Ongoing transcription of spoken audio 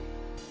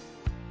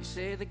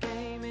say the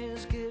game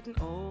is getting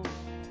old.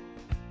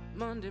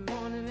 Monday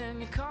morning and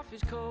your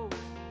coffee's cold.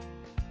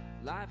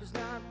 Life is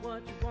not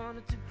what you want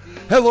it to be.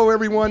 Hello,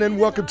 everyone, and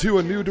welcome to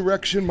A New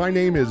Direction. My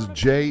name is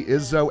Jay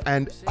Izzo,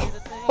 and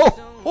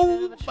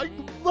I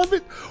love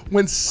it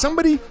when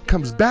somebody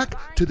comes back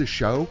to the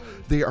show.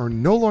 They are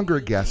no longer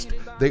a guest;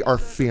 they are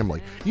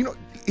family. You know,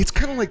 it's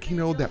kind of like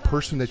that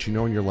person that you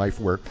know in your life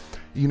where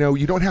you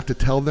don't have to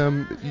tell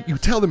them. You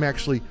tell them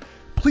actually,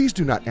 please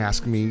do not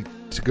ask me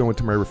to go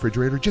into my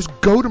refrigerator. Just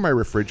go to my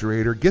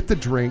refrigerator, get the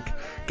drink,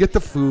 get the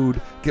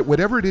food, get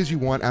whatever it is you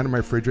want out of my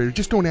refrigerator.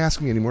 Just don't ask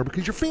me anymore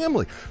because you're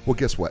family. Well,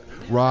 guess what?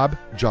 Rob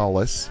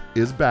Jolles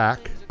is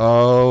back.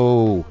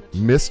 Oh,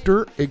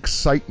 Mr.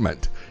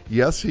 Excitement.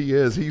 Yes, he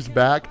is. He's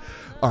back.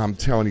 I'm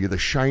telling you, the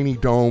shiny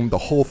dome, the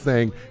whole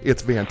thing,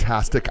 it's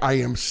fantastic. I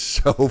am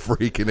so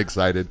freaking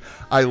excited.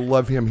 I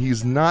love him.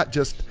 He's not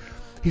just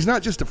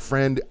a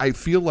friend. I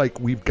feel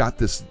like we've got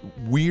this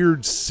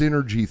weird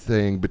synergy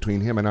thing between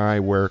him and I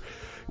where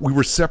we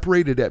were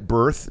separated at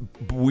birth.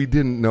 We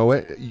didn't know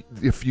it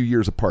a few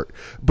years apart.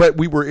 But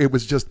it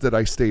was just that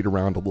I stayed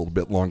around a little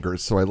bit longer,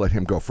 so I let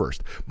him go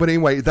first. But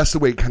anyway, that's the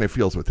way it kind of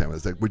feels with him.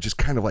 Is that we're just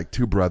kind of like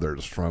two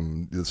brothers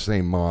from the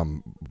same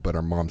mom, but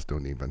our moms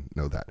don't even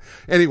know that.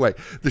 Anyway,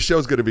 the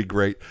show's going to be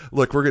great.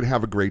 Look, we're going to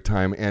have a great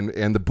time.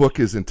 And the book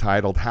is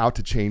entitled How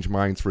to Change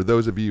Minds. For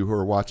those of you who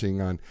are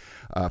watching on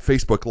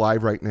Facebook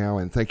Live right now,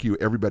 and thank you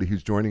everybody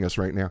who's joining us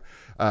right now.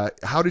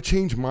 How to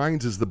Change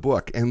Minds is the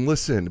book. And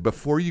listen,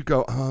 before you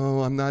go,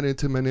 oh, I'm not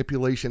into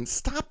manipulation,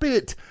 stop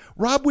it.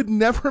 Rob would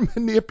never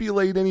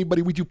manipulate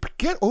anybody. Would you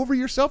get over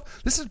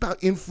yourself? This is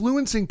about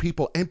influencing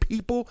people, and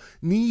people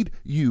need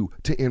you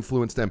to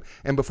influence them.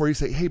 And before you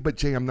say, hey, but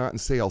Jay, I'm not in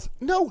sales.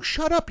 No,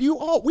 shut up. We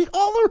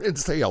all are in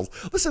sales.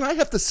 Listen, I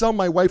have to sell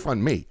my wife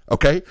on me,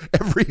 okay?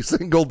 Every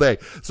single day.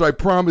 So I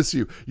promise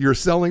you, you're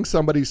selling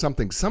somebody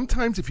something.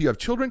 Sometimes if you have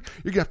children,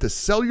 you're going to have to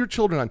sell your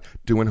children on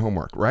doing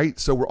homework, right?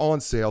 So we're all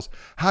in sales.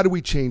 How do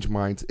we change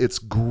minds? It's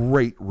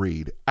great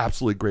read.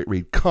 Absolutely great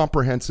read.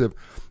 Comprehensive.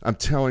 I'm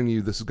telling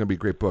you, this is going to be a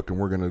great book, and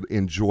we're going to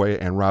enjoy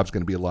it, and Rob's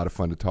going to be a lot of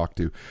fun to talk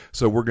to.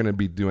 So we're going to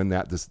be doing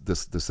that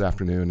this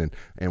afternoon,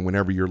 and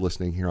whenever you're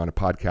listening here on a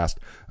podcast,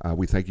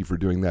 we thank you for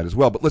doing that as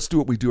well. But let's do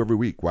what we do every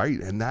week, right?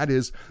 And that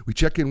is we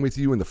check in with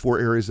you in the 4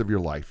 areas of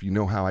your life. You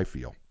know how I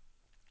feel.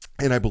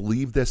 And I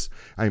believe this,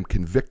 I am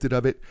convicted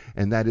of it,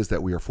 and that is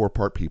that we are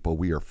 4-part people.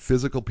 We are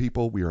physical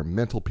people, we are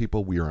mental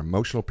people, we are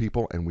emotional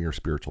people, and we are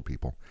spiritual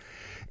people.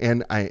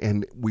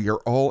 And we are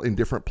all in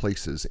different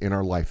places in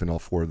our life in all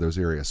 4 of those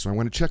areas. So I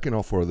want to check in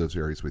all 4 of those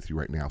areas with you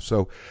right now.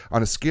 So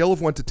on a scale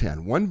of 1 to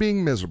 10, 1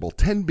 being miserable,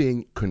 10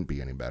 being couldn't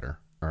be any better,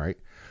 all right?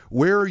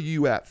 Where are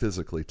you at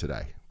physically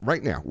today?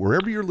 Right now,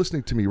 wherever you're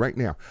listening to me right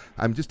now,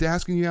 I'm just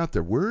asking you out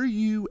there, where are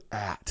you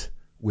at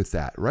with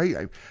that,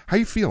 right? How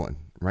you feeling?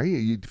 Right?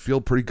 You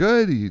feel pretty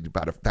good.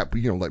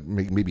 Like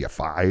maybe a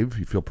 5.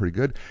 You feel pretty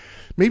good.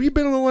 Maybe you've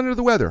been a little under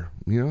the weather.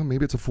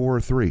 Maybe it's a 4 or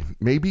 3.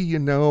 Maybe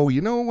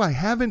I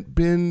haven't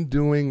been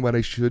doing what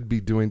I should be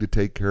doing to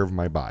take care of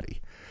my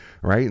body,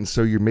 right? And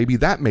so maybe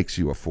that makes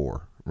you a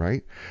 4,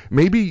 right?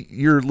 Maybe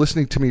you're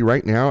listening to me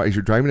right now as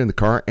you're driving in the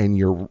car, and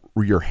your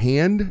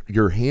hand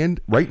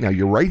right now,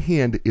 your right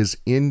hand is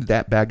in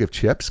that bag of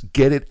chips.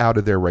 Get it out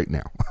of there right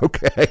now,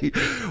 okay?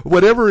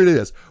 Whatever it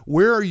is,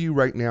 where are you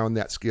right now on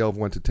that scale of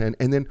 1 to 10?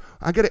 And then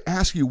I got to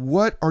ask you,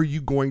 what are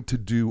you going to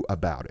do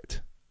about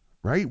it?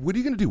 Right? What are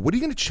you going to do? What are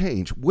you going to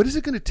change? What is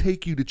it going to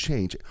take you to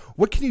change?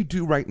 What can you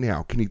do right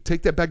now? Can you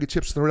take that bag of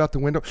chips, throw it out the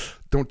window?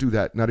 Don't do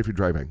that. Not if you're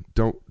driving.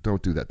 Don't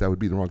do that. That would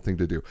be the wrong thing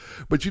to do.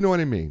 But you know what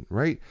I mean,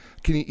 right?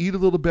 Can you eat a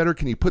little better?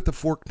 Can you put the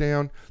fork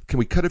down? Can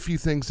we cut a few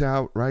things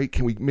out, right?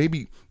 Can we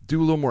maybe do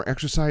a little more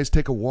exercise,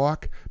 take a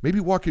walk, maybe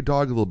walk your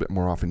dog a little bit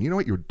more often? You know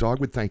what? Your dog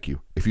would thank you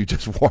if you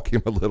just walk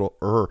him a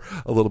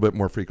little bit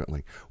more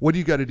frequently. What do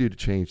you got to do to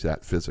change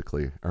that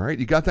physically? All right.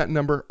 You got that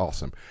number?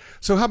 Awesome.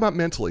 So how about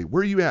mentally?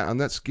 Where are you at on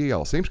that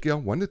scale? Same scale,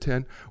 1 to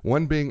 10,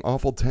 1 being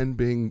awful, 10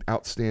 being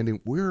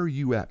outstanding. Where are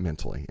you at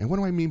mentally? And what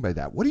do I mean by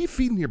that? What are you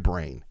feeding your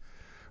brain?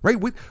 Right?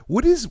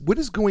 What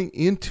is going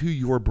into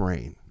your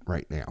brain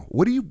right now?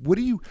 What are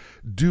you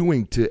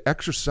doing to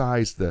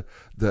exercise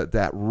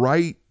that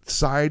right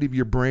side of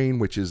your brain,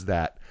 which is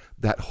that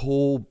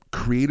whole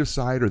creative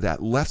side, or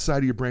that left side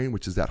of your brain,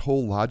 which is that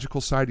whole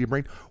logical side of your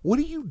brain? What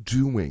are you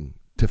doing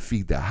to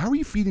feed that? How are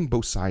you feeding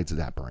both sides of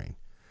that brain?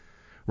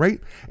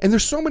 Right? And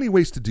there's so many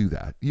ways to do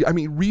that. I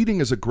mean,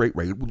 reading is a great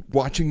way.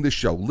 Watching the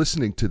show,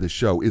 listening to the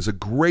show is a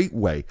great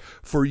way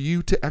for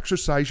you to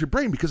exercise your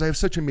brain, because I have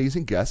such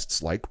amazing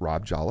guests like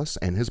Rob Jolles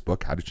and his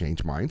book, How to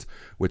Change Minds,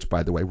 which,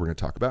 by the way, we're going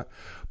to talk about.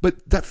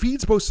 But that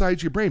feeds both sides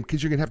of your brain,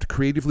 because you're going to have to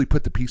creatively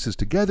put the pieces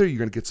together. You're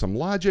going to get some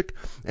logic,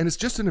 and it's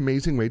just an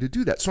amazing way to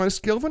do that. So on a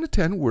scale of 1 to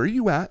 10, where are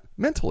you at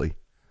mentally?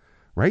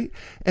 Right?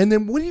 And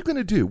then what are you going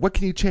to do? What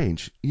can you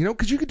change?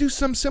 Because you could do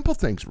some simple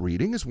things.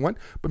 Reading is one,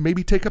 but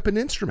maybe take up an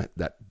instrument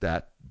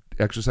that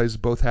exercises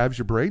both halves of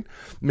your brain.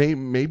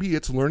 Maybe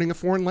it's learning a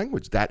foreign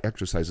language. That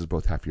exercises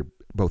both halves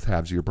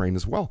of your brain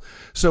as well.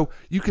 So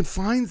you can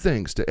find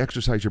things to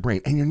exercise your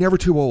brain, and you're never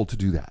too old to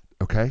do that,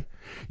 okay?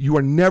 You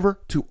are never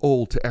too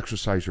old to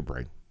exercise your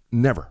brain.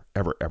 Never,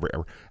 ever, ever,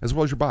 ever. As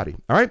well as your body.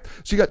 All right?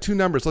 So you got two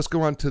numbers. Let's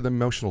go on to the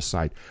emotional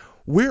side.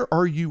 Where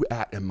are you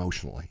at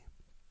emotionally?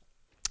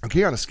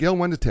 Okay, on a scale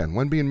 1 to 10,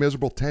 1 being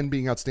miserable, 10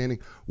 being outstanding,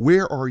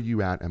 where are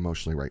you at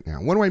emotionally right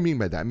now? What do I mean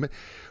by that?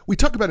 We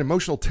talk about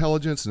emotional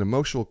intelligence and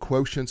emotional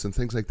quotients and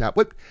things like that.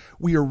 What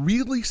we are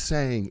really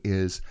saying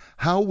is,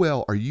 how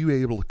well are you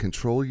able to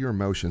control your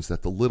emotions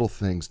that the little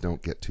things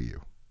don't get to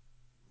you?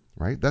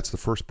 Right? That's the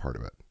first part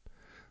of it.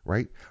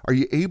 Right? Are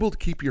you able to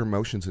keep your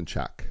emotions in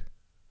check?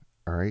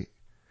 All right?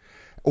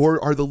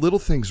 Or are the little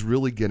things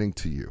really getting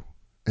to you?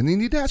 And you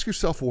need to ask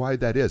yourself why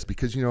that is,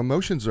 because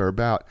emotions are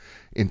about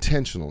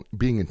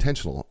being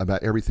intentional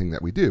about everything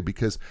that we do,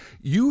 because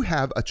you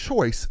have a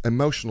choice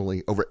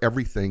emotionally over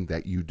everything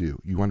that you do.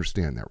 You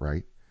understand that,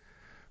 right?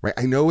 Right?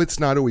 I know it's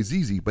not always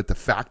easy, but the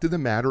fact of the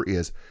matter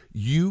is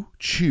you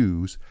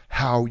choose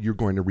how you're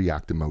going to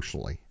react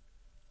emotionally.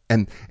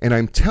 And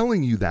I'm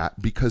telling you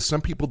that because some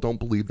people don't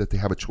believe that they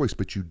have a choice,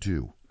 but you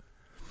do.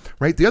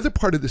 Right? The other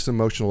part of this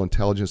emotional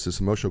intelligence,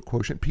 this emotional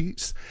quotient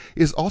piece,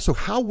 is also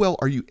how well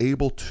are you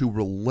able to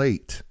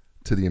relate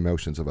to the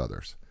emotions of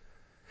others?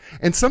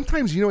 And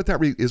sometimes, you know what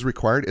that is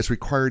required?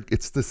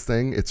 It's this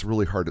thing, it's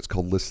really hard. It's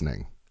called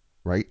listening,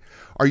 right?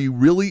 Are you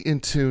really in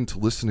tune to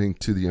listening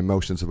to the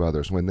emotions of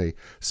others when they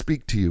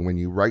speak to you, when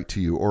you write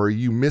to you, or are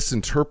you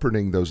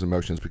misinterpreting those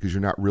emotions because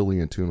you're not really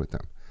in tune with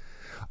them?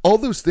 All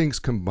those things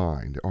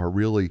combined are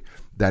really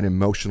that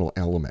emotional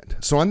element.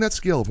 So on that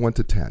scale of 1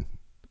 to 10,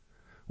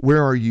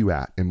 where are you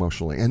at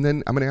emotionally? And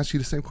then I'm going to ask you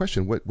the same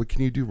question. What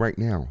can you do right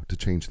now to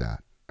change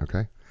that?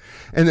 Okay.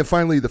 And then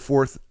finally, the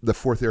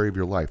fourth area of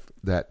your life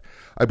that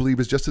I believe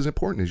is just as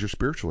important as your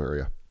spiritual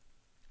area.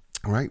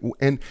 All right.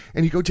 And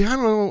you go, Jay, I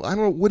don't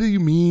know. What do you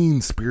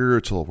mean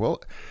spiritual?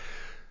 Well,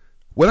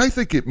 what I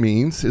think it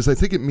means is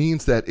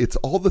that it's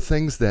all the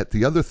things that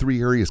the other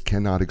three areas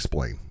cannot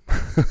explain.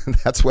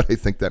 That's what I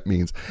think that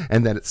means.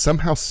 And that it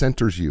somehow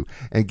centers you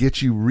and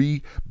gets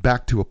you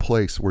back to a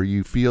place where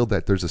you feel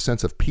that there's a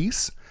sense of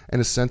peace and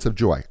a sense of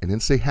joy. I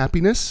didn't say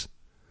happiness,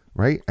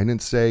 right? I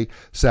didn't say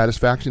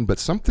satisfaction, but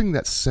something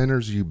that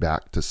centers you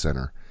back to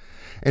center.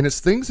 And it's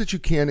things that you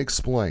can't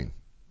explain.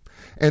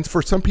 And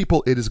for some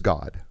people, it is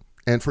God.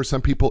 And for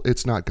some people,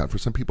 it's not God. For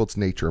some people, it's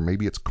nature.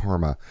 Maybe it's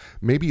karma.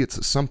 Maybe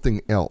it's something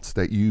else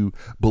that you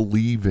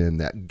believe in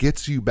that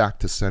gets you back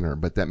to center,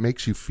 but that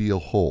makes you feel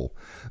whole.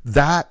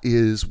 That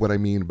is what I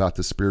mean about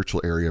the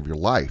spiritual area of your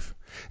life.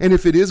 And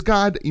if it is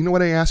God, you know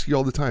what I ask you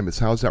all the time is,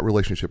 how's that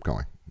relationship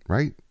going?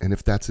 Right? And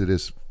if it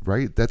is,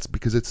 right, that's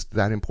because it's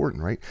that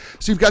important, right?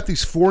 So you've got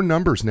these four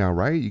numbers now,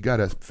 right? You got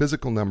a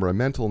physical number, a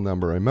mental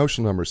number, an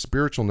emotional number, a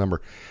spiritual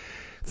number.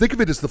 Think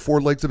of it as the four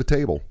legs of a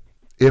table.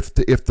 If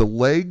the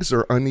legs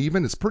are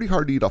uneven, it's pretty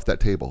hard to eat off that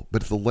table.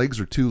 But if the legs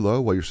are too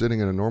low while you're sitting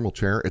in a normal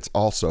chair, it's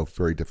also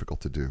very difficult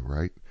to do,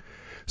 right?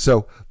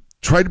 So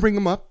try to bring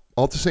them up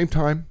all at the same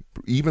time,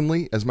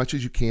 evenly, as much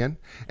as you can,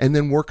 and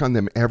then work on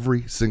them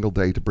every single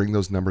day to bring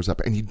those numbers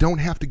up. And you don't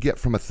have to get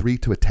from a 3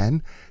 to a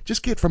 10.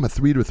 Just get from a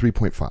 3 to a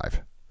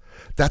 3.5.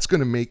 That's going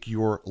to make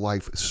your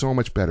life so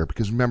much better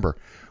because remember,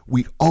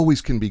 we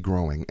always can be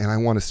growing, and I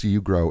want to see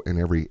you grow in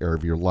every area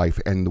of your life.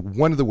 And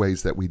one of the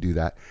ways that we do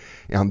that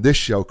on this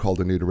show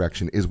called A New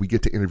Direction is we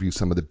get to interview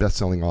some of the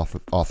best-selling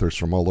authors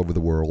from all over the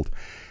world.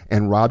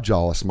 And Rob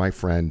Jolles, my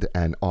friend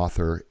and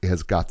author,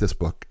 has got this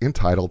book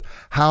entitled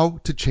How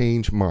to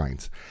Change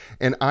Minds.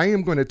 And I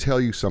am going to tell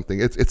you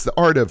something. It's the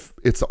art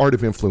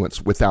of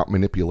influence without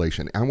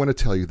manipulation. I want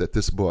to tell you that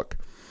this book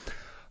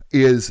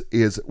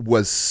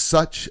was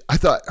such, I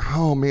thought,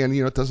 oh man,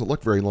 it doesn't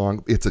look very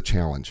long. It's a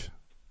challenge.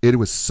 It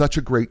was such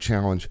a great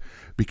challenge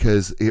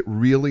because it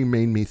really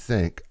made me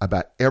think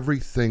about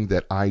everything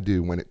that I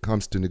do when it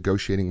comes to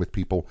negotiating with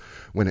people,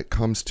 when it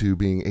comes to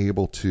being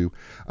able to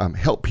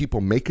help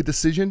people make a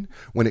decision,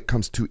 when it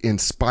comes to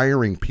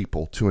inspiring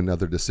people to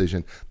another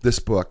decision. This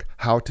book,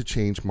 How to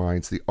Change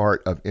Minds, The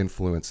Art of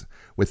Influence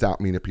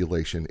Without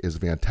Manipulation, is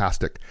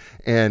fantastic.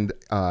 And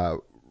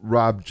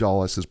Rob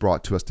Jolles is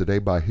brought to us today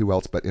by who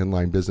else but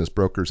Inline Business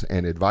Brokers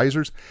and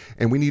Advisors.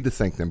 And we need to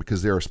thank them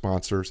because they're our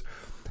sponsors.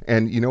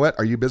 And you know what?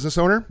 Are you a business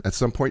owner? At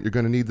some point, you're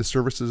going to need the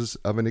services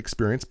of an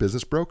experienced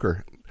business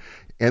broker.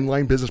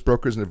 Inline Business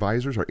Brokers and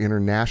Advisors are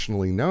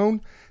internationally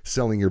known.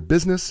 Selling your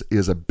business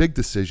is a big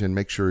decision.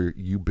 Make sure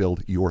you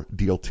build your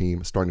deal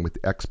team, starting with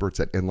the experts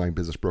at Inline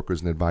Business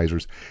Brokers and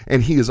Advisors.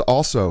 And he is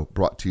also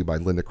brought to you by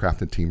Linda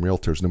Craft and Team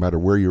Realtors, no matter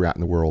where you're at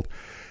in the world.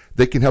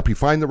 They can help you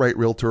find the right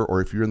realtor, or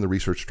if you're in the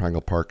Research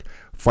Triangle Park,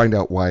 find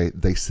out why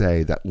they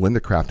say that Linda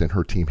Craft and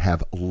her team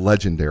have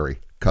legendary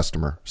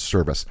customer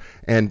service.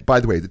 And by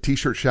the way, the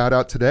t-shirt shout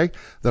out today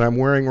that I'm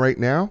wearing right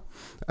now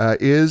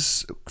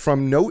is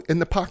from Note in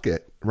the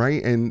Pocket,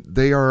 right? And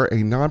they are a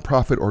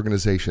nonprofit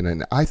organization,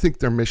 and I think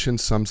their mission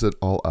sums it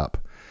all up.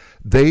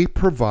 They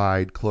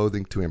provide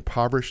clothing to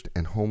impoverished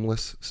and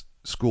homeless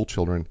school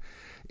children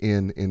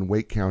in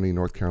Wake County,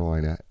 North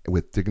Carolina,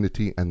 with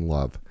dignity and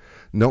love.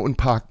 Note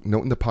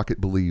in the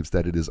Pocket believes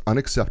that it is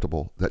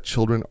unacceptable that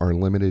children are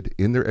limited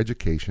in their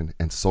education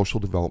and social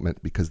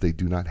development because they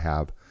do not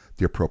have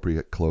the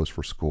appropriate clothes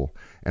for school.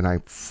 And I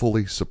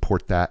fully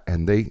support that.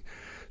 And they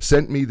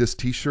sent me this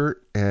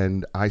T-shirt,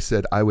 and I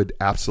said I would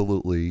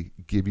absolutely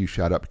give you a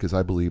shout out because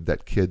I believe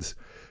that kids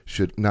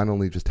should not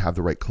only just have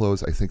the right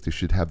clothes, I think they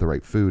should have the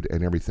right food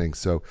and everything.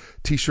 So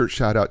T-shirt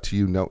shout out to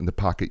you, Note in the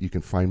Pocket. You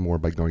can find more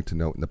by going to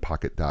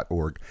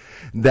noteinthepocket.org.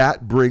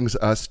 That brings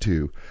us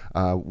to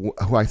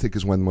who I think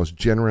is one of the most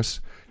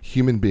generous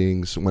human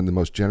beings, one of the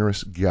most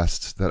generous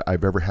guests that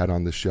I've ever had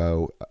on the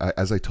show.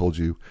 As I told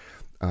you,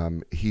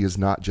 he is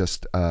not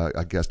just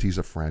a guest, he's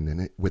a friend.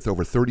 And with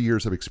over 30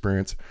 years of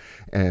experience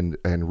and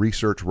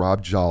research,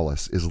 Rob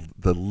Jolles is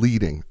the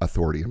leading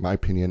authority, in my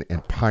opinion,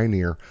 and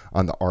pioneer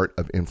on the art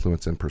of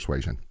influence and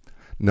persuasion.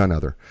 None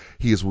other.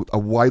 He is a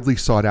widely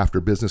sought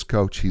after business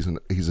coach. He's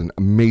an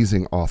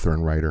amazing author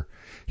and writer.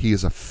 He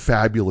is a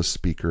fabulous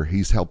speaker.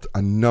 He's helped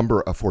a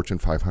number of Fortune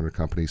 500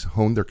 companies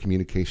hone their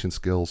communication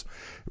skills,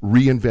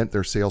 reinvent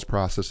their sales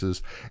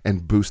processes,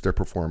 and boost their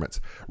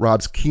performance.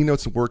 Rob's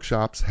keynotes and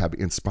workshops have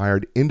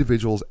inspired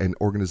individuals and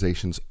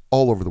organizations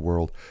all over the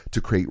world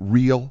to create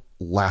real,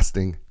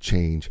 lasting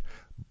change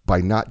by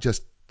not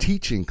just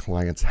teaching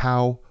clients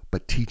how,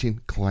 but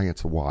teaching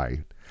clients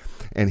why.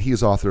 And he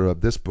is author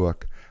of this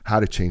book, How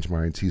to Change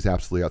Minds. He's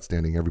absolutely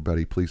outstanding.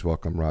 Everybody, please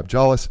welcome Rob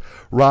Jolles.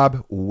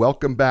 Rob,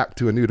 welcome back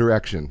to A New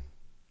Direction.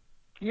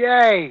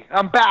 Yay,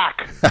 I'm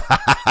back.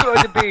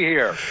 Good to be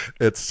here.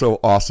 It's so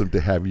awesome to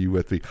have you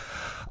with me.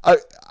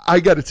 I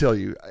got to tell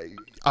you,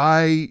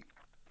 I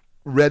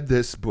read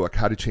this book,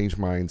 How to Change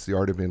Minds, The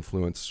Art of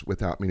Influence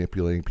Without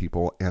Manipulating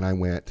People, and I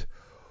went,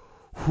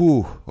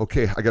 whew,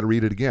 okay, I got to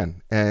read it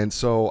again. And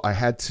so I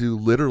had to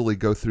literally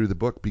go through the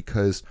book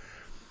because,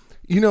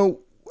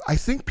 I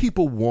think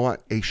people want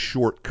a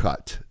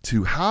shortcut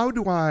to how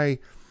do I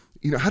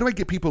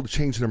get people to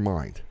change their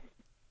mind?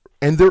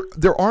 And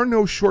there are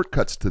no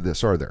shortcuts to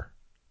this, are there?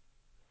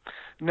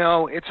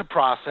 No, it's a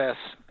process,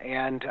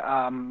 and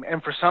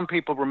for some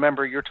people,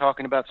 remember, you're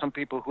talking about some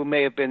people who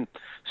may have been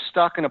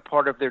stuck in a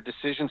part of their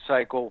decision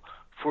cycle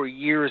for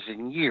years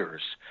and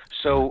years.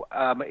 So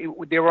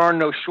there are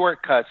no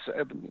shortcuts.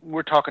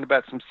 We're talking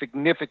about some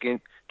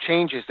significant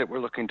changes that we're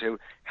looking to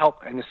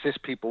help and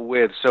assist people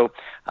with. So,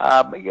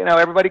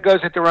 everybody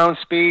goes at their own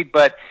speed,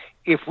 but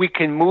if we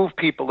can move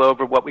people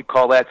over what we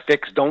call that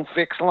fix, don't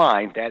fix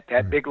line,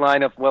 that big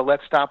line of, well,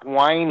 let's stop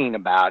whining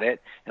about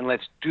it and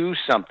let's do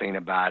something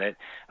about it.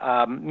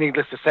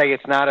 Needless to say,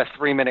 it's not a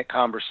 3-minute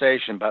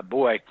conversation, but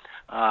boy,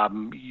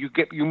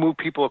 you move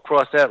people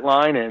across that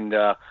line and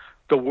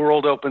the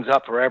world opens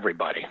up for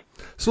everybody.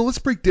 So let's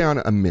break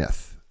down a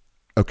myth.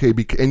 Okay,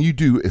 and you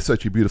do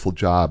such a beautiful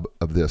job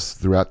of this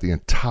throughout the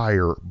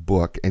entire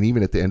book, and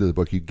even at the end of the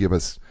book, you give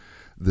us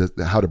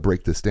how to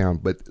break this down.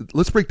 But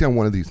let's break down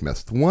one of these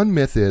myths. One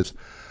myth is,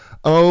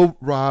 oh,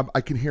 Rob,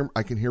 I can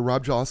hear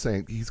Rob Jolles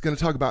saying he's going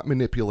to talk about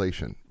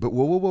manipulation. But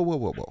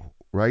whoa,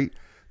 right?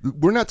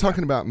 We're not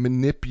talking about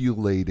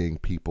manipulating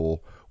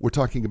people. We're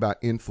talking about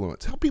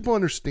influence. Help people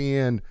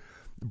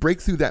break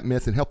through that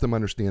myth, and help them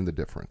understand the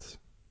difference.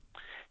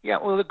 Yeah,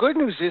 well, the good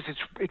news is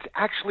it's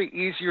actually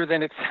easier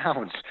than it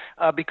sounds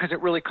because it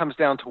really comes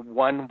down to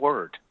one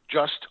word,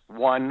 just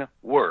one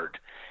word,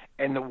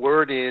 and the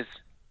word is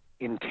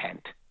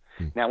intent.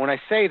 Now, when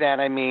I say that,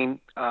 I mean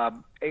there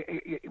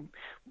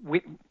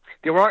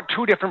aren't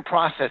two different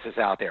processes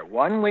out there.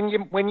 One when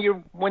you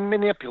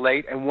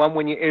manipulate, and one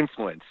when you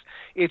influence.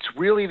 It's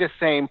really the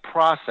same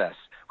process,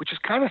 which is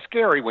kind of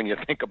scary when you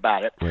think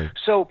about it. Right.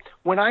 So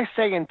when I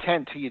say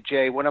intent to you,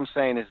 Jay, what I'm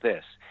saying is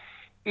this.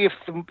 If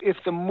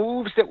the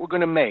moves that we're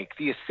going to make,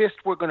 the assist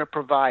we're going to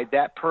provide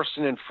that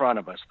person in front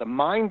of us, the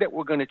mind that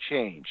we're going to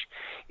change,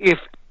 if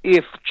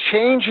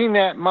changing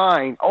that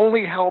mind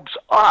only helps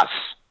us,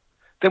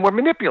 then we're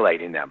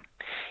manipulating them.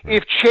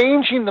 If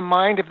changing the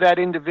mind of that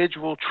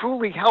individual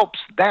truly helps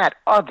that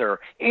other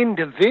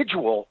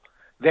individual,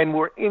 then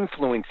we're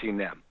influencing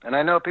them. And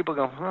I know people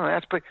go,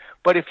 that's pretty,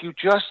 but if you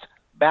just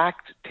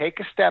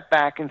take a step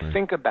back and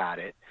think about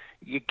it,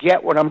 you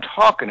get what I'm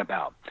talking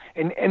about.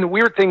 And the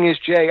weird thing is,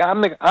 Jay,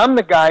 I'm the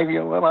guy.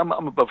 I'm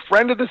a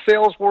friend of the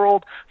sales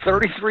world.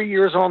 33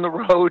 years on the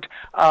road.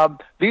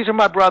 These are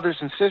my brothers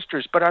and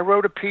sisters. But I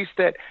wrote a piece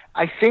that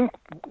I think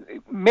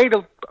made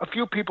a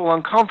few people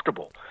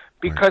uncomfortable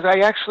because I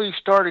actually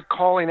started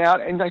calling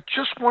out, and I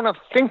just want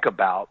to think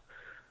about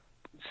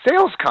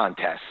sales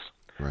contests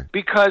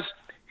because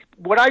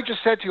what I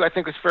just said to you, I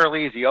think, is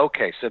fairly easy.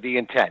 Okay, so the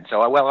intent.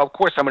 So, well, of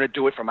course, I'm going to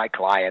do it for my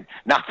client,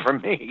 not for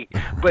me.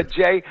 But,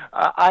 Jay,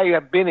 I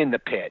have been in the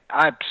pit.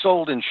 I've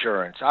sold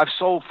insurance. I've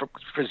sold for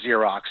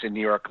Xerox in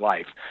New York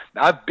Life.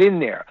 I've been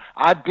there.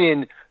 I've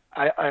been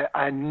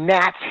a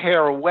gnat's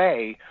hair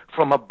away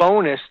from a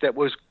bonus that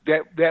was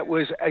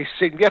a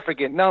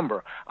significant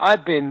number.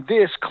 I've been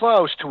this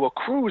close to a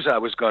cruise I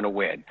was going to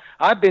win.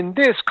 I've been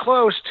this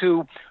close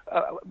to,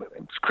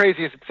 as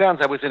crazy as it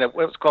sounds, I was in what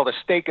was called a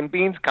steak and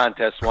beans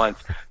contest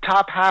once.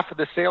 Top half of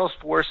the sales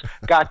force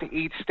got to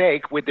eat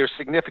steak with their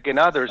significant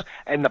others,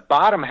 and the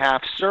bottom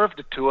half served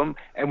it to them,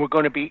 and we're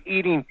going to be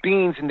eating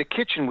beans in the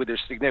kitchen with their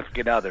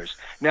significant others.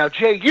 Now,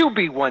 Jay, you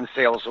be one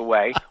sale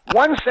away,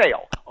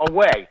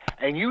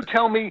 and you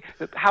tell me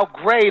how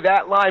gray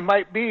that line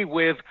might be me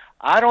with,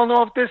 I don't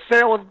know if this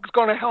sale is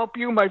going to help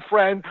you, my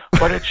friend,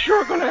 but it's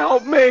sure going to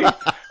help me.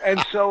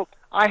 And so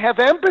I have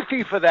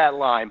empathy for that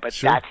line, but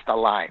Sure. that's the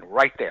line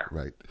right there.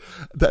 Right.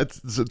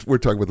 We're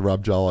talking with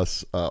Rob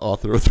Jolles,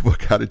 author of the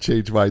book How to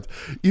Change Minds.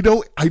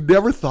 I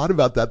never thought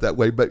about that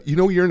way, but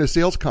you're in a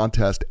sales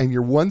contest and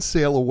you're one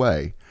sale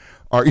away.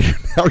 Are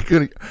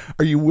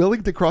you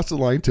willing to cross the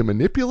line to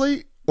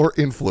manipulate or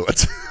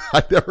influence?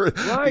 I never.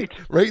 Right.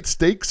 Right.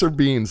 Steaks or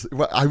beans.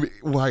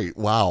 Right.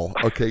 Wow.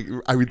 Okay.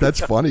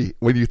 That's funny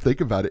when you think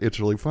about it. It's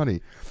really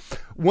funny.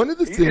 One of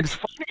the things. It's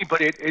funny,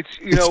 but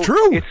it's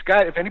true. It's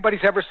got. If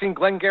anybody's ever seen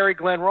Glengarry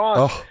Glen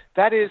Ross,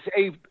 that is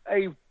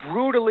a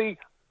brutally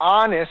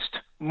honest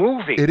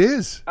movie. It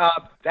is.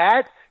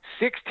 That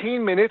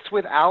 16 Minutes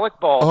with Alec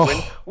Baldwin,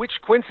 which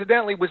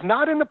coincidentally was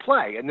not in the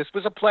play, and this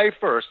was a play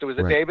first. It was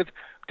a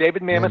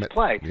David Mamet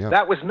play. Yeah.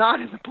 That was not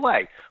in the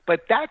play.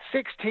 But that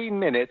 16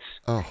 minutes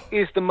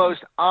is the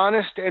most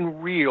honest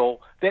and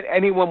real that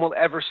anyone will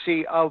ever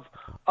see of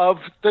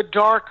the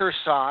darker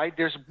side.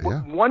 There's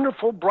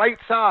wonderful bright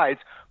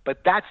sides,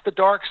 but that's the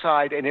dark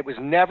side, and it was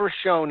never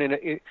shown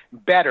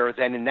better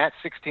than in that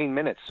 16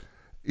 minutes.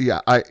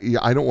 Yeah, I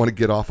don't want to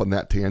get off on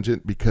that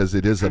tangent because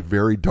it is a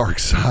very dark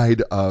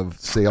side of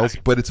sales,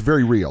 but it's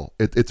very real.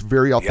 It's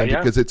very authentic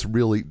because it's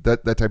really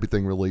that type of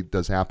thing really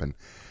does happen.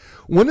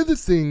 One of the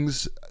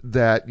things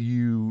that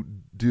you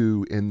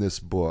do in this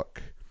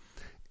book,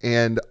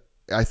 and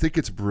I think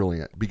it's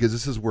brilliant because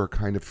this is where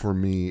kind of for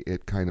me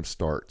it kind of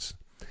starts,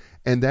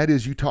 and that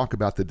is you talk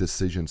about the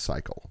decision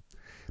cycle.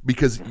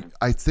 Because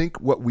I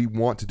think what we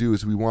want to do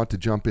is we want to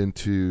jump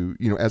into,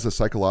 as a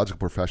psychological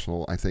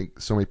professional, I think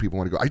so many people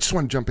want to go, I just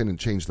want to jump in and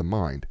change the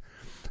mind.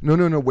 No,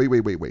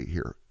 wait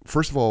here.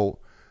 First of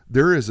all,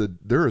 there is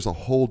a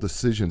whole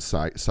decision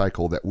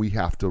cycle that we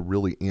have to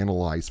really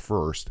analyze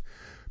first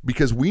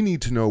because we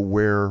need to know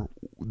where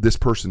this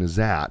person is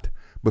at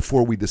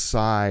before we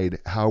decide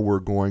how we're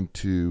going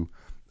to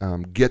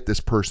get this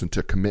person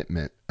to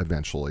commitment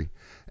eventually.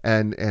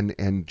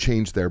 And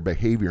change their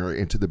behavior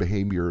into the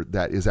behavior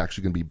that is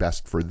actually going to be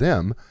best for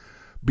them,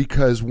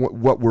 because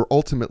what we're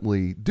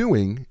ultimately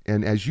doing,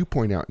 and as you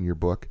point out in your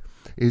book,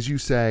 is you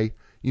say,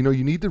 you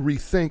need to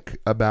rethink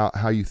about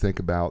how you think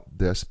about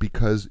this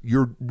because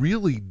you're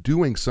really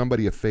doing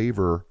somebody a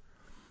favor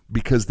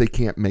because they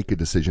can't make a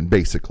decision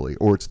basically,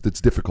 or it's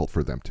difficult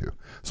for them to.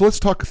 So let's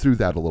talk through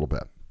that a little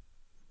bit.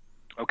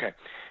 Okay.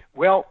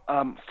 Well,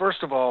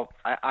 first of all,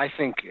 I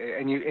think,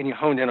 and you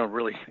honed in on a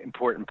really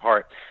important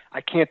part.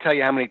 I can't tell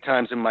you how many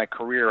times in my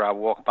career I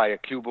walk by a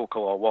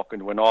cubicle, I'll walk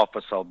into an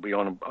office, I'll be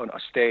on a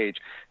stage,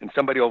 and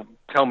somebody will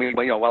tell me,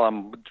 while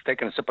I'm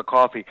taking a sip of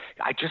coffee,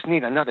 I just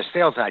need another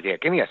sales idea.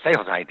 Give me a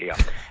sales idea.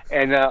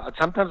 And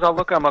sometimes I'll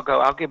look at them, I'll go,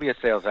 I'll give you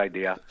a sales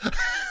idea.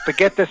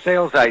 Forget the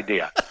sales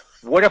idea.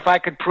 What if I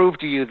could prove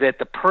to you that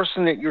the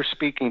person that you're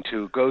speaking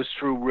to goes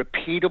through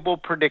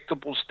repeatable,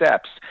 predictable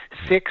steps,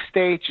 6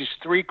 stages,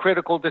 3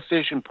 critical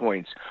decision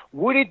points?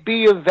 Would it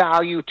be of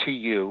value to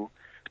you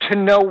to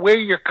know where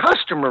your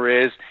customer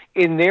is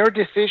in their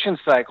decision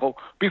cycle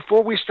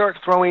before we start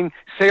throwing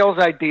sales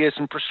ideas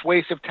and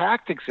persuasive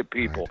tactics at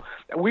people?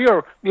 Right. We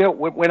are,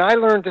 when I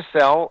learned to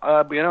sell,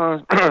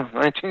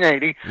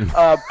 1980,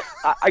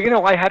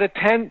 I had a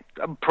 10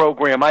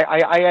 program.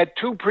 I had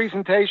 2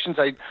 presentations.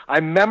 I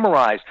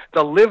memorized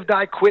the Live,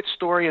 Die, Quit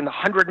story and the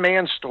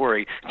 100-man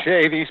story.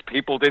 Jay, these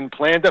people didn't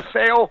plan to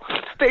fail.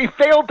 They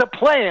failed to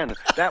plan.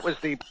 That was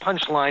the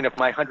punchline of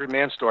my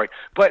 100-man story.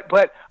 But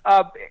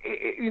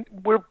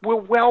we're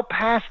well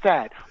past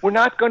that. We're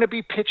not going to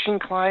be pitching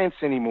clients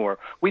anymore.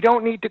 We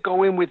don't need to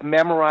go in with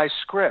memorized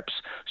scripts.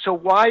 So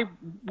why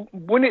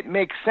wouldn't it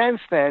make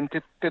sense then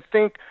to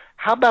think,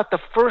 how about the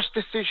first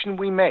decision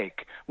we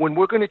make when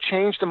we're going to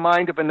change the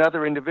mind of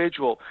another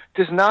individual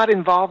does not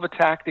involve a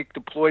tactic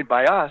deployed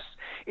by us.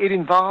 It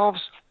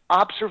involves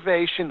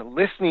observation,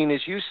 listening,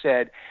 as you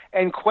said,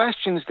 and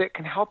questions that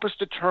can help us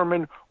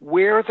determine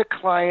where the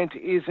client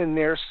is in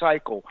their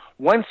cycle.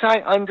 Once I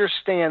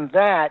understand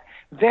that,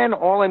 then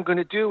all I'm going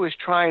to do is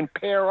try and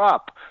pair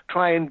up,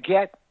 try and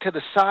get to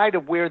the side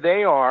of where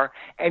they are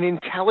and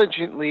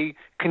intelligently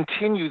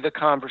continue the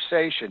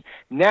conversation.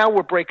 Now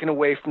we're breaking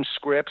away from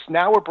scripts.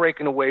 Now we're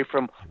breaking away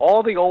from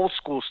all the old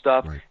school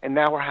stuff, and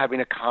now we're having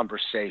a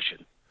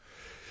conversation.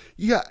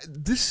 Yeah,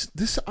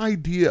 this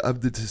idea of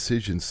the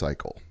decision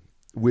cycle,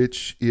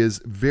 which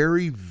is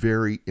very,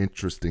 very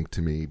interesting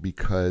to me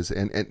because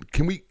and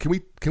can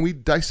we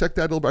dissect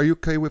that a little bit? Are you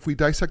okay if we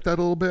dissect that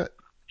a little bit?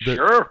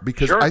 Sure.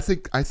 Because sure. I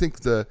think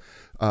the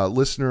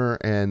listener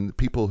and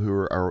people who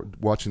are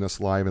watching us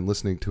live and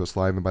listening to us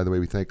live, and by the way,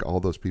 we thank all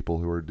those people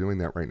who are doing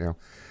that right now.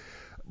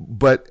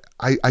 But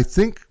I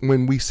think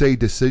when we say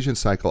decision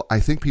cycle, I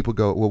think people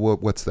go, well,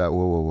 what's that?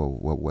 Whoa,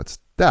 what's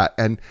that?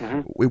 And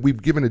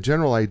we've given a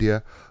general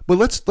idea, but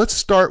let's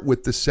start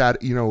with the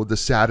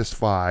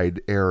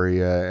satisfied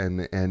area and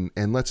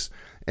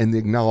the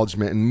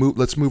acknowledgement and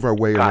let's move our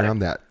way around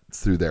that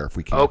through there if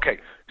we can. Okay.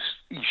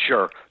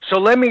 Sure. So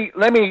let me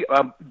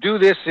do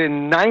this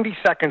in 90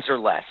 seconds or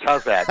less.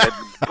 How's that?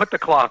 Put the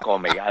clock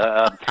on me.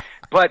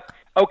 But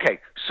okay.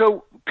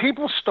 So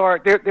people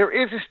start there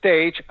is a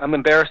stage. I'm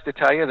embarrassed to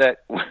tell you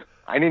that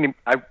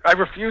I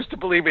refuse to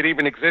believe it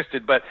even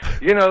existed, but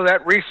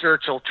that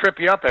research will trip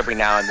you up every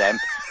now and then,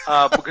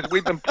 because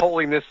we've been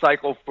polling this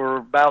cycle for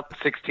about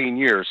 16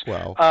 years.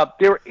 Wow.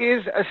 There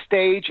is a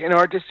stage in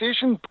our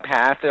decision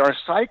path, in our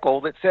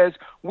cycle, that says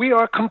we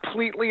are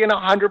completely and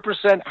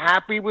 100%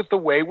 happy with the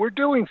way we're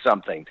doing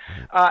something.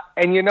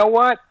 And you know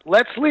what?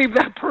 Let's leave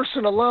that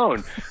person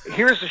alone.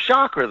 Here's a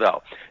shocker,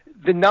 though.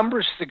 The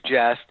numbers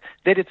suggest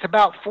that it's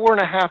about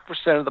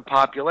 4.5% of the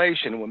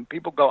population. When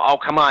people go, "Oh,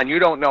 come on, you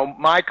don't know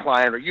my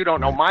client or you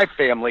don't know my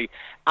family,"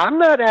 I'm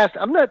not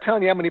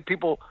telling you how many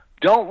people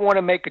don't want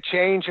to make a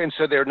change, and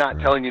so they're not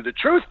telling you the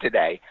truth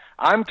today.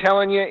 I'm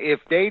telling you,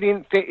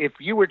 if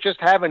you were just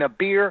having a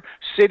beer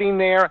sitting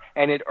there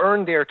and it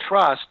earned their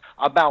trust,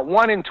 about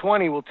 1 in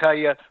 20 will tell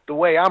you the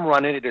way I'm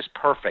running it is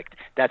perfect.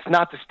 That's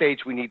not the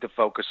stage we need to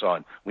focus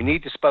on. We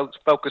need to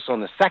focus on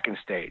the second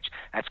stage.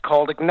 That's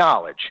called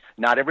acknowledge.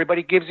 Not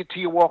everybody gives it to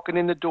you walking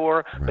in the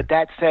door, but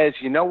that says,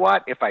 you know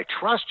what? If I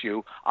trust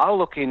you, I'll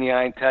look in the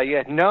eye and tell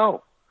you,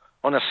 no.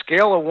 On a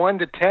scale of 1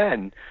 to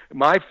 10,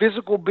 my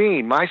physical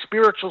being, my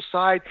spiritual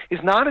side is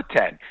not a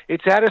 10.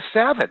 It's at a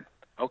 7.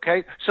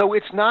 Okay? So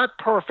it's not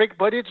perfect,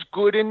 but it's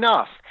good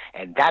enough.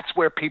 And that's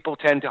where people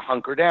tend to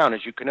hunker down,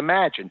 as you can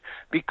imagine,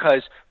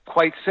 because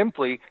quite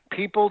simply,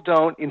 people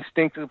don't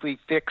instinctively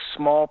fix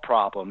small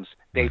problems.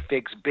 They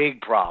fix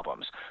big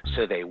problems.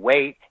 So they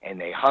wait and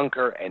they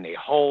hunker and they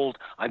hold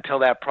until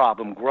that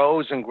problem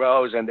grows and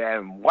grows, and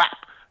then whap!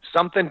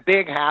 Something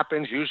big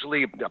happens,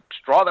 usually the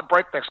straw that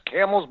breaks the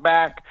camel's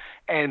back,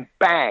 and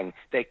bang,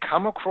 they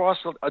come across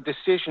a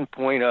decision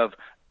point of,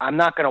 I'm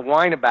not going to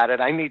whine about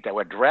it. I need to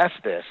address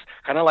this,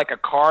 kind of like a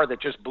car that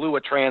just blew a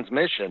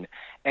transmission.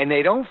 And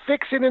they don't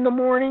fix it in the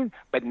morning,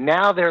 but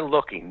now they're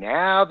looking.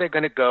 Now they're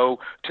going to go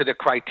to the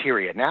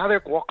criteria. Now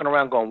they're walking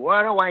around going,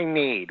 what do I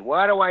need?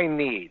 What do I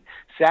need?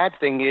 Sad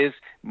thing is,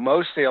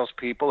 most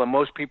salespeople and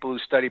most people who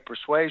study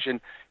persuasion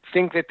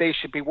think that they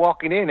should be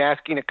walking in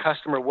asking a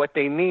customer what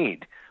they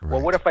need. Right.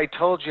 Well, what if I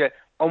told you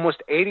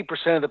almost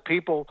 80% of the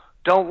people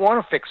don't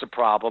want to fix a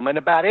problem, and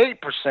about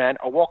 8%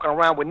 are walking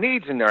around with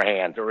needs in their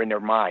hands or in their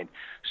mind?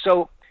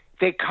 So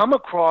they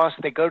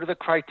go to the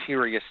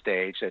criteria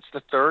stage, that's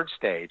the third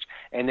stage,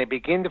 and they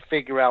begin to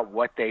figure out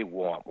what they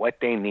want, what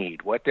they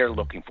need, what they're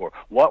looking for,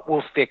 what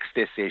will fix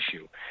this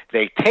issue.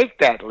 They take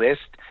that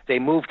list, they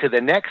move to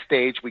the next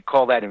stage, we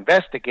call that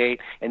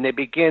investigate, and they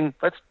begin,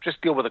 let's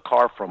just deal with a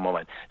car for a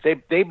moment.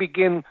 They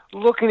begin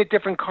looking at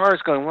different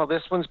cars going, well,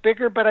 this one's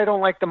bigger, but I don't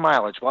like the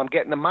mileage. Well, I'm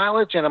getting the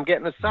mileage and I'm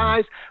getting the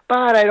size,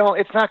 but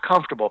it's not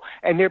comfortable.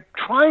 And they're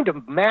trying to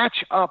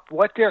match up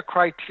what their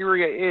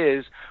criteria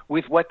is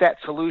with what that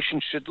solution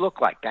should look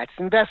like. That's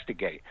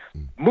investigate.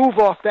 Move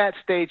off that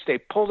stage, they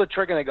pull the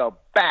trigger and they go,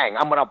 bang,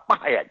 I'm going to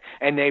buy it.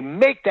 And they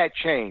make that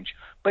change.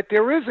 But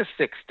there is a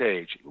sixth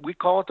stage. We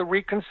call it the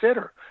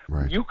reconsider.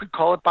 Right. You could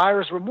call it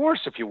buyer's remorse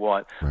if you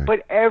want. Right.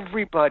 But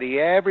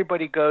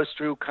everybody goes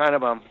through kind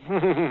of a,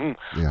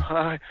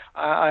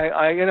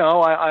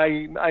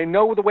 I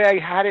know the way I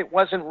had it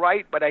wasn't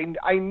right, but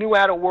I knew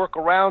how to work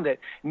around it.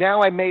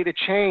 Now I made a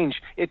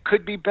change. It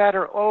could be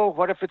better. Oh,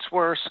 what if it's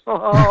worse?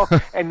 Oh,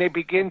 and they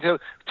begin to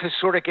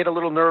sort of get a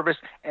little nervous,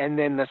 and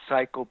then the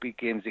cycle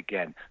begins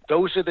again.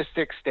 Those are the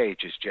 6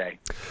 stages, Jay.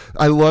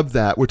 I love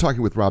that. We're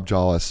talking with Rob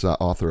Jolles,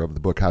 author of the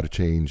book How to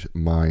Change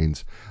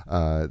Minds,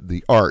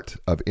 the Art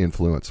of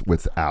Influence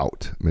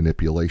Without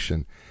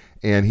Manipulation.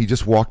 And he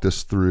just walked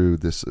us through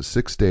this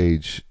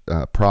 6-stage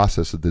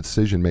process, the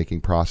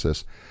decision-making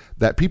process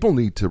that people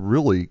need to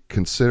really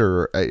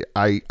consider.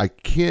 I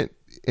can't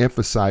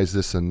emphasize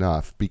this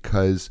enough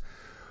because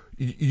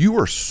you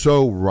are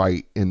so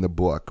right in the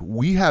book.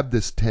 We have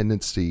this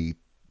tendency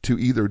to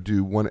either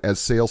do one, as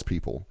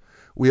salespeople,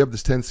 we have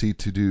this tendency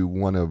to do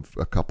one of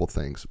a couple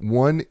things.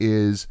 One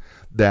is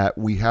that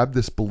we have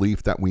this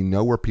belief that we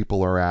know where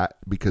people are at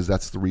because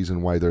that's the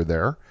reason why they're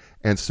there.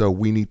 And so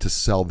we need to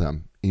sell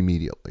them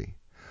immediately.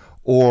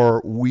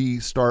 Or we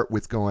start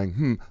with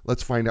going,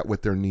 let's find out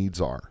what their needs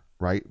are,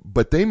 right?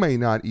 But they may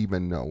not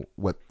even know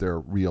what their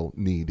real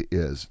need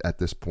is at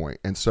this point.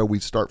 And so we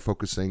start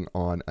focusing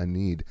on a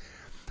need.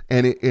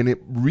 And it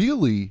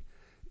really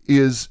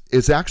is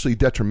actually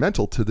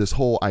detrimental to this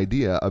whole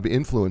idea of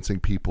influencing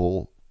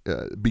people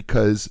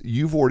because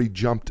you've already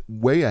jumped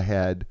way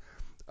ahead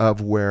of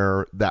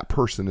where that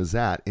person is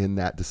at in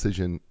that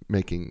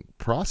decision-making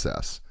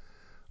process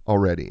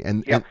already.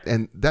 And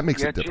that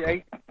makes it difficult.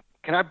 Jay,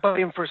 can I butt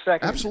in for a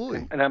second?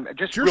 Absolutely. And I'm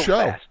just real show.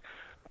 Fast.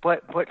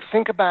 But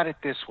think about it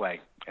this way.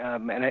 I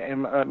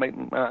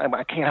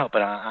can't help it.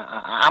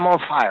 I'm on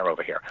fire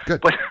over here.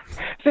 Good. But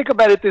think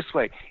about it this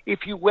way.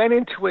 If you went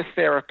into a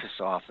therapist's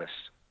office,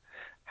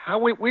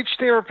 which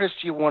therapist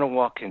do you want to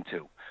walk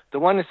into? The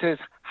one that says,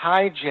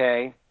 "Hi,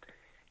 Jay,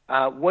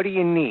 what do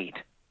you need?"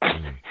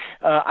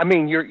 I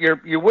mean,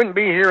 you wouldn't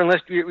be here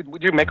unless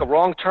would you make a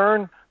wrong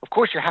turn? Of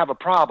course, you have a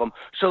problem.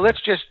 So let's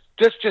just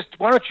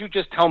why don't you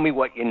just tell me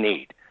what you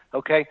need?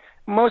 Okay.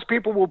 Most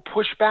people will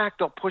push back.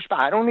 They'll push back.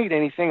 I don't need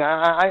anything.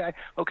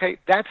 Okay,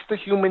 that's the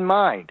human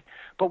mind.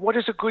 But what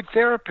does a good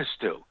therapist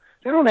do?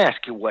 They don't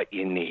ask you what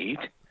you need.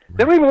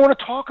 They don't even want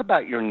to talk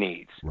about your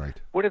needs. Right.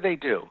 What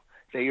do?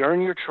 They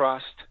earn your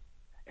trust,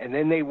 and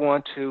then they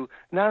want to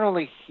not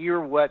only hear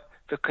what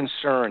the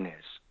concern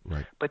is,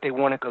 Right. but they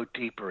want to go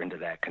deeper into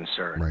that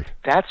concern. Right.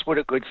 That's what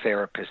a good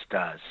therapist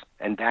does,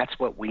 and that's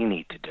what we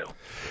need to do.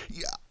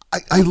 Yeah,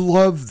 I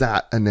love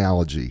that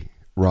analogy,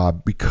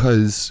 Rob,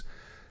 because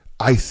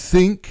I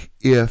think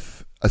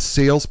if a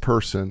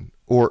salesperson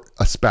or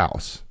a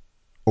spouse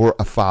or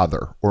a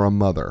father or a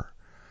mother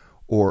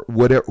or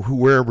whatever,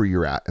 wherever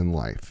you're at in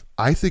life,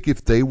 I think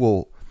if they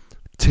will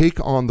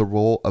take on the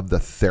role of the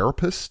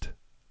therapist,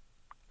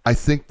 I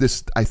think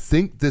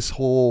this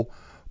whole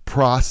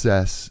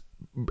process,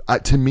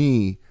 to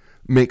me,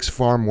 makes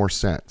far more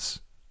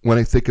sense when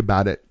I think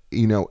about it.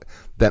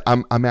 That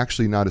I'm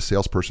actually not a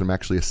salesperson. I'm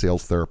actually a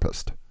sales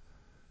therapist.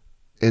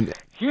 And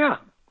Yeah.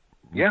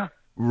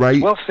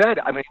 right. Well said.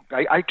 I mean,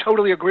 I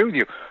totally agree with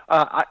you.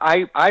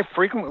 I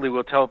frequently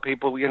will tell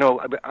people,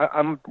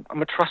 I'm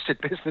a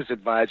trusted business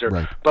advisor,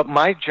 Right. but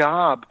my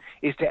job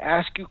is to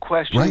ask you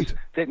questions Right.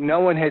 that no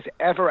one has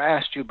ever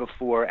asked you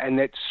before, and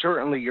that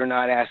certainly you're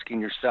not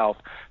asking yourself.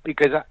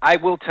 Because I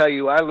will tell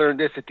you, I learned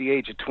this at the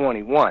age of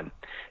 21.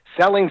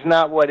 Selling's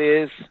not what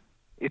is;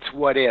 it's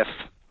what if.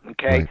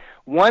 Okay. Right.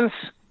 Once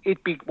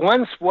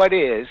what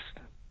is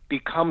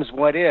becomes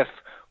what if,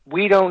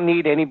 we don't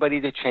need anybody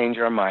to change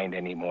our mind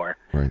anymore.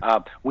 Right.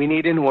 We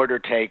need an order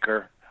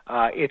taker.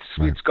 It's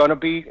Right. it's going to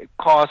be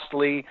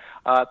costly.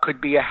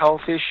 Could be a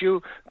health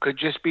issue. Could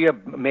just be a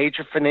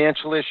major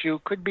financial issue.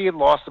 Could be a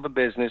loss of a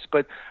business.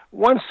 But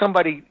once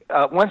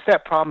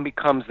that problem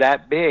becomes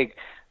that big,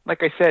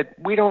 like I said,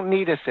 we don't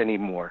need us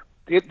anymore.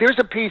 There's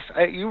a piece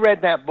you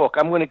read that book.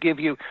 I'm going to give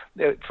you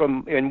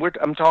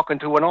I'm talking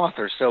to an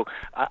author, so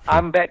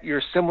I bet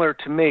you're similar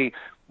to me.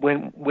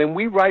 When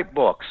we write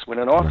books, when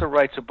an author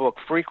writes a book,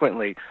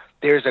 frequently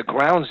there's a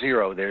ground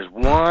zero. There's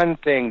one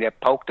thing that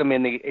poked them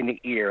in the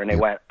ear, and they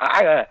went,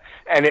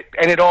 and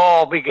it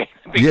all began.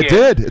 Yeah, it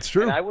did. It's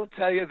true. And I will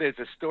tell you, there's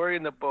a story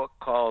in the book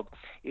called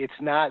 "It's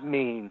Not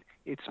Mean,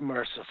 It's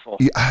Merciful."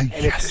 Yeah, and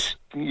yes.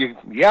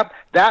 Yep,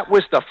 that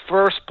was the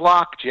first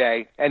block,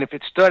 Jay. And if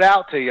it stood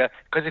out to you,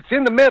 because it's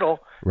in the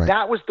middle, Right.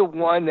 that was the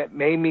one that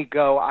made me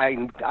go,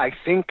 I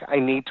think I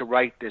need to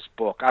write this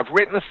book. I've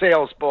written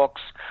sales books.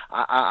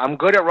 I'm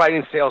good at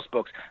writing sales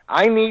books.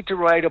 I need to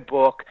write a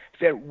book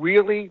that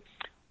really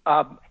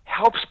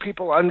helps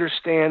people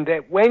understand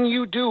that when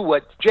you do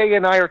what Jay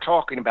and I are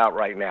talking about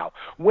right now,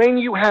 when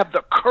you have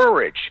the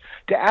courage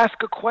to ask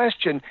a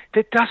question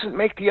that doesn't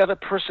make the other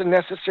person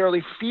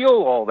necessarily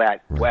feel all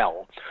that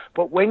well,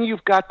 but when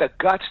you've got the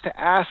guts to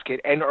ask it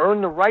and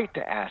earn the right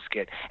to ask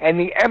it and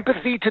the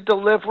empathy to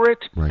deliver it,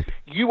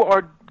 you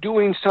are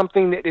doing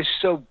something that is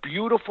so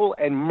beautiful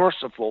and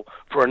merciful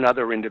for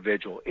another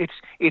individual. It's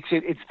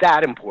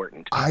that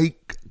important. I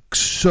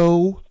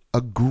so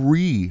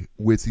agree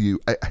with you.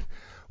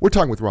 We're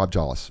talking with Rob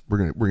Jolles.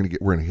 We're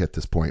gonna hit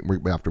this point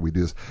after we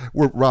do this.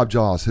 Rob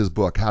Jolles, his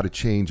book, How to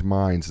Change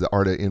Minds: The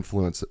Art of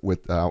Influence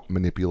Without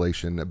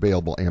Manipulation,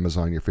 available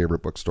Amazon, your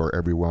favorite bookstore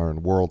everywhere in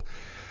the world.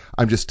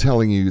 I'm just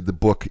telling you, the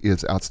book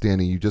is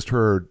outstanding. You just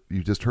heard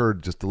just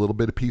a little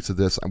bit of piece of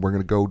this, and we're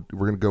gonna go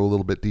a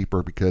little bit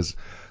deeper because,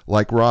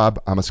 like Rob,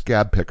 I'm a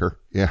scab picker.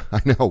 Yeah,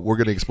 I know. We're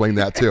gonna explain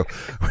that too.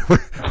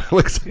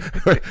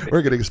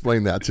 We're gonna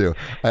explain that too.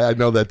 I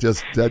know that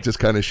just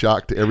kind of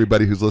shocked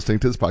everybody who's listening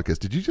to this podcast.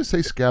 Did you just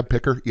say scab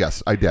picker?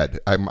 Yes, I did.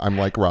 I'm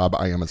like Rob.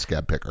 I am a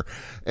scab picker,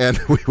 and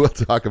we will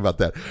talk about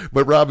that.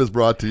 But Rob is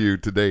brought to you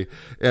today,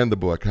 and the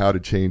book How to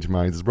Change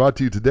Minds is brought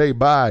to you today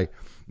by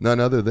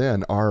none other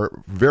than our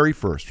very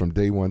first from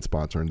day one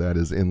sponsor, and that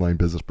is Inline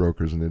Business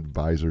Brokers and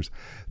Advisors.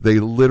 They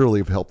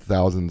literally have helped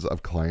thousands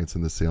of clients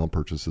in the sale and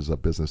purchases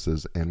of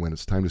businesses, and when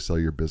it's time to sell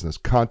your business,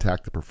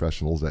 contact the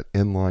professionals at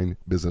Inline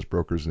Business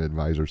Brokers and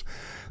Advisors.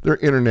 They're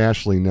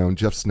internationally known.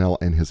 Jeff Snell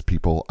and his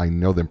people, I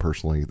know them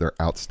personally. They're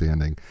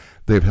outstanding.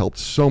 They've helped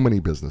so many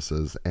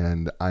businesses,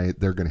 and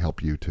they're going to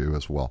help you too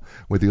as well.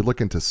 Whether you're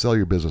looking to sell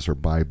your business or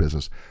buy a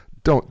business,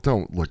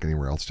 don't look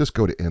anywhere else. Just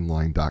go to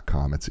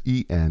inline.com. It's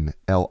ENLIGN.com.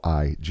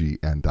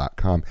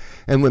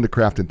 And Linda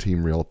Craft and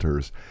Team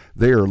Realtors.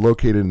 They are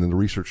located in the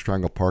Research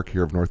Triangle Park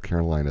here of North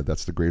Carolina.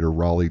 That's the greater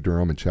Raleigh,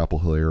 Durham, and Chapel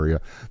Hill area.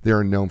 They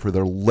are known for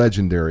their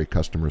legendary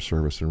customer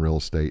service in real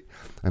estate.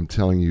 I'm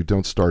telling you,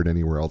 don't start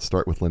anywhere else.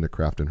 Start with Linda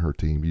Craft and her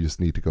team. You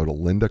just need to go to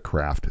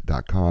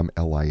lindacraft.com,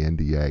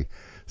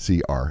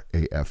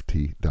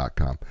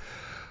 LINDACRAFT.com.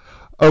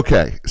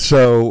 Okay,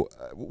 so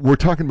we're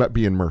talking about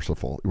being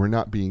merciful. We're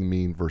not being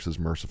mean versus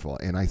merciful.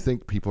 And I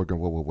think people are going,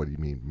 well, what do you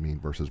mean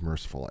versus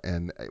merciful?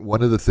 And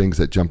one of the things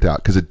that jumped out,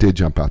 because it did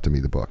jump out to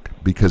me, the book,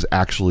 because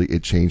actually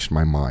it changed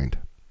my mind.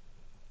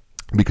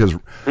 Because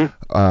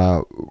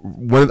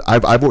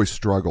I've always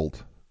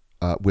struggled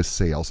with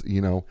sales.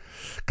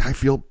 I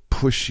feel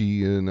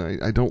pushy and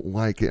I don't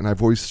like it, and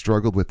I've always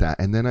struggled with that.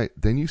 And then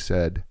you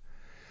said,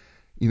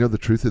 the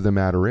truth of the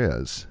matter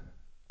is,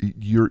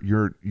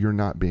 you're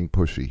not being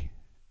pushy.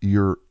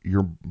 You're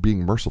being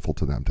merciful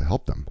to them to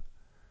help them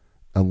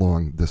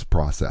along this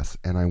process.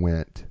 And I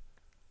went,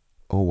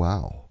 oh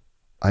wow,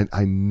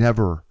 I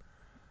never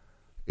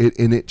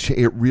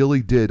It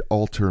really did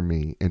alter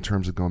me in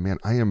terms of going,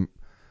 man,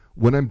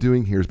 what I'm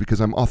doing here is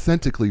because I'm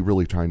authentically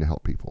really trying to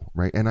help people,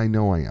 right? And I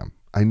know I am.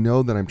 I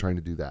know that I'm trying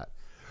to do that.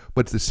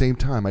 But at the same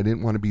time, I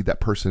didn't want to be that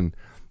person,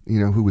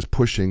 who was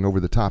pushing over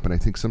the top. And I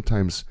think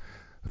sometimes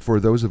for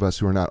those of us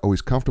who are not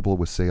always comfortable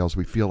with sales,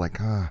 we feel like,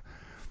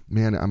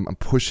 man, I'm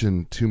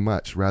pushing too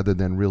much rather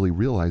than really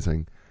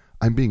realizing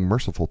I'm being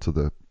merciful to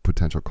the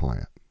potential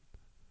client.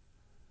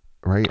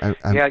 Right?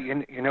 Yeah,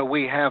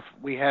 we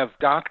have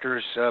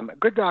doctors,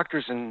 good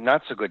doctors and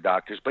not so good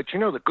doctors, but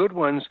the good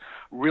ones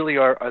really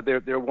are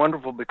they're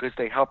wonderful because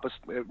they help us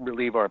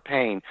relieve our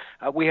pain.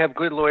 We have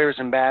good lawyers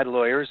and bad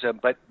lawyers,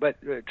 but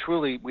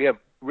truly we have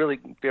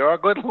there are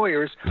good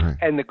lawyers, right.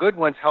 And the good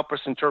ones help us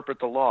interpret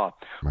the law.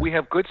 Right. We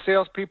have good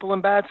salespeople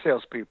and bad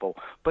salespeople,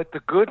 but the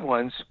good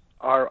ones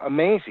are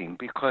amazing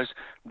because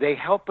they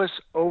help us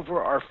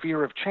over our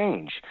fear of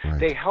change. Right.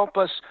 They help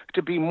us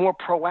to be more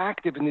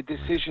proactive in the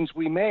decisions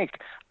we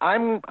make. I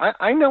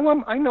know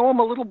I'm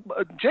a little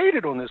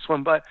jaded on this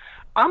one, but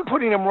I'm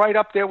putting them right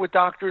up there with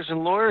doctors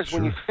and lawyers Sure.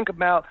 when you think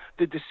about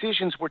the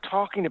decisions we're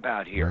talking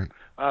about here.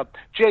 Right.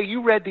 Jay,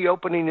 you read the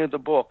opening of the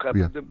book.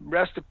 Yeah. The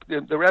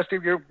rest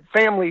of your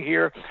family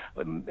here,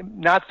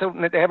 not so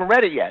they haven't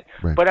read it yet.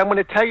 Right. But I'm going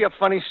to tell you a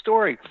funny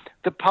story.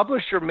 The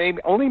publisher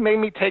only made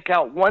me take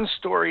out one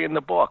story in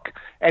the book,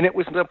 and it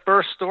was the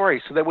first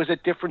story. So there was a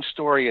different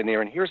story in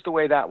there. And here's the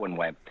way that one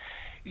went.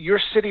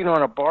 You're sitting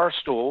on a bar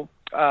stool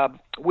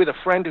with a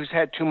friend who's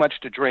had too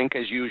much to drink,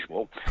 as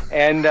usual,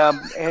 and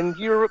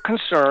you're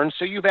concerned,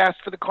 so you've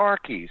asked for the car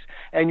keys,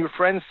 and your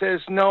friend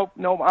says, "No,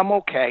 I'm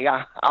okay,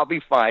 I'll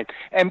be fine."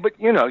 But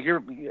you're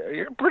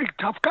a pretty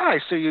tough guy,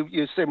 so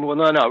you say, "Well,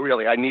 no,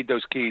 really, I need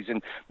those keys."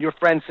 And your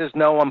friend says,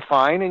 "No, I'm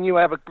fine," and you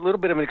have a little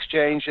bit of an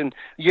exchange, and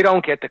you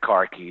don't get the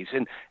car keys,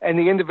 and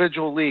the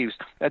individual leaves.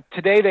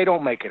 Today, they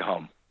don't make it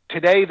home.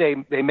 Today,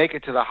 they make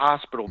it to the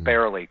hospital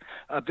barely.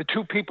 The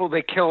two people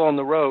they kill on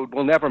the road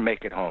will never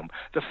make it home.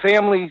 The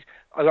families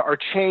are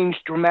changed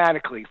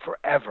dramatically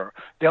forever.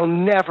 They'll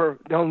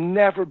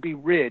never be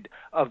rid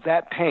of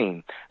that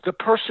pain. The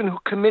person who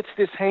commits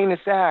this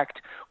heinous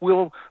act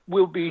will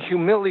be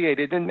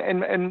humiliated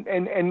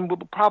and will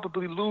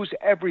probably lose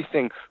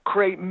everything,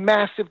 create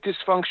massive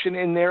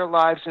dysfunction in their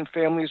lives and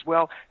family as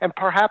well, and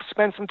perhaps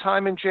spend some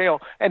time in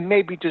jail, and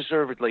maybe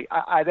deservedly.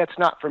 That's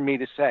not for me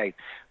to say.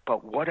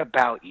 But what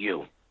about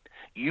you?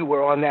 You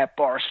were on that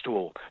bar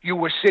stool. You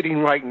were sitting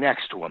right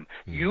next to him.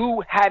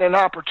 You had an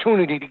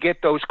opportunity to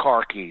get those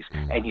car keys,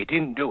 and you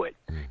didn't do it.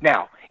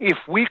 Now, if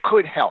we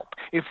could help,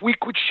 if we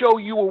could show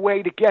you a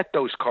way to get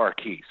those car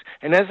keys,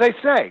 and as I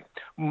say,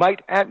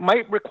 might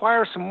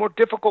require some more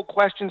difficult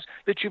questions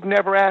that you've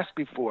never asked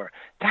before.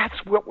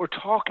 That's what we're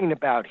talking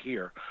about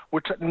here.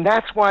 And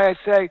that's why I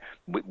say,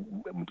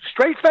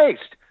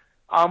 straight-faced,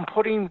 I'm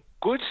putting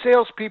good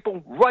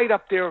salespeople right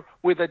up there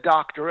with a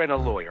doctor and a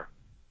lawyer.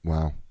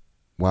 Wow.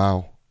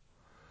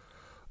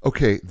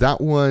 Okay,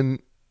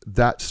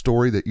 that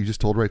story that you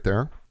just told right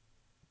there,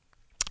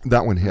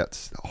 that one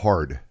hits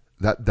hard.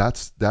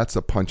 That's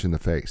a punch in the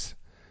face,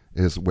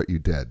 is what you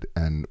did.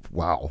 And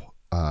wow.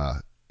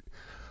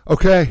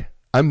 Okay,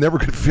 I'm never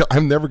gonna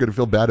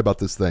feel bad about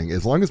this thing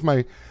as long as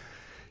my.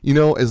 You're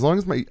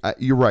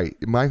right.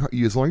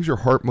 As long as your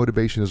heart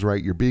motivation is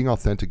right, you're being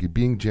authentic, you're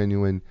being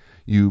genuine,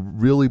 you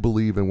really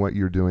believe in what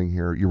you're doing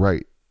here. You're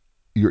right.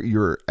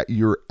 You're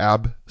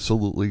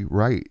absolutely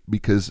right,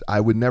 because I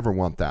would never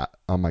want that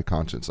on my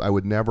conscience. I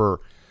wouldn't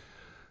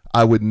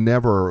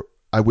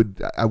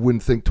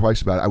think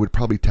twice about it. I would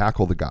probably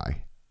tackle the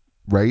guy.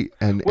 Right?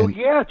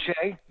 Yeah,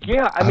 Jay.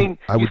 Yeah,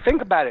 you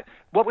think about it.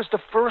 What was the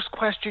first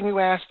question you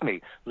asked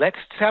me? Let's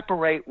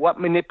separate what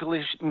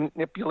manipulation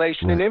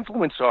and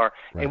influence are,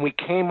 and we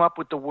came up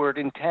with the word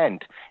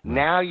intent. Right.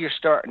 Now you're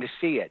starting to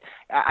see it.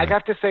 I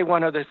got to say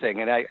one other thing,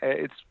 and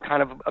it's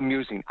kind of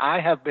amusing. I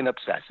have been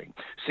obsessing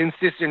since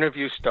this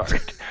interview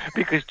started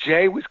because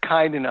Jay was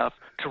kind enough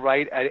to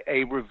write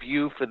a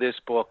review for this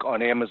book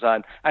on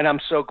Amazon, and I'm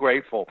so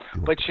grateful.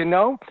 But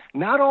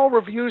not all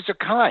reviews are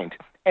kind.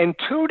 And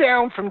two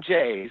down from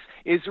Jay's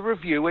is a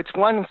review. It's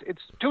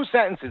two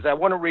sentences. I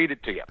want to read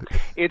it to you.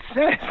 It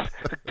says,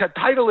 the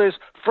title is,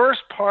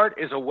 "First Part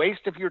is a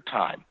Waste of Your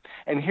Time."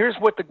 And here's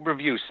what the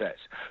review says.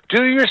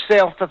 "Do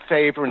yourself a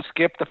favor and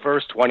skip the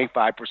first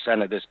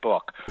 25% of this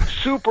book.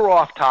 Super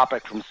off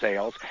topic from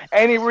sales.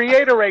 And he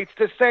reiterates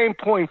the same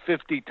point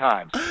 50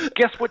 times.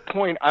 Guess what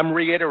point I'm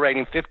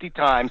reiterating 50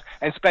 times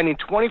and spending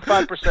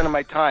 25% of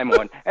my time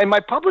on? And my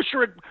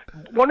publisher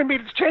wanted me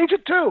to change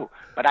it too,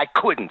 but I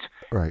couldn't.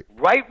 Right.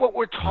 Write what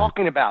we're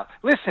talking about.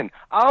 Listen,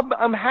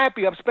 I'm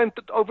happy. I've spent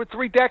over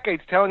 3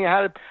 decades telling you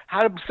how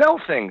to sell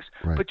things.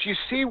 Right. But you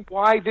see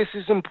why this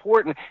is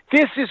important.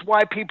 This is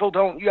why people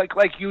don't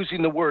like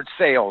using the word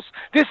sales.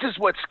 This is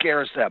what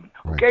scares them.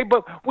 Okay, Right.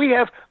 but we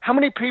have how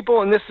many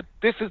people, and this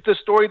is the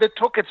story that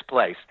took its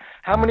place.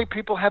 How many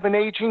people have an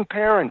aging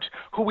parent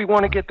who we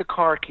want to get the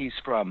car keys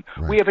from?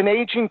 Right. We have an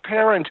aging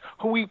parent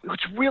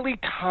it's really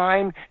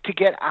time to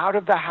get out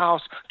of the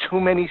house. Too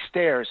many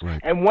stairs.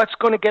 Right. And what's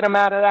going to get them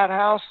out of that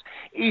house?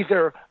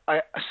 Either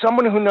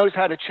someone who knows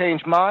how to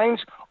change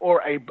minds,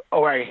 or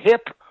a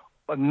hip,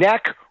 a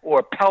neck, or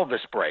a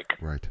pelvis break.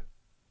 Right.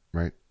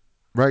 Right.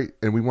 Right.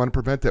 And we want to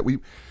prevent that. We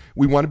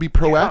want to be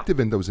proactive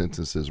in those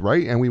instances,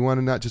 right? And we want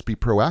to not just be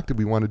proactive,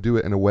 we want to do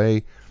it in a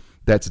way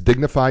that's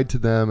dignified to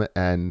them,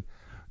 and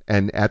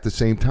at the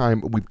same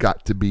time we've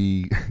got to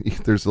be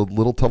there's a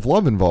little tough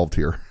love involved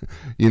here,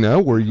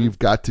 where you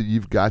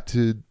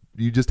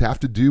just have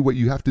to do what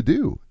you have to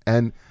do.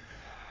 And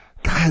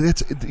God,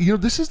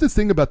 this is the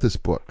thing about this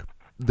book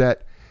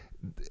that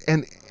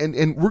and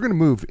we're going to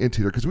move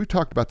into there because we've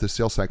talked about this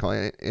sales cycle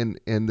and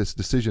this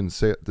decision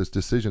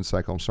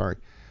cycle. I'm sorry.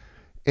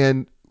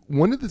 And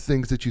one of the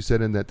things that you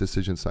said in that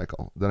decision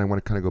cycle that I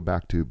want to kind of go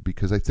back to,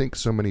 because I think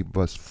so many of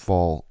us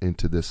fall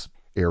into this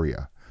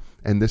area,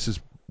 and this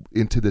is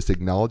into this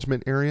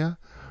acknowledgement area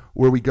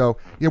where we go,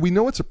 yeah, we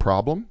know it's a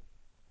problem,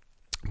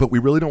 but we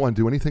really don't want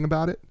to do anything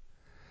about it.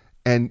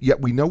 And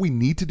yet we know we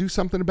need to do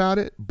something about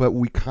it, but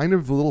we kind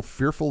of a little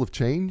fearful of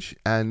change,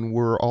 and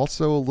we're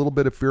also a little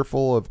bit of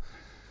fearful of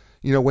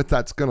what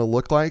that's going to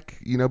look like,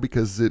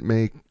 because it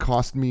may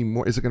cost me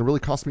more. Is it going to really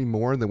cost me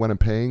more than what I'm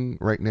paying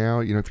right now?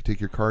 If you take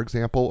your car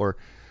example, or,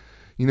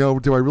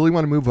 do I really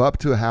want to move up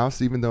to a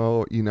house even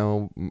though,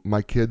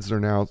 my kids are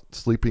now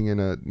sleeping in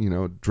a,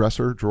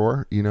 dresser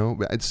drawer,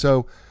 and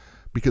so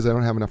because I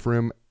don't have enough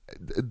room,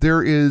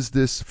 there is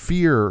this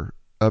fear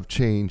of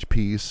change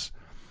piece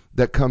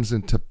that comes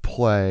into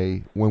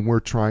play when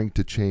we're trying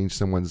to change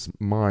someone's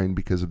mind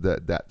because of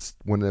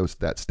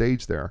that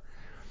stage there.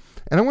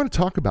 And I want to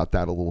talk about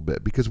that a little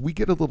bit because we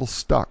get a little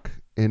stuck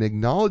in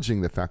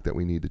acknowledging the fact that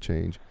we need to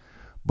change,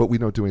 but we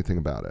don't do anything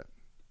about it.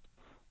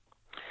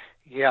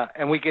 Yeah,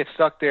 and we get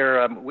stuck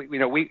there.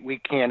 We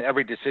can.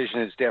 Every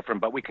decision is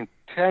different, but we can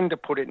tend to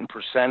put it in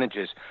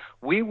percentages.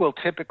 We will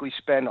typically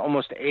spend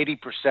almost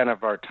 80%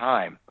 of our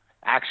time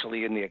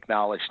actually in the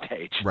acknowledged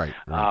stage. Right.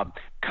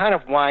 Kind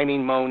of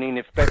whining,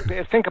 moaning.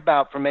 Think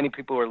about, for many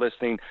people who are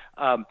listening,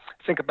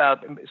 think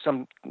about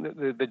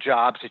the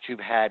jobs that you've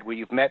had where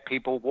you've met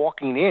people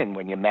walking in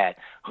when you met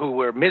who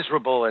were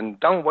miserable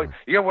and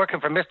you're working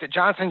for Mr.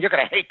 Johnson, you're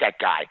going to hate that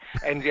guy.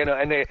 And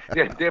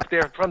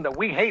they're from the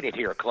We Hate It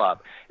Here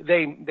club.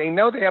 They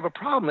know they have a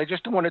problem. They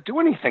just don't want to do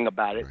anything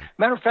about it. Right.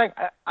 Matter of fact,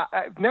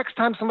 next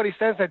time somebody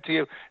says that to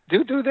you,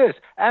 do this.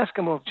 Ask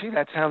them, well, gee,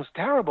 that sounds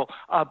terrible.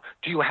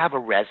 Do you have a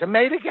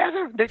resume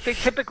together? They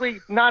typically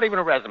not even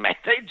a resume.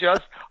 They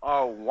just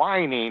are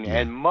whining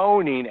and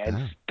moaning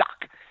and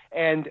stuck.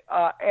 And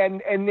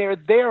they're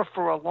there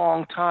for a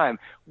long time.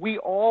 We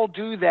all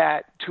do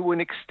that to an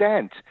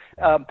extent.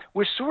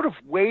 We're sort of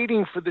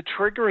waiting for the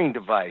triggering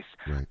device.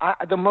 Right.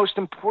 The most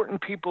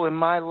important people in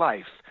my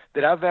life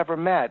that I've ever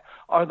met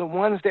are the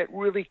ones that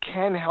really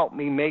can help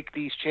me make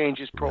these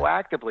changes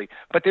proactively. Right.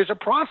 But there's a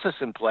process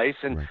in place,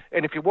 and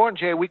if you want,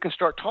 Jay, we can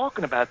start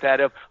talking about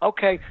that.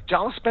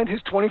 Jolles spent his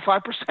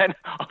 25%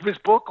 of his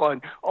book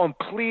on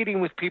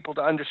pleading with people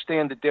to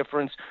understand the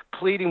difference,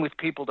 pleading with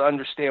people to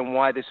understand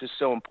why this is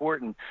so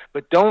important.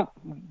 But don't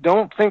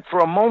think for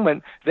a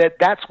moment that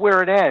that's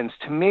where it ends.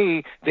 To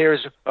me,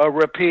 there's a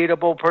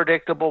repeatable,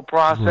 predictable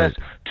process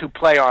to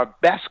play our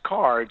best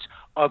cards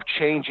of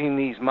changing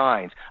these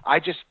minds. I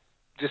just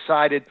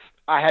decided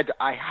I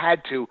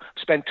had to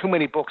spend too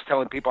many books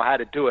telling people how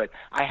to do it.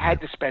 I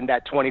had to spend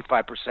that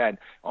 25%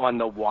 on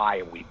the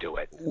why we do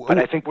it. But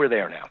I think we're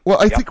there now. Well,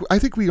 I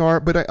think we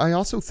are, but I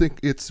also think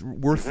it's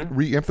worth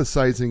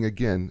re-emphasizing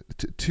again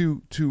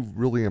two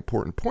really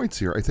important points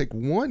here. I think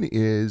one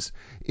is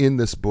in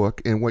this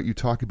book, and what you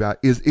talk about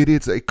is it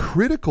is a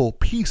critical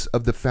piece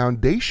of the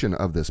foundation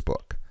of this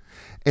book.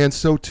 And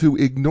so to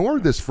ignore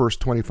this first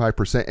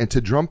 25% and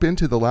to jump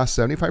into the last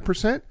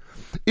 75%,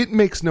 it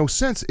makes no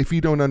sense if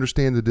you don't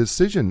understand the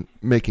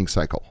decision-making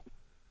cycle.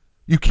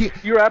 You can't.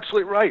 You're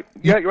absolutely right.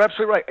 Yeah, you're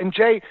absolutely right. And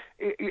Jay,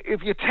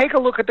 if you take a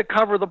look at the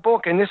cover of the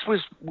book, and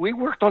we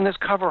worked on this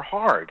cover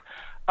hard.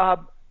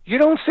 You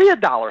don't see a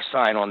dollar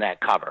sign on that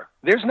cover.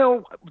 There's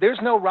no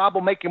Rob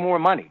will make you more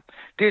money.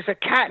 There's a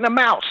cat and a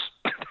mouse.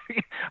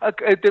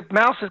 The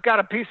mouse has got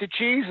a piece of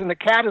cheese, and the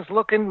cat is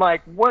looking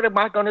like, what am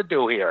I going to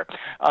do here?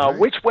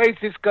 Which way is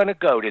this going to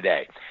go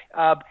today?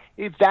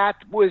 That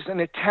was an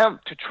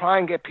attempt to try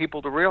and get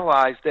people to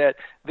realize that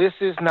this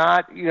is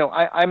not,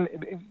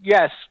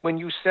 yes, when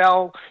you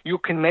sell, you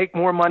can make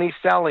more money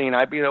selling.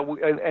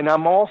 And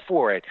I'm all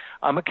for it.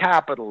 I'm a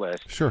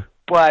capitalist. Sure.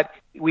 But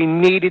we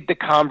needed the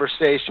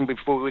conversation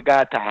before we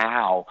got to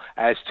how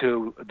as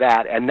to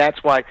that. And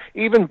that's why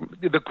even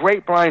the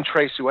great Brian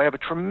Tracy, who I have a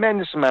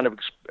tremendous amount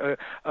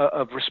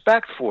of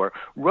respect for,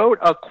 wrote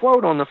a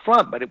quote on the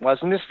front, but it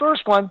wasn't his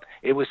first one.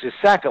 It was his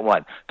second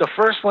one. The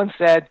first one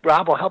said,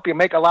 Rob will help you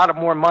make a lot of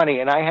more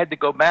money. And I had to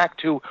go back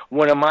to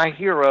one of my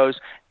heroes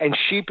and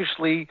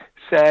sheepishly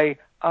say,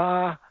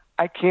 I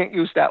can't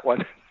use that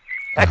one.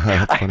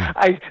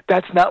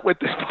 That's not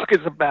what this book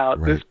is about.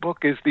 Right. This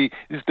book is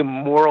the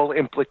moral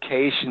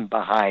implication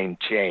behind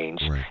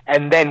change,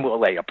 and then we'll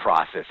lay a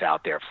process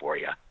out there for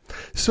you.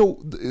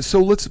 So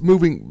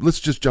let's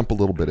just jump a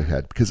little bit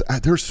ahead because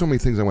there's so many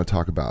things I want to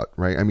talk about,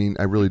 right? I mean,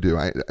 I really do.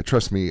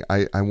 Trust me,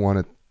 I want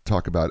to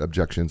talk about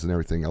objections and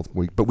everything else.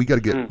 But we got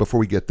to get before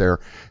we get there,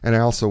 and I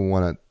also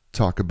want to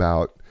talk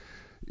about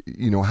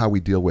how we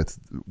deal with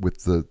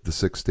the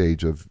sixth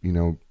stage of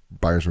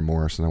buyer's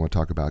remorse, and I want to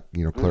talk about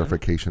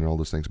clarification and all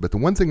those things. But the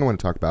one thing I want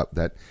to talk about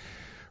that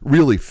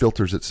really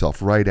filters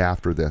itself right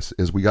after this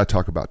is we got to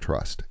talk about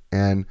trust.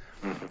 And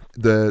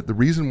the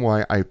reason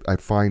why I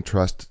find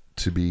trust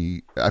to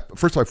be,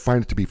 first of all, I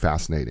find it to be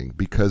fascinating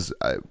because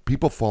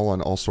people fall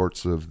on all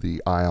sorts of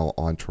the aisle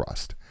on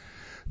trust.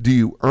 Do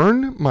you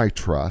earn my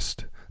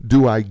trust?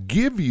 Do I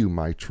give you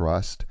my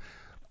trust?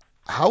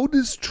 How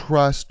does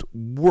trust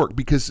work?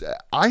 Because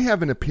I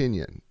have an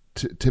opinion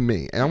to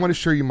me, and I want to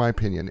share you my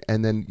opinion,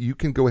 and then you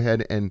can go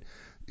ahead and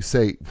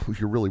say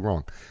you're really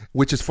wrong,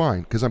 which is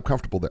fine because I'm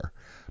comfortable there.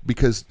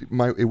 Because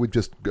it would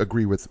just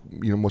agree with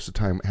most of the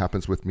time it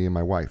happens with me and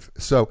my wife,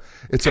 so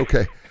it's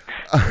okay.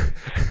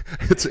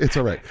 It's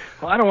all right.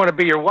 Well, I don't want to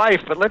be your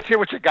wife, but let's hear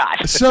what you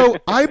got. So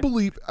I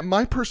believe,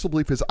 my personal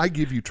belief is I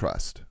give you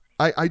trust.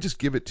 I just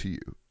give it to you,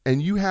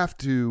 and you have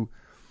to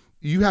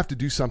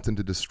do something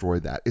to destroy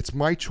that. It's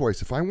my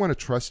choice. If I want to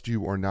trust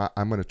you or not,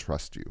 I'm going to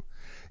trust you.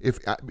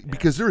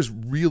 Because there is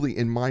really,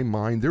 in my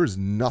mind, there is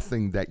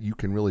nothing that you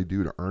can really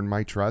do to earn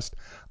my trust.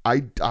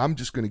 I'm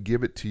just going to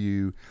give it to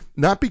you,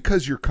 not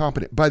because you're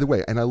competent. By the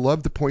way, and I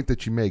love the point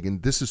that you make,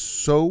 and this is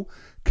so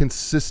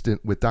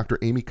consistent with Dr.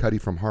 Amy Cuddy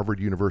from Harvard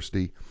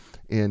University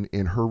in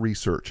her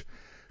research.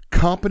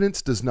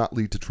 Competence does not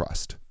lead to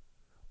trust.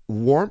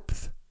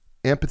 Warmth,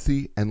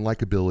 empathy, and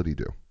likability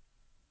do,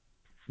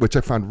 which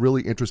I found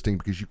really interesting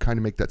because you kind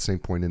of make that same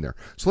point in there.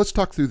 So let's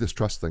talk through this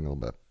trust thing a little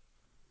bit.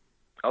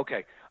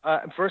 Okay.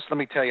 First, let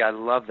me tell you, I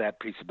love that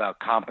piece about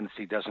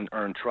competency doesn't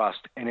earn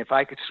trust. And if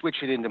I could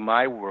switch it into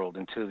my world,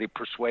 into the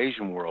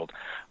persuasion world,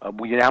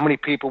 you know how many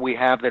people we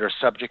have that are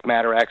subject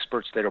matter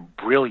experts that are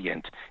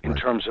brilliant in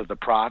terms of the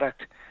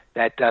product?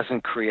 That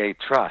doesn't create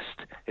trust.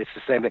 It's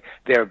the same thing.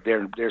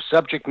 They're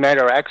subject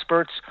matter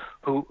experts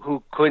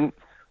who couldn't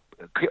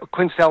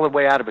sell their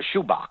way out of a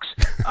shoebox.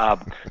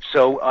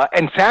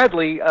 And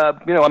sadly,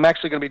 I'm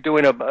actually going to be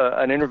doing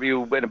an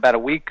interview in about a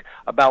week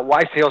about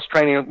why sales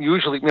training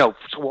usually,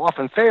 so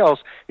often fails.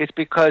 It's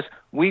because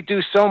we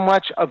do so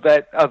much of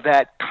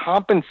that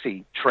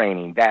competency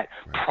training, that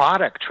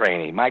product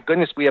training. My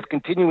goodness, we have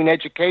continuing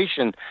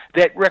education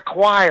that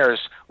requires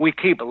we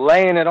keep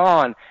laying it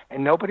on,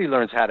 and nobody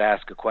learns how to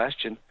ask a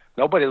question.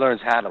 Nobody learns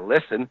how to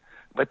listen.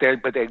 But they're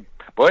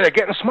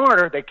getting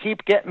smarter. They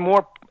keep getting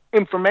more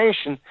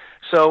information.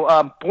 So,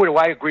 boy, do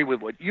I agree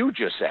with what you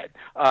just said.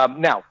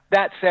 Now,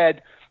 that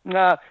said,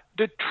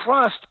 the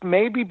trust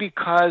maybe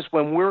because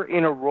when we're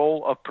in a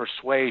role of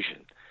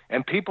persuasion,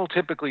 and people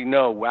typically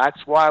know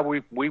that's why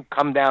we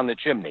come down the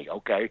chimney,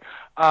 okay?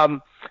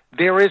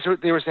 There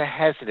is a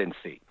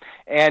hesitancy.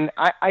 And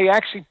I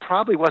actually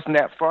probably wasn't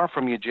that far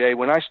from you, Jay,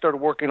 when I started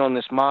working on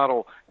this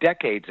model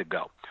decades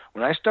ago.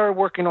 When I started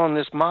working on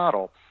this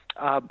model,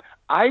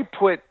 I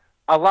put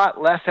a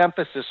lot less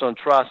emphasis on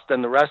trust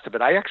than the rest of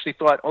it. I actually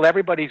thought, well,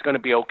 everybody's going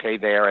to be okay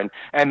there,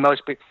 and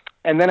most people.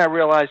 And then I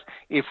realized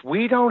if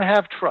we don't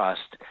have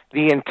trust,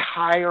 the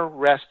entire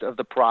rest of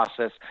the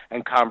process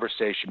and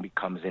conversation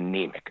becomes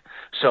anemic.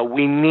 So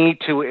we need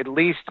to at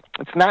least,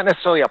 it's not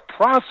necessarily a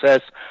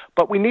process,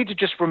 but we need to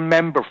just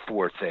remember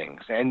four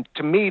things. And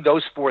to me,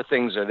 those four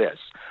things are this.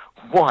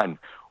 One,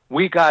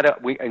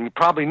 and you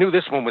probably knew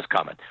this one was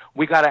coming.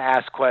 We got to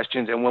ask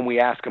questions, and when we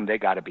ask them, they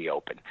got to be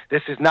open.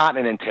 This is not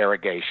an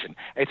interrogation.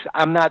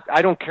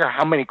 I don't care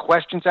how many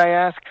questions I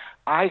ask.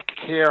 I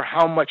care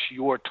how much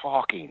you're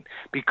talking,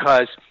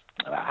 because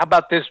how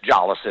about this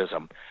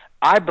Jollesism?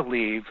 I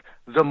believe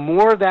the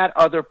more that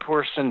other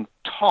person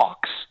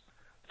talks,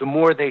 the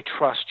more they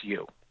trust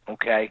you.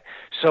 Okay,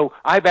 so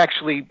I've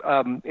actually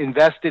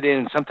invested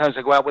in. Sometimes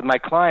I go out with my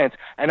clients,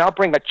 and I'll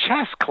bring a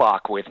chess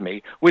clock with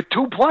me with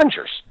two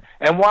plungers.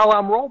 And while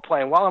I'm role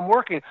playing, while I'm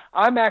working,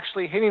 I'm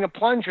actually hitting a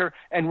plunger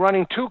and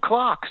running two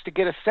clocks to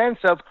get a sense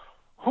of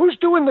who's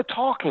doing the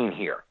talking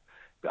here.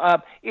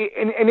 And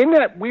isn't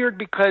that weird?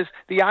 Because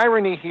the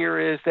irony here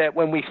is that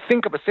when we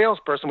think of a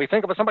salesperson, we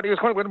think of somebody who's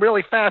going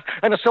really fast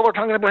and a silver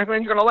tongue, and you're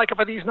going to like it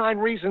for these 9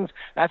 reasons.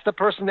 That's the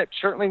person that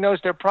certainly knows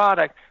their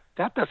product.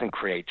 That doesn't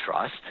create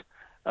trust.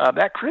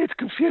 That creates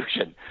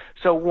confusion.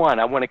 So, 1,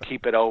 I want to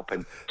keep it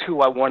open.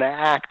 2, I want to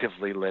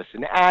actively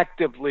listen.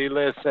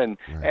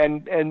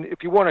 Right. And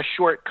if you want a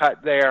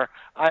shortcut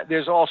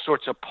there's all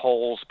sorts of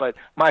polls, but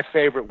my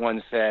favorite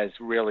one says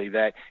really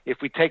that if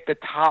we take the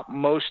top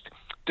most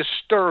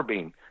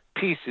disturbing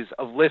pieces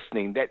of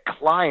listening that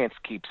clients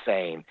keep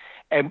saying,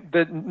 and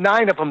the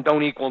 9 of them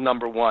don't equal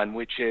number 1,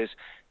 which is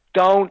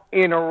don't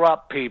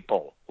interrupt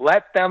people.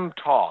 Let them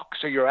talk.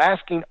 So you're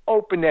asking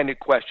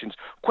open-ended questions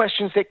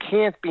that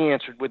can't be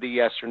answered with a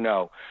yes or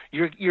no.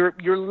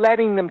 You're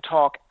letting them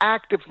talk,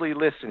 actively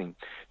listening.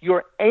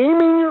 You're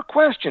aiming your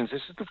questions.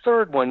 This is the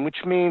 3rd one,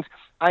 which means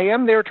I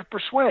am there to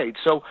persuade.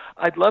 So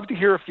I'd love to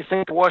hear if you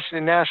think the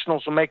Washington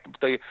Nationals will make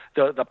the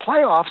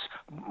playoffs,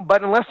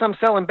 but unless I'm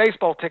selling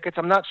baseball tickets,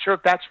 I'm not sure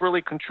if that's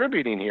really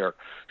contributing here.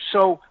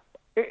 So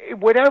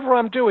whatever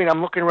I'm doing,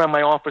 I'm looking around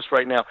my office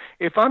right now.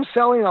 If I'm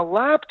selling a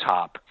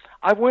laptop,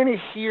 I want to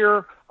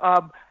hear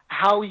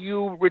how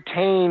you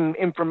retain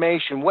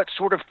information. What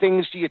sort of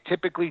things do you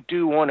typically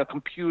do on a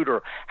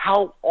computer?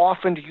 How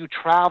often do you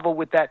travel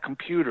with that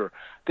computer?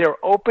 They're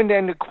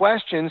open-ended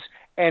questions,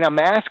 and I'm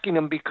asking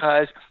them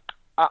because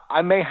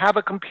I may have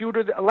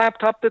a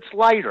laptop that's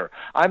lighter.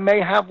 I may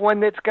have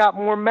one that's got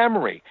more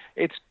memory.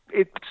 If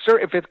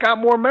it's got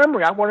more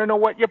memory, I want to know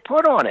what you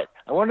put on it.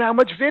 I want to know how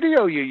much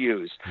video you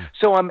use.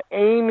 So I'm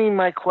aiming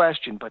my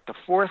question. But the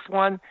fourth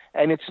one,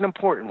 and it's an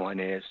important one,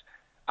 is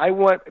I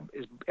want,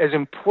 as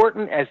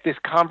important as this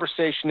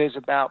conversation is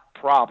about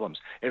problems,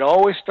 it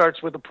always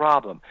starts with a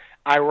problem.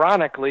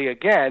 Ironically,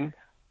 again,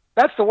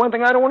 that's the one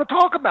thing I don't want to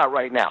talk about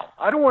right now.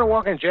 I don't want to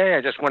walk in, Jay.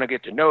 I just want to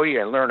get to know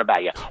you and learn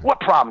about you.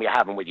 What problem you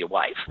having with your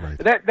wife? Right.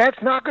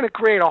 That's not going to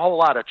create a whole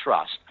lot of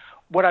trust.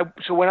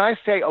 So when I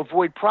say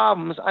avoid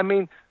problems, I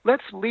mean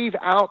let's leave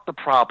out the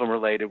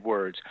problem-related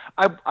words.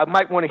 I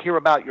might want to hear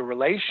about your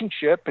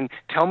relationship and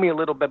tell me a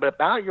little bit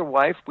about your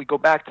wife. We go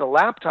back to the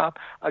laptop.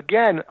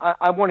 Again,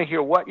 I want to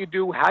hear what you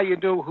do, how you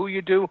do, who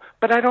you do,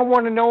 but I don't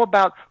want to know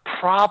about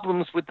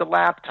problems with the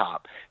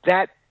laptop.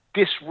 That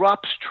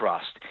disrupts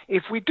trust.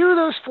 If we do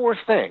those four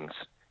things,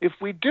 if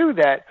we do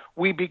that,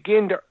 we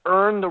begin to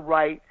earn the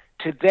right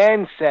to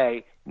then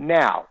say,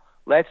 now,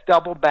 let's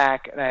double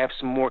back, and I have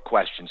some more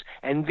questions.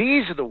 And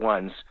these are the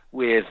ones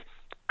with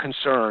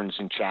concerns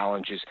and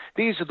challenges.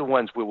 These are the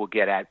ones we will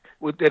get at.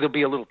 It'll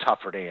be a little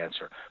tougher to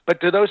answer. But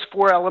do those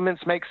four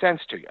elements make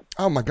sense to you?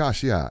 Oh, my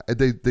gosh, yeah.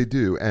 They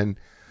do. And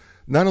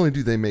not only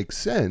do they make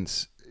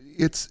sense,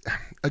 it's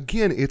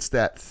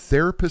that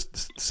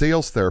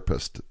sales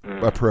therapist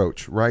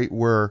approach, right?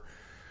 Where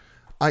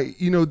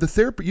the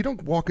therapist, you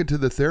don't walk into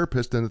the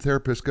therapist and the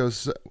therapist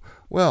goes,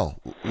 well,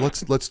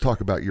 let's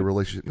talk about your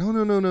relationship.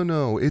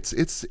 No.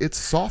 It's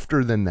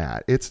softer than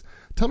that. It's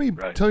tell me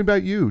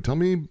about you. Tell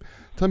me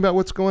about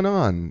what's going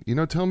on.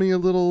 Tell me a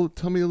little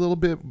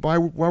bit why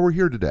we're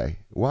here today.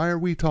 Why are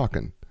we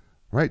talking?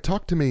 Right?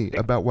 Talk to me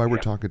about why we're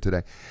talking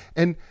today.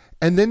 And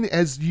then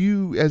as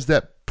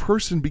that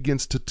person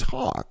begins to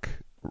talk,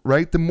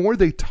 right? The more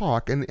they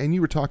talk, and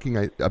you were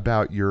talking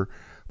about your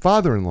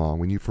father-in-law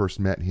when you first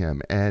met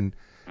him, and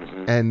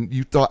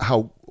you thought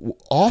how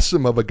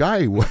awesome of a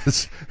guy he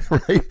was,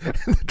 right?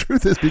 And the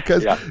truth is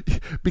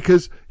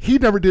because he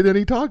never did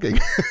any talking.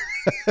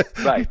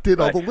 Right. He did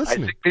all the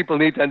listening. I think people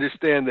need to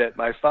understand that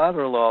my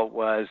father-in-law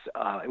was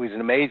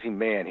an amazing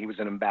man. He was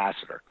an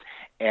ambassador.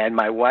 And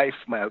my wife,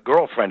 my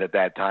girlfriend at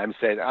that time,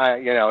 said,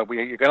 you're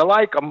going to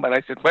like him. And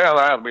I said, well,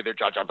 I'll be the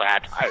judge of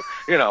that.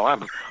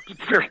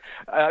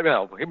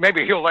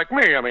 Maybe he'll like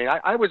me. I mean,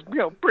 I was,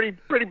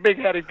 pretty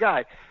big-headed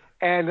guy.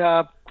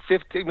 And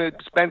 15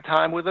 minutes spent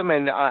time with him,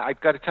 and I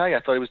got to tell you,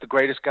 I thought he was the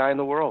greatest guy in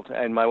the world.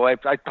 And I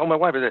told my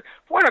wife, I said,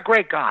 what a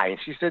great guy. And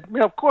she said,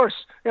 of course.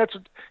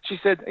 She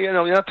said, you're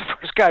not the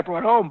first guy I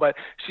brought home, but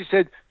she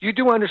said, you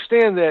do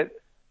understand that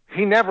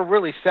he never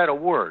really said a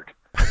word.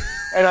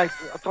 And I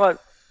thought,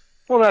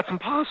 well, that's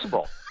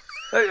impossible.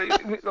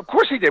 Of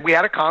course he did. We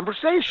had a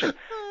conversation.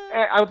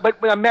 But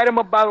I met him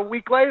about a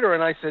week later,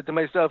 and I said to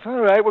myself, all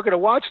right, we're going to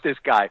watch this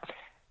guy.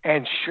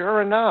 And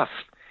sure enough,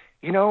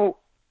 he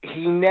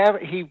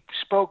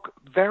spoke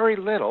very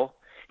little.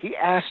 He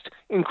asked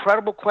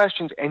incredible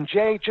questions. And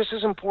Jay, just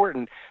as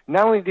important,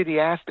 not only did he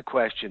ask the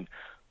question,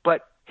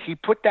 but he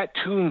put that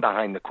tune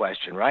behind the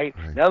question, right?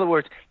 In other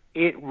words,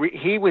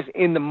 he was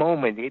in the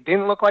moment. It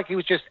didn't look like he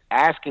was just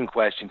asking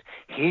questions.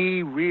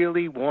 He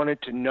really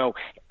wanted to know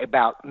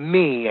about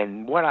me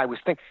and what I was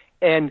thinking.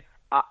 And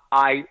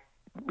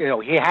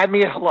he had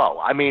me at hello.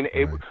 I mean,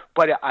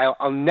 but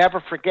I'll never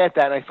forget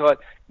that. I thought,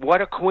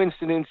 what a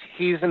coincidence.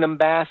 He's an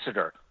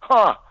ambassador.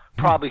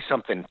 Probably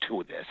something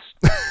to this.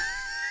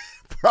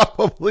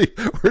 Probably.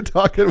 We're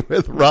talking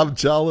with Rob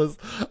Jolles,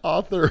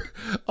 author,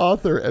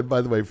 and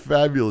by the way,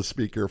 fabulous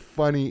speaker,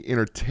 funny,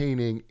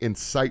 entertaining,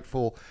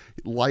 insightful,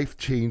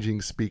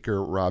 life-changing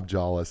speaker, Rob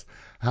Jolles.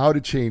 How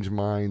to Change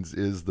Minds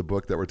is the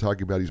book that we're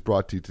talking about. He's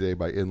brought to you today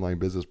by Enlign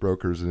Business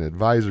Brokers and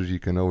Advisors. You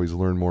can always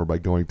learn more by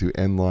going to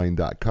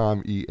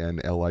enlign.com,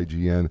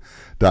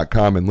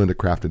 ENLIGN.com, and Linda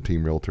Craft and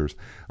Team Realtors.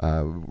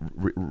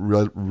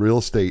 Real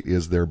estate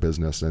is their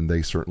business, and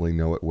they certainly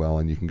know it well.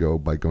 And you can go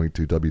by going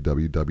to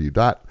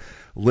www.lindacraft,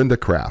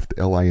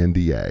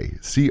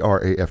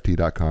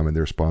 LINDACRAFT.com, and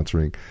they're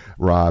sponsoring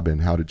Rob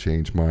and How to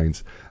Change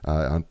Minds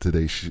on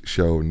today's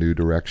show, New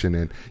Direction.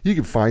 And you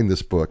can find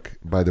this book,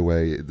 by the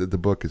way. The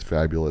book is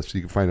fabulous.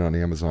 You can find it on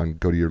Amazon.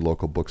 Go to your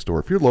local bookstore.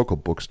 If your local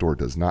bookstore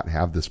does not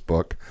have this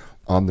book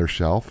on their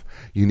shelf,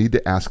 you need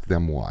to ask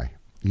them why.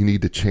 You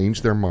need to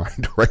change their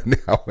mind right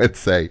now and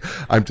say,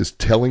 I'm just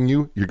telling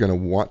you, you're going to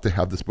want to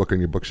have this book on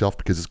your bookshelf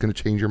because it's going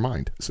to change your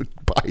mind. So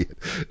buy it.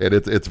 And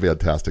it's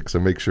fantastic. So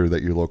make sure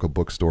that your local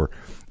bookstore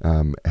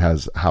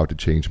has How to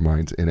Change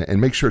Minds in it. And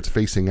make sure it's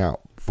facing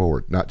out.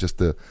 forward, not just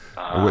the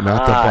Now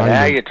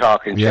binding. you're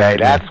talking, Yeah, Jay.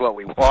 That's what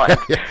we want.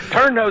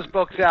 Turn those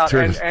books out,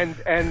 Turn-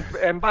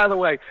 and by the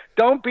way,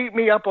 don't beat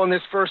me up on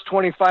this first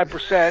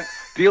 25%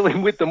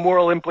 dealing with the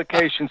moral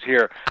implications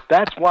here.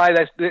 That's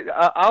why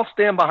I'll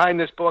stand behind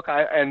this book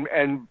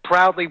and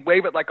proudly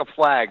wave it like a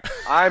flag.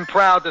 I'm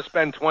proud to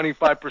spend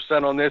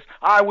 25% on this.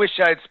 I wish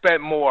I had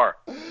spent more.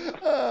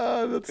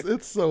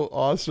 It's so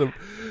awesome.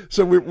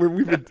 So we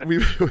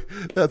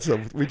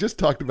just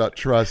talked about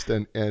trust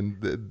and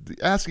the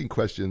asking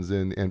questions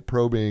and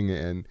probing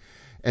and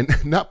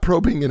not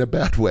probing in a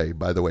bad way,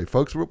 by the way,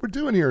 folks. What we're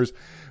doing here is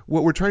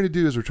what we're trying to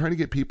do is we're trying to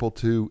get people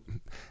to.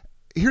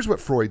 Here's what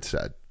Freud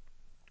said.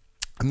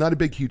 I'm not a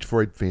big, huge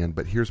Freud fan,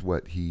 but here's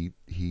what he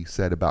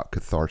said about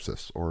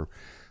catharsis or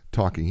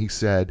talking. He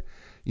said,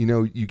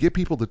 you get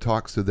people to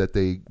talk so that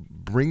they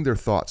bring their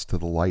thoughts to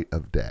the light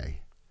of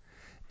day,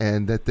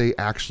 and that they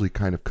actually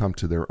kind of come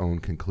to their own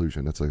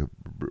conclusion. That's a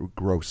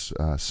gross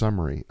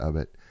summary of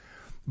it.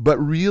 But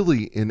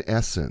really, in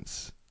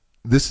essence,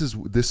 this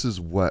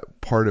is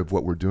what part of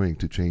what we're doing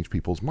to change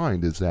people's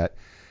mind is that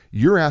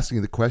you're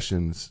asking the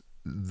questions,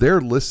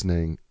 they're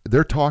listening,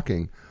 they're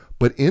talking,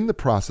 but in the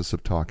process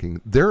of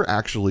talking, they're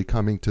actually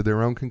coming to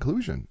their own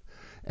conclusion,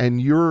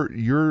 and you're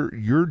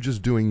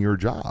just doing your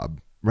job,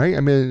 right?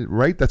 I mean,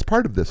 right? That's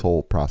part of this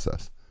whole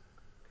process.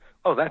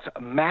 Oh, that's a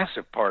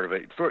massive part of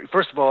it.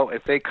 First of all,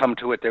 if they come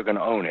to it, they're going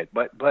to own it.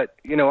 But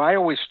I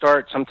always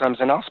start sometimes,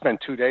 and I'll spend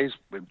 2 days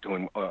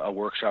doing a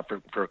workshop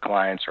for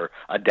clients, or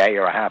a day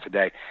or a half a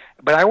day.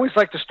 But I always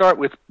like to start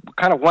with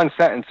kind of one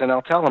sentence, and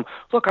I'll tell them,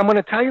 look, I'm going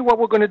to tell you what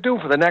we're going to do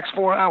for the next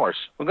 4 hours.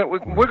 We're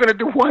going to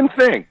do one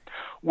thing.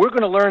 We're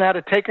going to learn how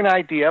to take an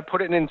idea,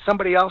 put it in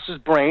somebody else's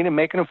brain, and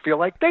making them feel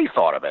like they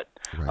thought of it.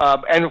 Right.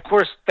 And of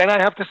course, then I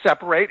have to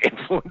separate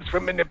influence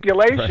from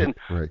manipulation.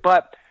 Right.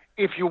 But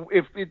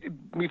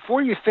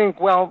before you think,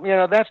 well,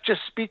 that's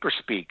just speaker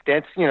speak.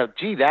 That's,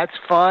 gee, that's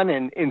fun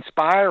and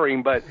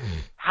inspiring, but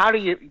how do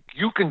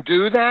you can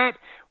do that?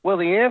 Well,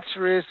 the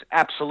answer is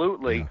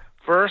absolutely. Yeah.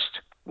 First,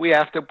 we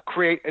have to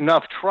create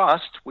enough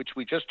trust, which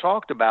we just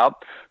talked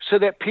about, so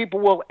that people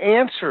will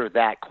answer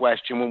that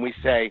question when we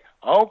say,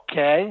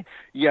 okay,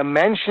 you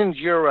mentioned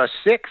you're a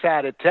 6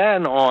 out of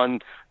 10 on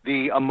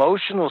the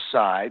emotional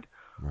side.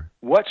 Right.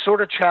 What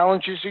sort of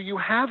challenges are you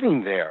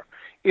having there?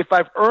 If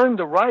I've earned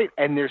the right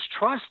and there's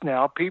trust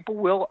now, people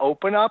will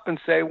open up and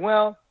say,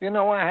 well,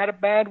 I had a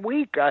bad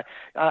week.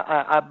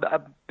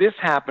 This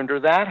happened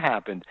or that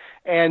happened.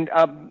 And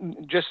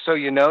just so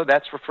you know,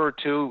 that's referred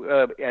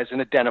to as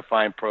an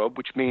identifying probe,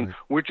 which means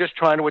we're just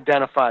trying to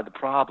identify the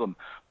problem.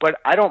 But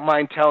I don't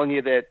mind telling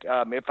you that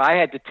if I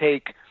had to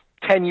take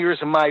 10 years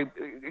of my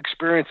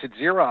experience at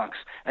Xerox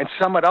and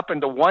sum it up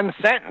into one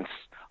sentence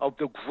of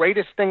the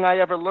greatest thing I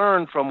ever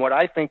learned from what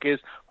I think is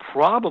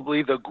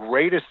probably the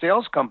greatest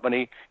sales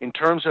company in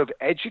terms of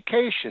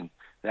education,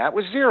 that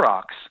was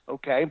Xerox,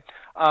 okay?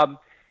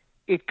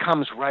 It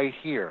comes right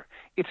here.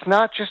 It's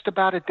not just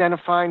about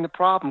identifying the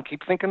problem.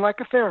 Keep thinking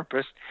like a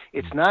therapist.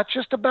 It's not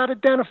just about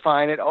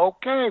identifying it.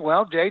 Okay,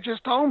 well, Jay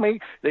just told me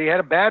that he had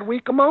a bad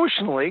week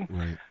emotionally.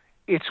 Right.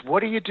 It's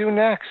what do you do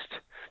next?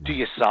 Do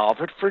you solve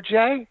it for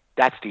Jay?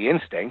 That's the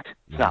instinct.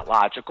 It's not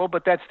logical,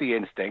 but that's the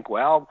instinct.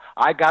 Well,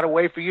 I got a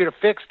way for you to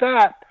fix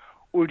that.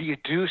 Or do you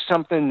do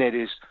something that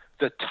is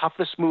the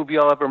toughest move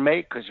you'll ever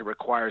make because it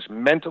requires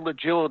mental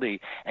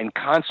agility and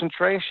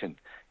concentration?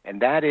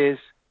 And that is,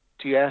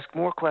 do you ask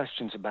more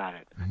questions about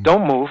it? Mm-hmm.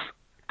 Don't move.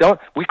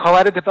 We call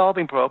that a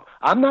developing probe.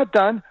 I'm not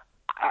done.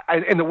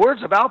 In the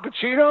words of Al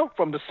Pacino,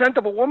 from The Scent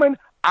of a Woman,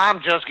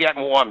 I'm just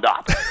getting warmed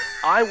up.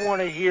 I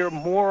want to hear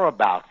more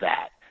about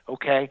that.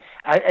 Okay,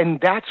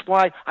 and that's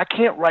why I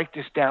can't write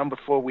this down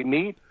before we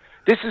meet.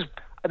 This is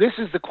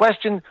the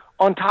question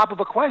on top of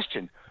a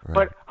question. Right.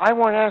 But I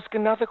want to ask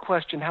another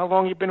question. How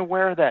long have you been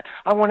aware of that?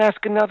 I want to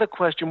ask another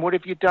question. What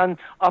have you done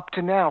up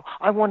to now?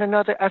 I want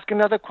ask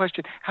another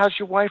question. How's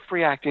your wife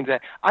reacting to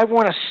that? I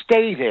want to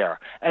stay there,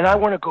 and I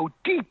want to go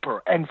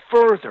deeper and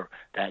further.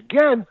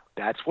 Again,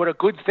 that's what a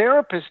good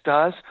therapist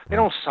does. They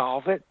don't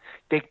solve it.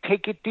 They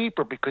take it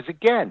deeper because,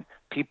 again,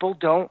 people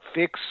don't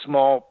fix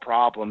small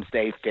problems.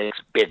 They fix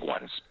big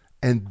ones.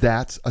 And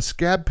that's a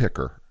scab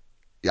picker.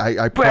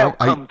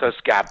 Welcome to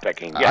scab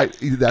picking. Yes.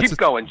 Keep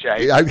going,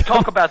 Jay.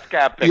 Talk about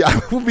scab picking. Yeah,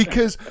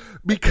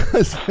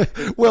 because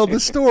well, the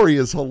story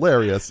is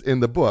hilarious in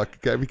the book,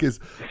 okay, because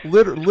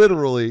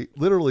literally,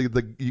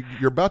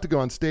 you're about to go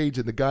on stage,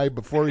 and the guy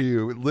before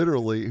you,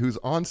 literally, who's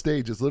on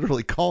stage, is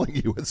literally calling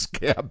you a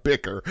scab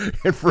picker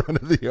in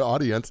front of the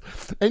audience,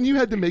 and you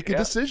had to make a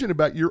decision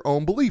about your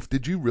own belief.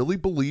 Did you really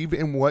believe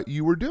in what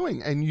you were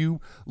doing? And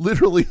you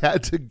literally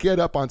had to get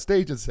up on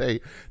stage and say,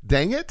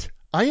 "Dang it,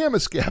 I am a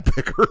scab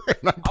picker,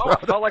 and I'm Oh, I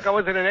proud. felt like I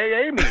was in an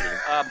AA meeting.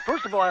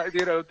 First of all,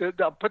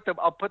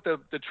 I'll put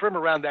the trim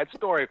around that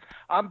story.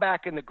 I'm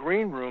back in the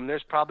green room.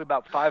 There's probably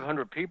about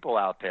 500 people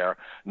out there.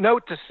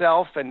 Note to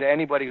self and to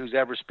anybody who's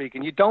ever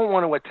speaking: you don't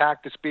want to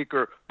attack the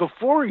speaker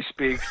before he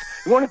speaks.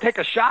 You want to take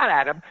a shot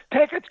at him.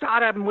 Take a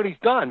shot at him when he's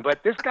done.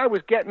 But this guy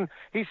was getting.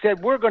 He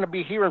said, "We're going to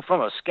be hearing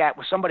from a scab,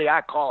 somebody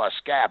I call a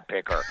scab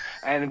picker,"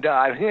 and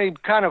he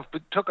kind of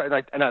took.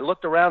 And I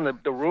looked around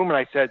the room and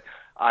I said,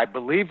 "I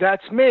believe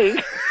that's me."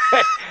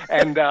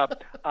 And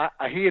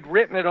he had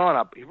written it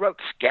he wrote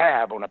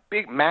scab on a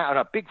big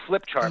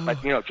flip chart,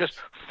 but just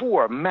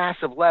 4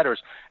 massive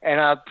letters.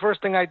 And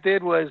first thing I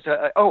did was,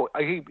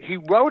 he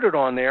wrote it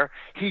on there.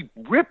 He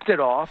ripped it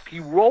off. He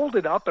rolled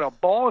it up in a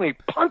ball and he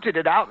punted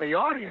it out in the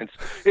audience.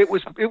 It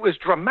was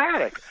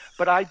dramatic.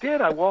 But I did.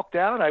 I walked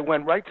out. I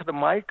went right to the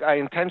mic. I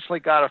intentionally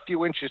got a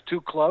few inches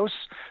too close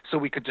so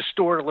we could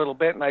distort a little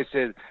bit. And I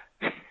said,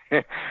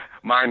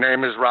 "My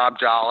name is Rob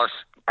Jolles,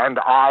 and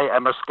I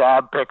am a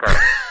scab picker."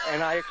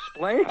 And I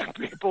explained to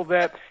people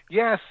that,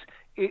 yes,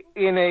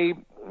 in a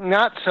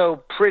not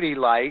so pretty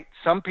light,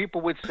 some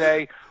people would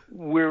say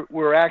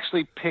we're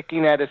actually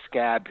picking at a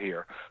scab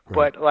here.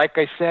 Right. But like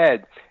I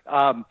said,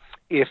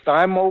 if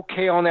I'm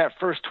okay on that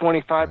first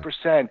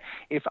 25%,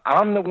 if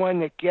I'm the one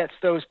that gets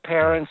those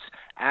parents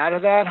out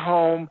of that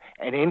home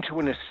and into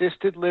an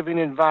assisted living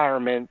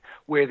environment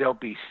where they'll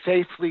be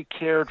safely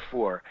cared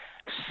for,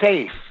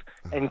 safe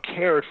and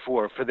cared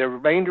for the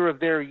remainder of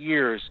their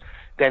years,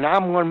 then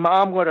I'm going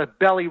to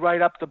belly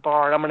right up the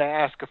bar and I'm going to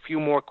ask a few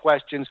more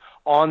questions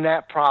on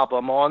that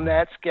problem, on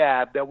that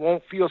scab that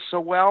won't feel so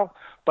well,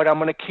 but I'm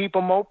going to keep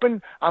them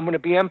open. I'm going to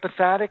be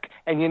empathetic.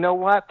 And you know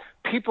what?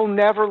 People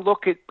never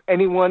look at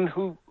anyone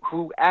who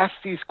asks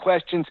these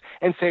questions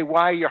and say,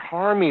 "Why are you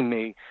harming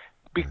me?"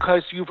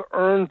 Because you've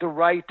earned the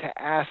right to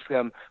ask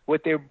them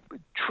what they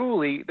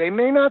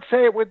may not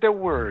say it with their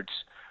words,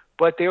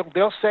 but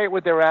they'll say it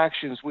with their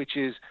actions, which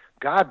is,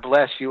 "God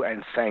bless you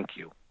and thank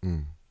you."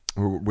 Mm.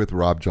 With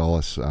Rob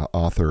Jolles,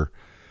 author,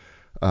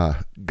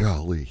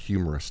 golly,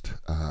 humorist,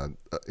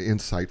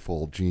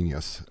 insightful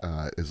genius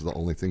is the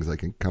only things I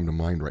can come to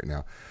mind right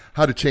now.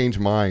 How to Change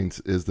Minds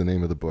is the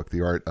name of the book,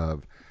 The Art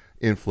of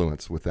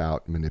Influence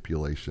Without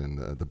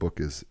Manipulation. The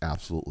book is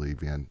absolutely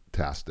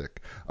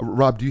fantastic.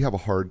 Rob, do you have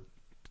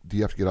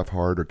to get off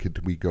hard, or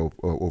could we go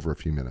over a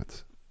few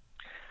minutes?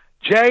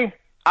 Jay,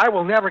 I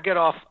will never get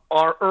off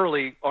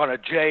early on a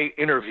Jay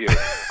interview.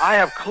 I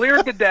have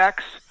cleared the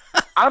decks.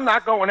 I'm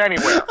not going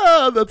anywhere.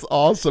 Oh, that's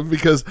awesome,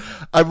 because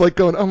I'm like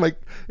going, oh my,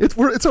 it's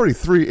already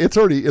 3. It's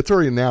already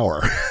an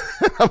hour.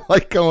 I'm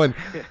like going,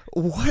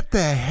 what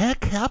the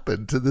heck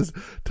happened to this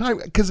time?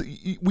 Because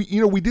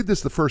we did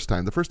this the first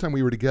time. The first time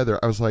we were together,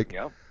 I was like,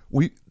 yep.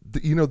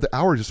 The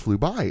hour just flew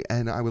by,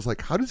 and I was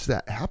like, how does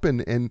that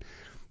happen? And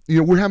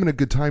we're having a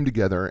good time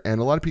together,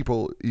 and a lot of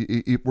people,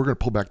 we're going to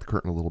pull back the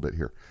curtain a little bit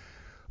here.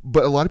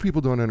 But a lot of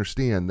people don't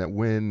understand that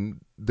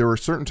when there are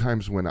certain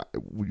times when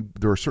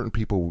there are certain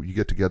people you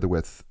get together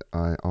with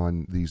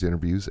on these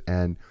interviews,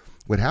 and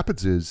what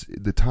happens is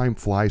the time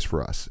flies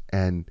for us,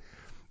 and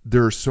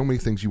there are so many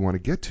things you want to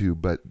get to,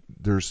 but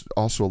there's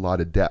also a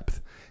lot of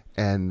depth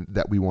and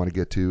that we want to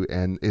get to,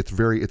 and it's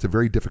a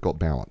very difficult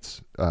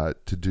balance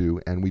to do,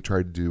 and we try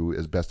to do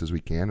as best as we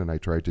can, and I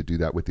try to do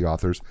that with the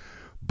authors.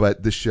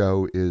 But this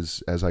show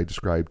is, as I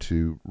described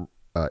to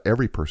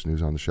every person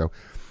who's on the show,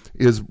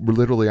 is we're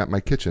literally at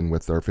my kitchen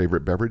with our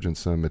favorite beverage and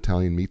some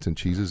Italian meats and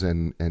cheeses,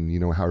 and you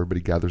know how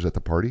everybody gathers at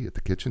the party at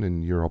the kitchen,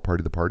 and you're all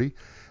part of the party.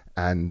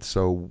 And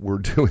so we're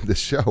doing this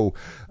show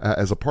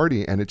as a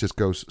party, and it just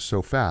goes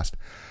so fast.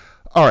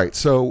 All right,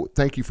 so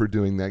thank you for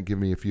doing that. Give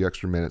me a few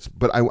extra minutes.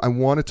 But I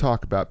want to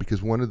talk about,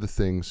 because one of the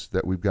things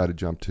that we've got to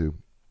jump to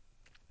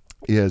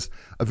is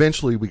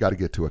eventually we got to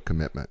get to a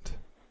commitment,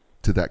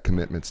 to that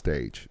commitment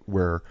stage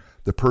where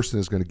the person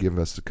is going to give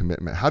us a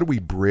commitment. How do we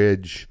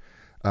bridge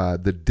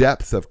the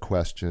depth of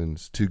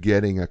questions to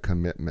getting a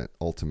commitment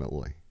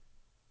ultimately?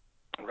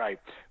 Right.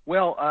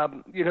 Well,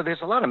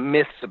 there's a lot of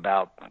myths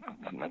about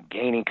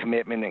gaining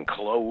commitment and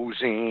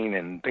closing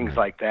and things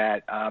like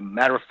that.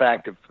 Matter of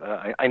fact,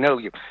 I know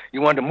you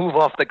wanted to move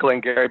off the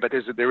Glengarry, but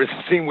there is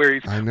a scene where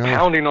he's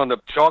pounding on the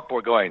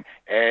chalkboard going,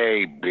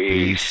 A,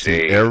 B,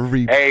 C.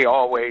 A,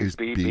 always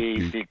B,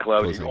 B, C,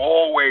 closing.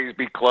 Always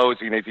be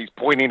closing, as he's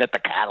pointing at the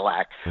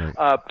Cadillac.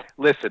 Right.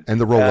 Listen. And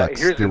the Rolex.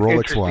 Here's the an Rolex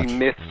interesting watch.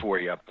 myth for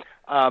you.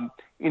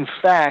 In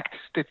fact,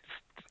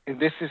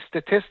 this is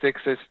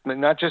statistics. It's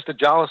not just a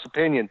Jolles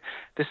opinion.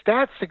 The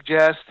stats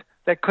suggest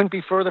that couldn't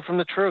be further from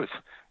the truth.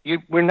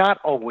 We're not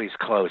always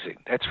closing.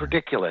 That's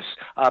ridiculous.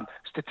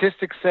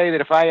 Statistics say that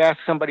if I ask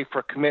somebody for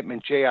a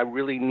commitment, Jay, I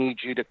really need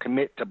you to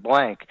commit to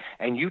blank,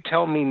 and you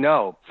tell me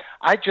no,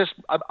 I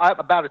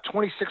about a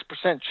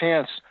 26%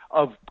 chance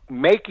of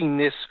making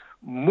this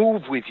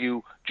move with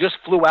you just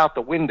flew out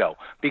the window,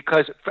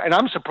 and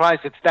I'm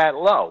surprised it's that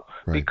low.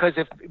 Right. Because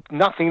if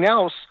nothing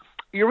else,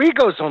 your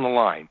ego's on the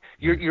line.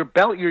 Your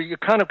belt. You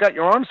kind of got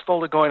your arms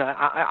folded, going.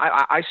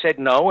 I said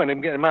no,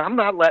 and I'm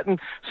not letting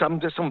some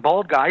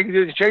bald guy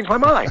change my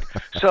mind.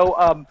 So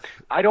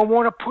I don't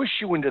want to push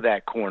you into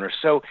that corner.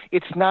 So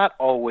it's not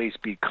always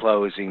be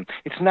closing.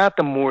 It's not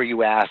the more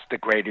you ask, the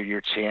greater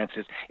your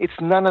chances. It's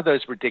none of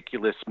those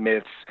ridiculous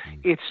myths.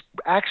 It's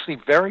actually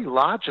very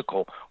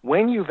logical.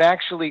 When you've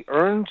actually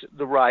earned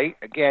the right,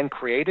 again,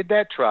 created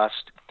that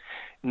trust,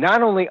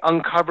 not only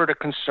uncovered a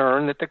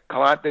concern that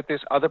that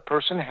this other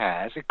person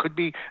has. It could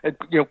be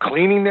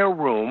cleaning their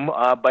room,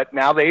 but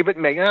now they've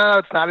admitted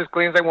it's not as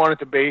clean as they want it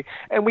to be.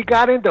 And we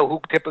got into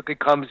who typically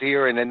comes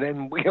here, and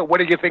then what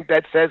do you think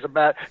that says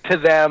about to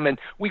them? And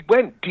we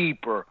went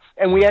deeper,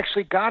 and we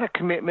actually got a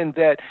commitment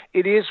that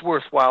it is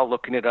worthwhile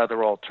looking at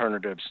other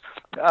alternatives.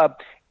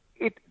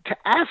 To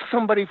ask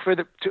somebody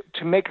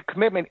to make a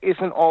commitment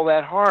isn't all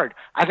that hard.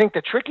 I think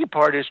the tricky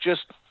part is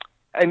just,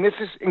 and this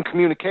is in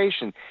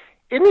communication.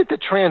 Isn't it the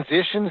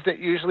transitions that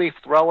usually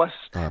throw us?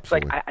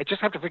 Absolutely. It's like I just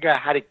have to figure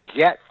out how to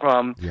get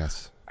from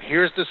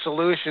here's the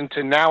solution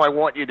to now I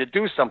want you to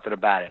do something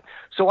about it.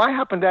 So I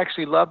happen to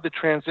actually love the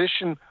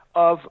transition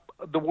of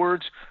the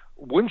words,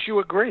 wouldn't you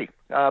agree?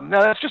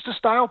 Now, that's just a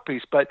style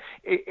piece, but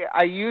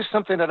I use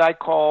something that I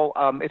call,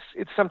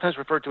 it's sometimes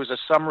referred to as a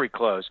summary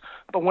close.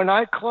 But when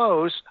I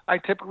close, I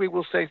typically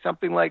will say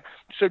something like,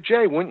 so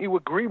Jay, wouldn't you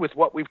agree with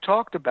what we've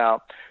talked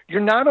about?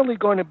 You're not only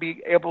going to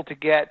be able to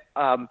get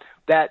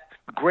that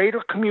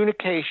greater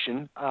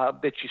communication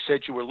that you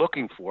said you were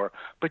looking for,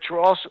 but you're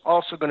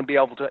also going to be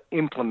able to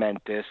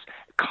implement this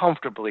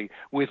comfortably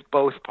with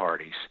both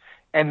parties.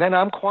 And then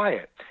I'm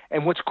quiet.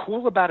 And what's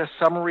cool about a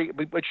summary,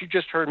 what you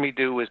just heard me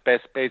do is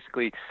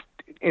basically,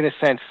 in a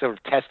sense, sort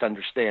of test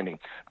understanding.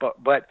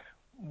 But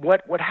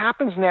what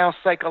happens now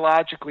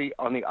psychologically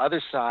on the other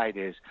side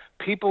is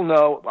people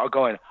are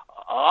going,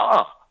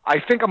 I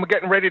think I'm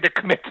getting ready to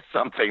commit to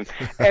something.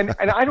 And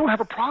I don't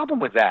have a problem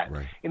with that.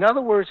 Right. In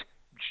other words,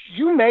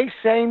 you may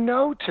say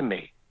no to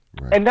me.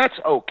 Right. And that's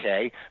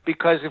okay,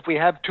 because if we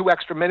have 2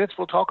 extra minutes,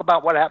 we'll talk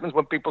about what happens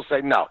when people say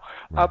no.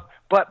 Right.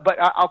 But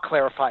I'll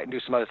clarify it and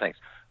do some other things.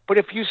 But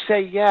if you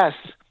say yes,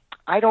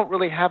 I don't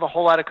really have a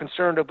whole lot of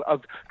concern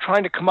of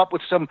trying to come up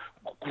with some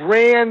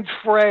grand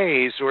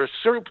phrase or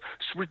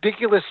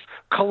ridiculous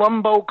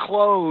Columbo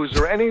close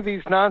or any of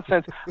these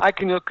nonsense. I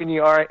can look in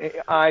your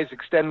eyes,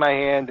 extend my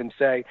hand, and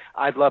say,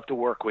 I'd love to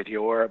work with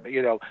you, or,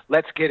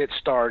 let's get it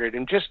started.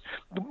 And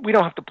we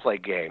don't have to play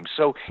games.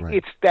 So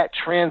It's that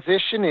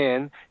transition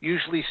in,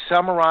 usually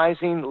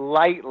summarizing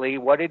lightly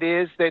what it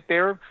is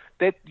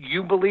that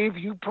you believe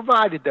you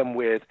provided them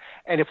with.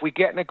 And if we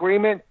get an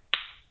agreement,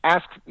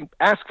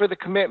 ask for the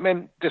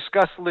commitment,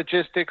 discuss the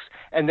logistics,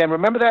 and then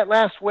remember that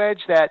last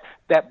wedge,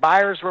 that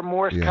buyer's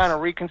remorse, kind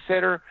of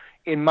reconsider.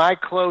 In my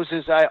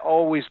closes, I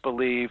always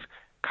believe,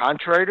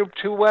 contrary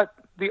to what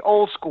the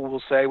old school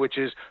will say, which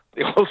is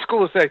the old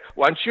school will say,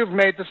 once you've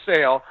made the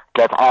sale,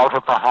 get out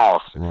of the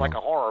house. It's like a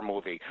horror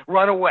movie.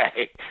 Run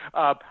away.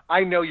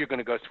 I know you're going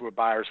to go through a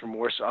buyer's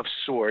remorse of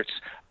sorts,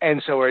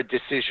 and so a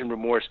decision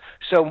remorse.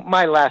 So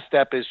my last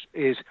step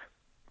is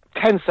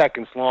 10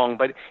 seconds long,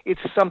 but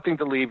it's something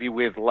to leave you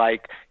with,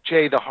 like,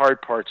 Jay, the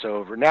hard part's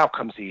over. Now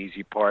comes the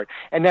easy part.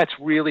 And that's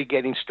really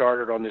getting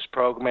started on this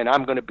program. And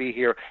I'm going to be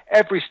here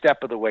every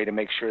step of the way to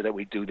make sure that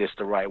we do this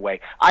the right way.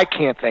 I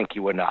can't thank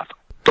you enough.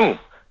 Boom.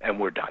 And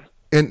we're done.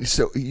 And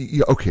so,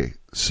 okay.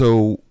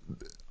 So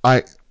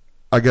I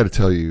got to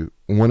tell you,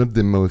 one of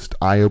the most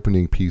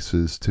eye-opening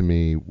pieces to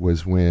me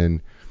was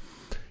when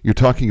you're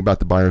talking about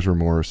the buyer's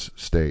remorse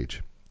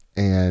stage.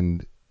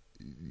 And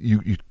you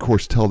of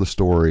course tell the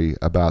story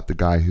about the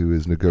guy who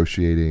is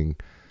negotiating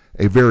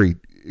a very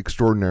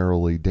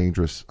extraordinarily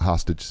dangerous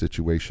hostage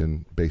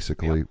situation,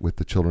 basically, with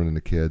the children and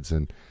the kids,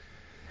 and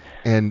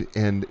I don't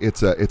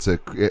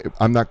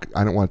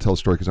want to tell the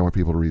story because I want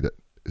people to read it,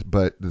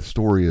 but the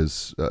story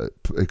is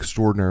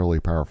extraordinarily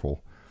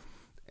powerful,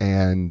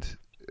 and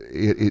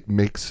it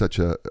makes such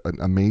an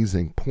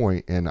amazing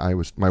point. And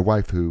my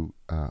wife, who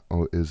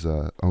owns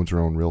her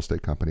own real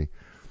estate company,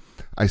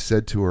 I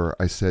said to her,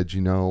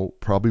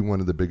 probably one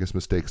of the biggest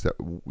mistakes that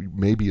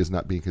maybe is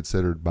not being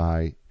considered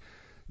by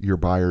your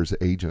buyer's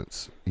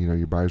agents,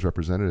 your buyer's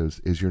representatives,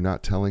 is you're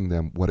not telling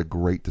them what a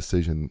great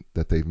decision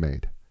that they've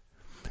made.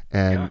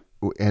 And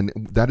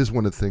that is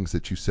one of the things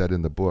that you said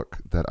in the book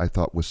that I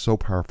thought was so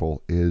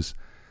powerful, is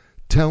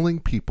telling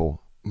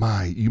people,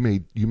 you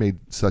made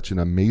such an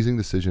amazing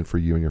decision for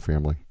you and your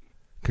family.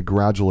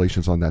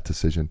 Congratulations on that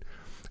decision.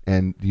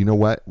 And you know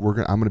what?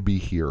 I'm going to be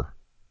here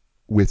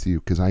with you,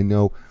 because I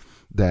know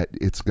that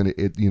it's going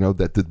to,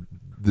 that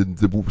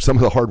the some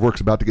of the hard work's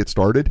about to get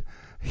started,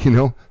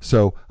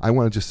 So I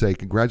want to just say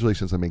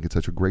congratulations on making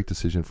such a great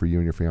decision for you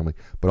and your family,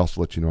 but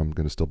also let you know I'm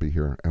going to still be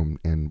here, and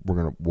we're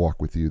going to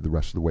walk with you the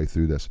rest of the way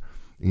through this,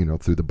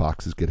 through the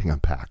boxes getting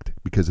unpacked,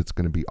 because it's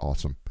going to be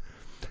awesome.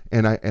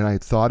 And I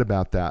thought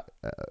about that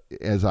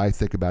as I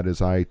think about it,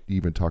 as I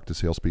even talk to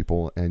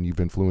salespeople, and you've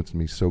influenced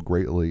me so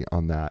greatly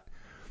on that,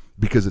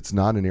 because it's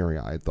not an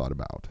area I had thought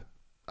about.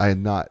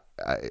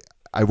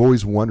 I've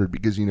always wondered,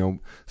 because,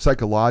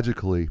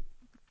 psychologically,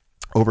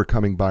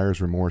 overcoming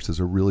buyer's remorse is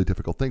a really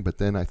difficult thing. But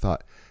then I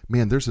thought,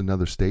 man, there's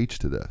another stage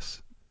to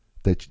this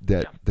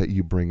that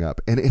you bring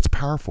up, and it's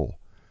powerful,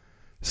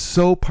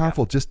 so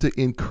powerful, just to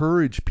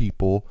encourage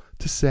people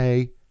to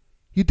say,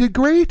 "You did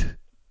great.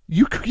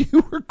 You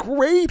were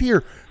great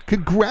here.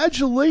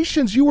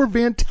 Congratulations, you were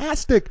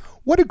fantastic.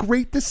 What a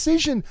great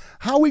decision.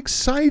 How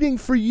exciting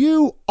for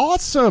you.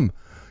 Awesome.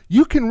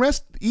 You can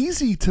rest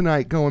easy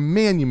tonight going,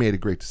 man, you made a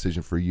great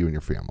decision for you and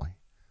your family."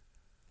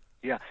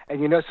 Yeah, and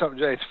you know something,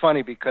 Jay, it's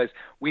funny because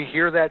we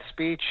hear that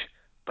speech,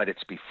 but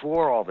it's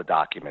before all the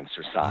documents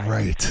are signed.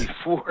 Right.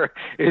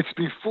 It's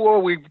before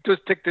we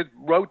just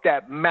wrote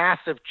that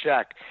massive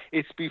check.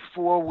 It's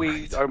before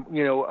we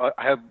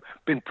have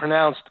been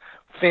pronounced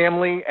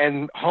family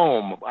and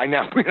home. I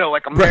now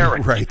like a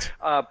marriage. Right.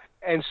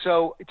 And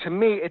so, to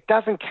me, it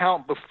doesn't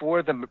count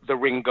before the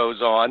ring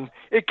goes on.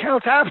 It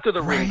counts after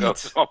the ring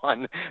goes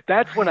on.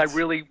 That's when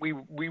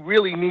we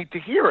really need to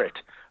hear it,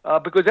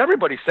 because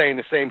everybody's saying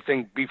the same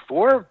thing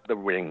before the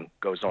ring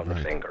goes on the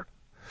finger.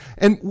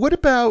 And what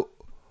about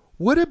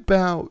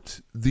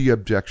the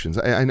objections?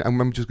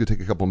 I'm just going to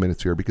take a couple of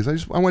minutes here because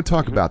I want to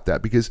talk about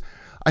that, because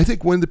I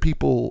think when the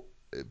people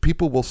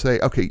will say,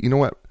 okay, you know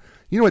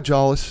what,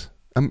 Jolles,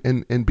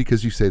 and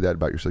because you say that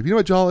about yourself, you know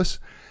what, Jolles,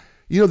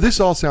 this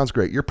all sounds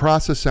great. Your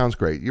process sounds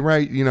great. You're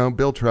right.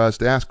 Build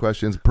trust, ask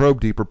questions,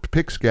 probe deeper,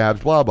 pick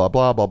scabs, blah blah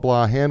blah blah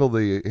blah. Handle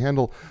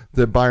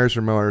the buyer's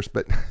remorse,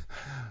 but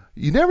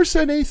you never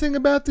said anything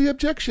about the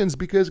objections,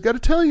 because got to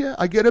tell you,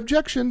 I get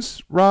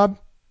objections, Rob.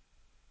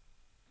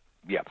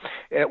 Yeah.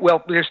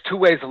 Well, there's two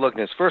ways of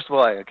looking at this. First of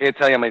all, I can't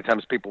tell you how many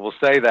times people will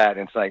say that,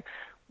 and it's like,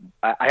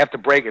 I have to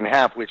break it in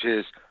half, which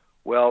is,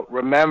 well,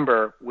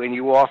 remember, when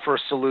you offer a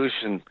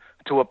solution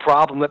to a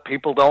problem that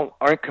people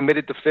aren't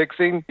committed to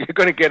fixing, you're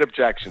going to get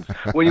objections.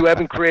 When you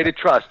haven't created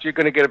trust, you're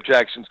going to get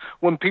objections.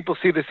 When people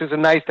see this as a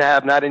nice to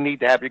have, not a need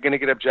to have, you're going to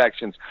get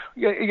objections.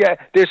 Yeah,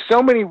 there's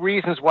so many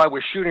reasons why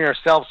we're shooting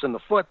ourselves in the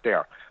foot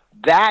there.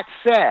 That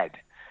said,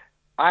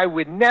 I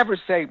would never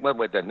say, well,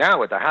 with the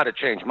How to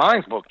Change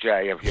Minds book,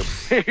 Jay,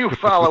 if you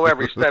follow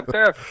every step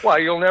there, well,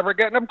 you'll never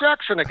get an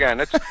objection again.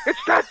 It's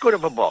that good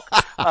of a book.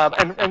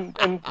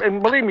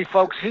 And believe me,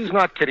 folks, he's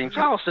not kidding.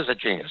 Jolles is a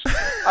genius.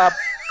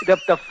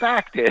 The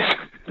fact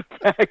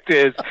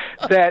is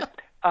that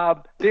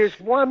there's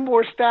one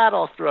more stat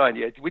I'll throw on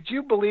you. Would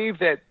you believe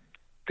that,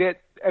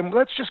 and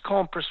let's just call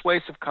them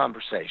persuasive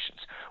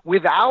conversations,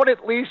 without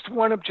at least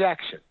one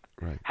objection,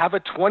 have a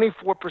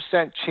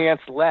 24%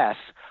 chance less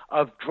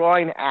of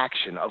drawing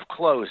action, of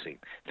closing,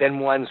 than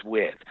ones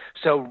with.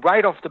 So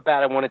right off the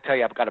bat, I want to tell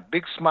you, I've got a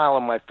big smile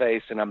on my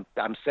face, and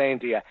I'm saying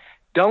to you,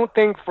 don't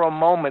think for a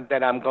moment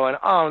that I'm going,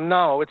 oh,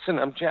 no, it's an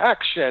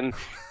objection.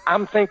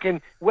 I'm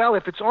thinking, well,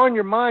 if it's on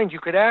your mind, you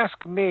could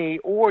ask me,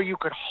 or you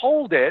could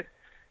hold it,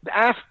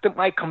 ask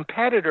my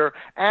competitor,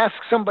 ask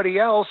somebody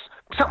else.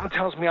 Something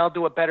tells me I'll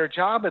do a better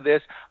job of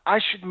this. I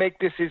should make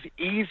this as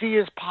easy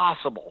as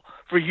possible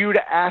for you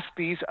to ask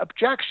these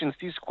objections,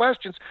 these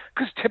questions,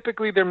 because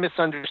typically they're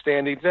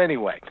misunderstandings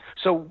anyway.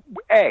 So,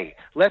 A,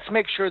 let's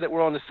make sure that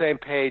we're on the same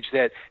page,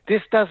 that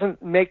this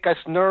doesn't make us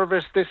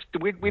nervous.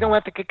 We don't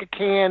have to kick a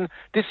can.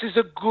 This is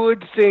a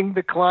good thing.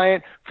 The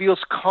client feels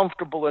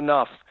comfortable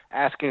enough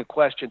asking a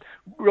question.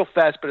 Real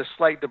fast, but a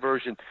slight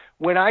diversion.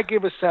 When I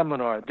give a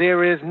seminar,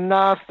 there is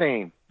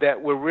nothing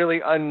that will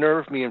really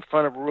unnerve me in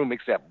front of a room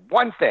except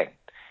one thing,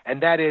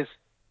 and that is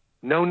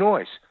no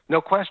noise, no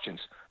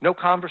questions, no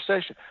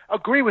conversation.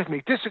 Agree with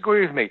me,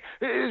 disagree with me,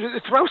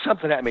 throw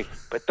something at me,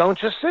 but don't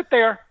just sit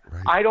there.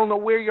 I don't know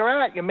where you're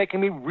at. You're making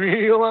me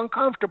real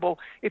uncomfortable.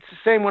 It's the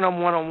same when I'm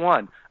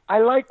one-on-one. I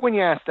like when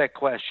you ask that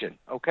question,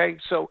 okay?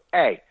 So,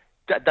 A,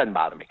 that doesn't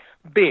bother me.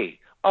 B,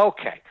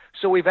 okay,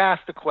 so we've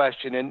asked the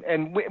question,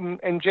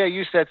 and Jay,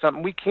 you said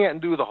something. We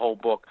can't do the whole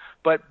book,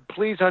 but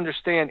please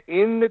understand,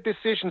 in the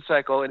decision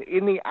cycle and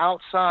in the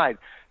outside,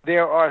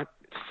 there are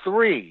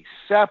three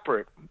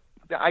separate,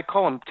 I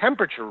call them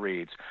temperature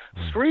reads,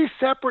 three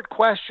separate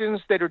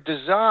questions that are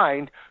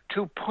designed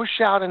to push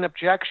out an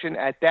objection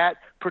at that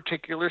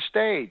particular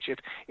stage.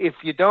 If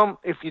you don't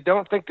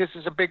think this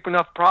is a big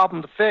enough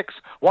problem to fix,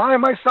 why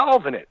am I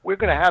solving it? We're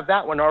going to have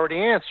that one already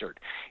answered.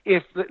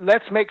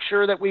 Let's make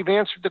sure that we've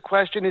answered the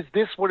question, is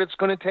this what it's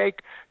going to take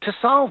to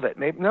solve it?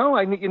 Maybe, no,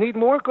 you need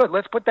more? Good,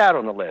 let's put that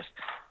on the list.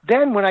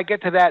 Then when I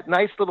get to that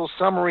nice little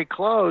summary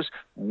close,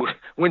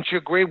 wouldn't you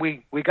agree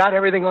we got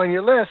everything on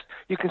your list?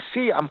 You can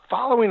see I'm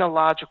following a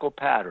logical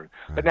pattern.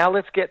 But now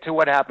let's get to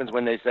what happens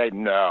when they say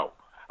no.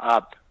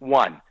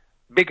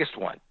 Biggest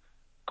one,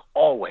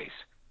 always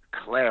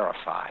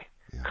clarify.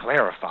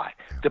 Clarify.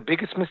 The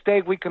biggest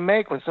mistake we can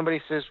make when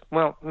somebody says,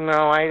 well,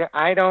 no,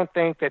 I don't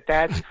think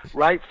that's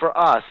right for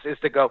us, is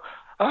to go,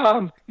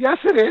 yes,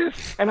 it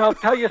is, and I'll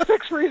tell you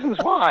 6 reasons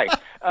why,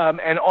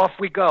 and off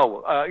we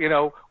go.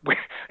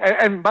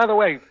 And by the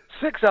way,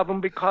 6 of them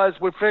because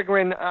we're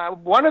figuring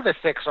one of the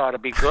 6 ought to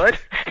be good.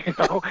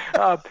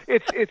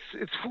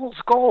 It's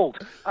fool's gold.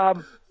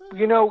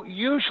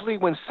 Usually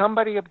when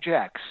somebody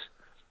objects,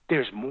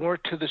 there's more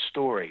to the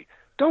story.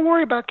 Don't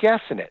worry about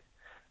guessing it.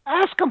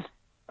 Ask them.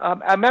 As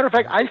a matter of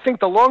fact, I think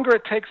the longer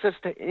it takes us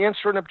to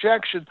answer an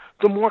objection,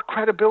 the more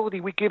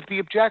credibility we give the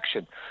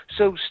objection.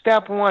 So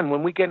step one,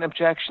 when we get an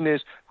objection,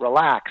 is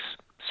relax,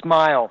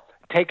 smile,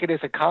 take it as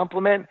a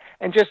compliment,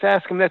 and just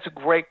ask them, that's a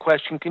great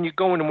question. Can you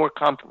go into more,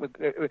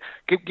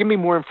 give me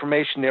more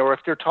information there? Or if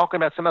they're talking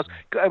about something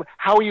else,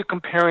 how are you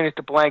comparing it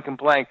to blank and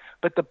blank?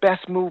 But the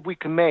best move we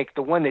can make,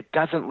 the one that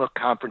doesn't look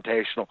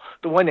confrontational,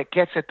 the one that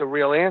gets at the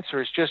real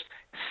answer, is just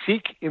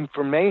seek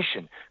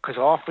information, because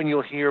often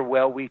you'll hear,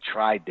 well, we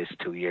tried this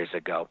 2 years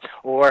ago,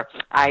 or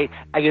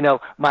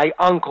my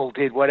uncle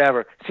did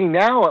whatever. See,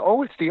 now,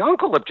 oh, it's the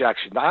uncle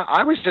objection.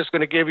 I was just going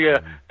to give you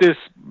this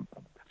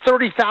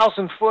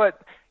 30,000-foot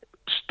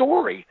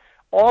story.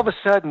 All of a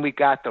sudden, we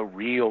got the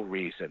real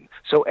reason.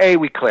 So, A,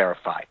 we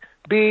clarify.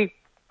 B,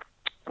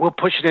 we'll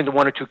push it into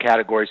one or two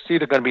categories. It's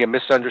either going to be a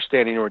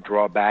misunderstanding or a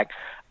drawback.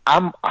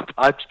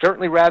 I'd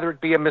certainly rather it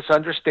be a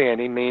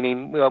misunderstanding,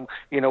 meaning,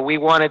 we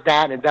wanted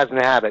that and it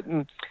doesn't have it.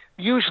 And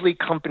usually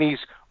companies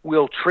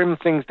will trim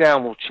things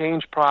down, will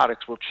change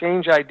products, will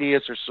change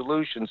ideas or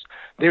solutions.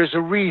 There's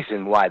a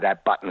reason why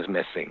that button's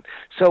missing.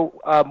 So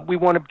we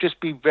want to just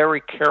be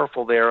very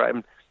careful there.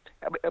 And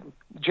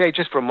Jay,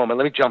 just for a moment,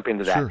 let me jump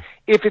into that. Sure.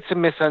 If it's a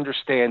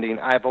misunderstanding,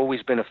 I've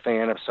always been a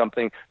fan of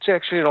something. It's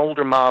actually an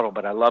older model,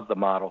 but I love the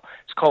model.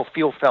 It's called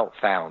Feel, Felt,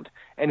 Found.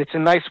 And it's a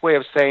nice way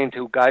of saying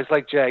to guys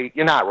like Jay,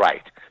 you're not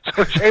right.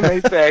 So Jay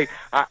may say,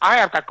 I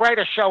have the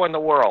greatest show in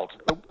the world.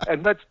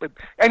 And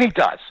he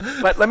does.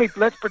 But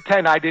let's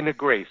pretend I didn't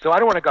agree. So I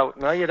don't want to go,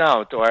 no, you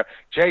don't. Or,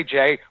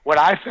 Jay, what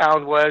I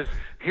found was,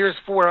 here's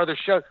 4 other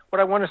shows. What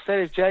I want to say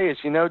to Jay is,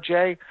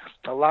 Jay,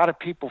 a lot of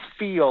people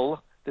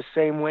feel the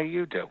same way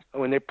you do.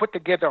 When they put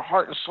together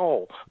heart and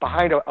soul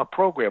behind a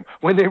program,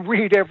 when they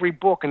read every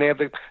book and they have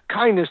the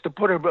kindness to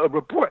put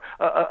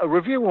a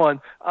review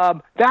on,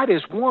 that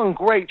is one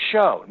great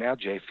show. Now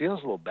Jay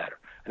feels a little better.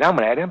 And I'm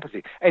going to add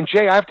empathy. And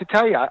Jay, I have to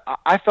tell you,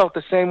 I felt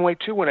the same way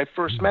too when I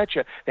first met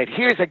you, that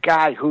here's a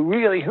guy who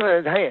really,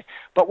 hey.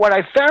 But what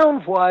I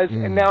found was,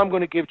 and now I'm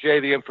going to give Jay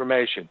the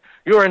information,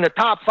 you're in the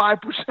top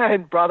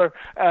 5%, brother,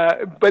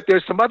 but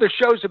there's some other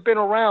shows that have been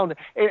around.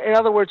 In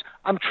other words,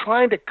 I'm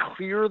trying to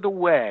clear the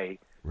way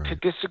to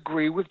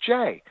disagree with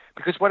Jay.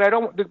 Because what I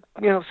don't,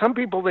 some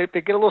people, they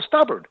get a little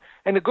stubborn.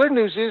 And the good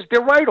news is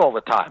they're right all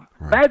the time.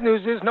 Bad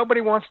news is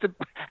nobody wants to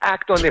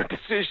act on their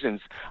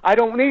decisions. I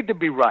don't need to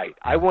be right.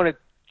 I want to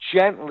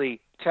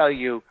gently tell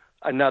you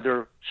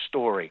another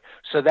story.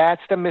 So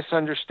that's the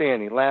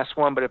misunderstanding. Last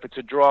one, but if it's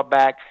a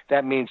drawback,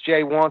 that means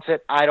Jay wants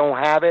it, I don't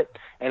have it,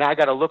 and I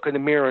got to look in the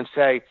mirror and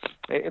say,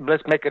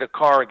 let's make it a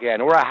car again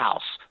or a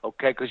house,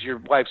 okay, because your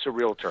wife's a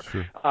realtor.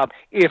 Sure.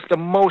 If the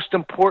most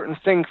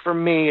important thing for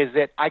me is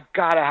that I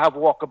got to have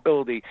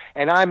walkability,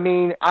 and I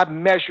mean I've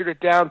measured it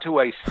down to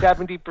a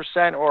 70%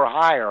 or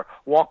higher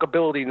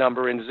walkability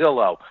number in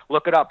Zillow.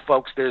 Look it up,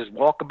 folks. There's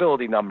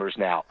walkability numbers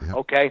now,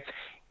 okay?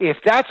 If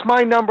that's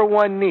my number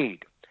one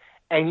need,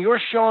 and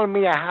you're showing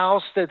me a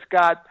house that's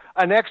got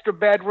an extra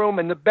bedroom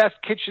and the best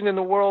kitchen in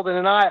the world,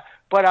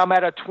 but I'm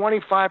at a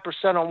 25%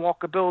 on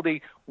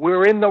walkability,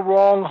 we're in the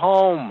wrong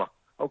home,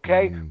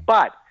 okay?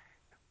 But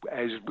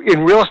as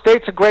in real estate,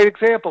 it's a great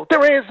example.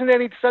 There isn't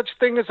any such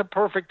thing as a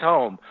perfect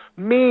home,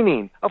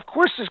 meaning, of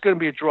course there's going to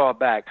be a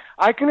drawback.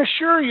 I can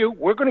assure you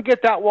we're going to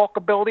get that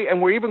walkability,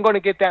 and we're even going to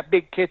get that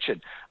big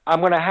kitchen. I'm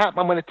going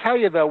to tell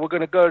you, though, we're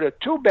going to go to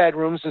 2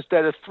 bedrooms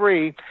instead of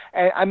 3,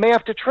 and I may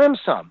have to trim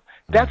some.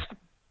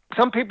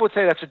 Some people would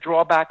say that's a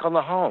drawback on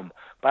the home.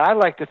 But I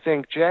like to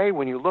think, Jay,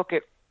 when you look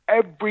at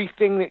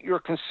everything that you're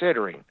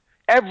considering,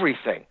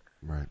 everything,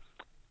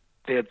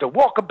 the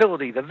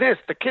walkability, the this,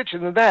 the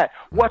kitchen, and that,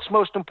 what's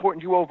most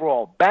important to you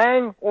overall,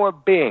 bang or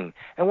bing?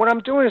 And what I'm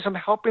doing is I'm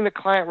helping the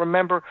client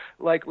remember,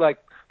 like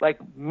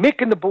Mick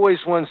and the boys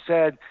once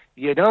said,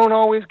 you don't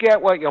always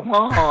get what you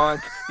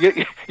want.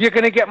 You're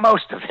going to get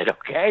most of it,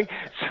 okay?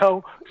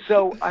 So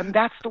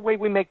that's the way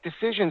we make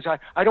decisions.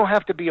 I don't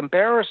have to be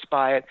embarrassed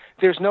by it.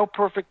 There's no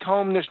perfect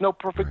home. There's no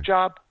perfect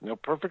job. No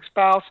perfect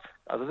spouse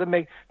other than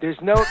me.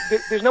 There's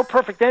no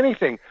perfect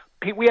anything.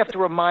 We have to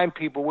remind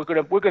people we're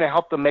going to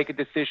help them make a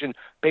decision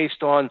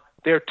based on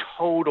their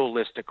total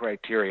list of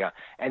criteria,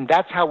 and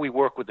that's how we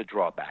work with the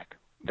drawback.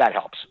 That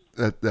helps.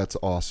 That's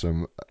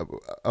awesome.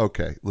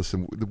 Okay,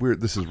 listen,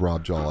 this is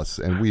Rob Jolles,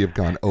 and we have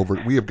gone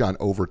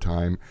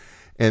overtime,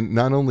 and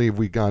not only have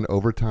we gone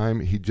overtime,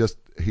 he just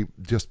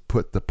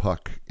put the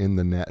puck in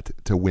the net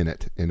to win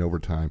it in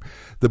overtime.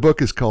 The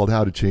book is called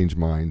How to Change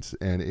Minds,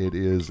 and it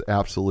is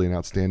absolutely an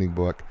outstanding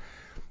book.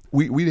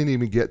 We didn't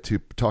even get to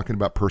talking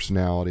about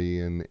personality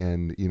and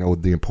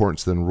the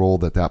importance and role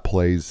that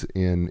plays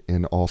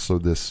in also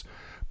this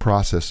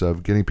process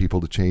of getting people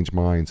to change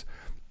minds.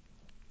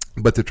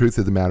 But the truth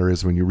of the matter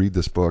is, when you read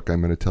this book, I'm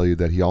going to tell you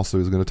that he also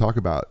is going to talk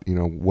about,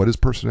 what does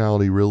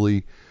personality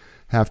really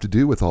have to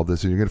do with all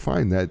this? And you're going to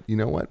find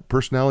that,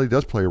 personality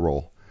does play a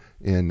role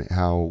in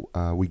how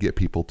we get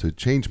people to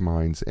change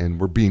minds,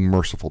 and we're being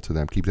merciful to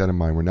them. Keep that in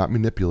mind. We're not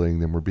manipulating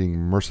them. We're being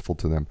merciful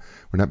to them.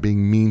 We're not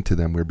being mean to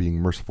them. We're being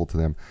merciful to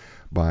them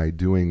by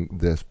doing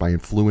this, by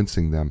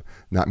influencing them,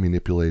 not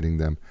manipulating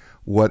them.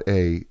 what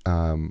a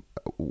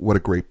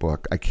great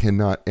book. I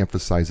cannot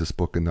emphasize this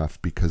book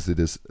enough because it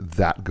is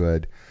that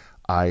good.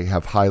 I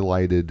have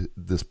highlighted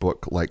this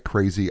book like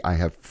crazy. I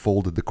have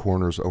folded the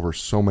corners over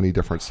so many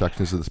different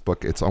sections of this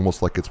book. It's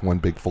almost like it's one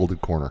big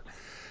folded corner,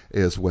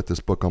 is what this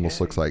book almost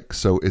looks like.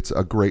 So it's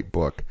a great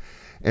book.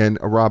 And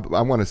Rob,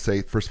 I want to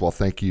say, first of all,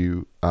 thank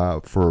you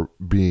for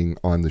being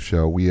on the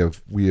show. We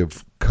have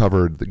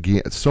covered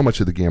so much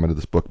of the gamut of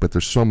this book, but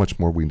there's so much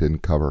more we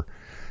didn't cover.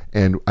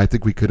 And I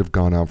think we could have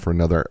gone on for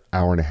another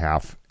hour and a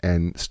half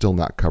and still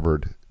not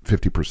covered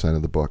 50%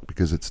 of the book,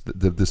 because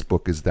this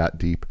book is that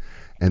deep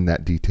and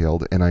that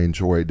detailed, and I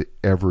enjoyed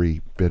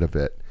every bit of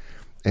it.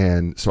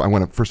 And so I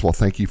want to, first of all,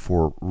 thank you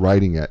for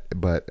writing it,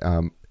 but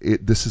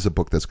this is a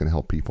book that's going to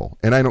help people.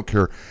 And I don't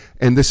care,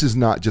 and this is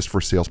not just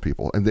for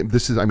salespeople. And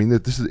this is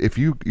if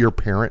you're a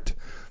parent,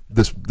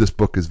 this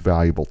book is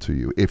valuable to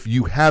you. If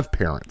you have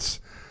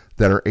parents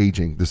that are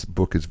aging, this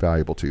book is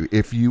valuable to you.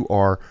 If you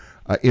are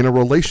in a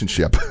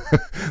relationship,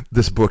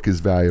 this book is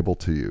valuable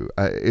to you.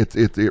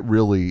 It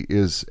really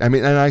is. I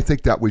mean, and I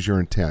think that was your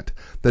intent,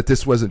 that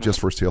this wasn't just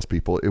for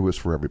salespeople; it was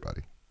for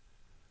everybody.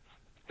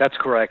 That's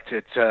correct.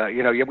 It's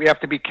we have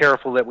to be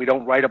careful that we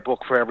don't write a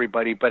book for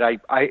everybody. But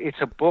it's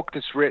a book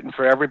that's written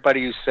for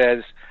everybody who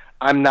says,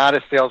 "I'm not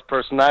a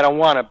salesperson. I don't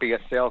want to be a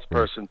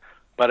salesperson."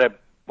 Right.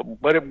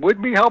 But it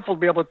would be helpful to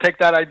be able to take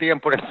that idea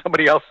and put it in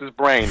somebody else's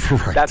brain.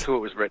 Right. That's who it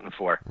was written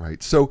for.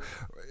 Right. So,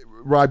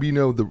 Rob, you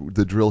know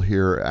the drill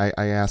here.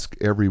 I ask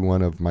every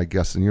one of my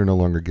guests, and you're no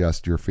longer a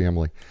guest, you're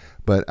family,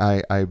 but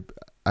I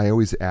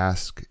always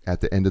ask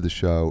at the end of the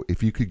show,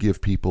 if you could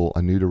give people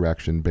a new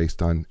direction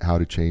based on how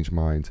to change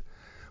minds,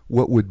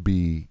 what would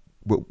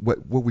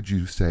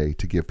you say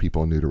to give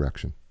people a new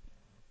direction?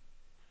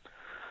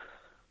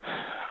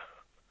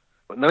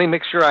 Let me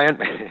make sure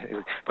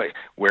but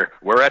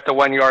we're at the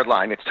 1 yard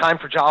line. It's time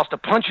for Jolles to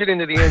punch it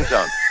into the end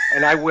zone,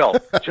 and I will.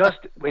 Just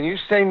when you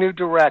say new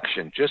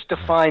direction, just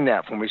define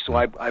that for me, so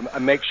I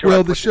make sure.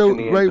 Well, the show,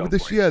 right?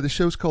 The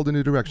show's called A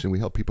New Direction. We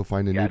help people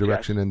find a new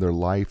direction in their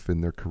life, in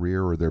their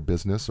career, or their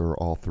business, or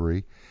all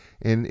three.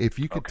 And if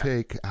you could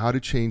take how to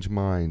change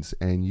minds,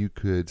 and you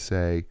could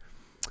say,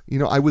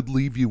 I would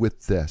leave you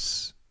with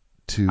this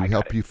to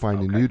help you find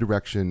a new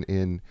direction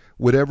in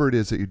whatever it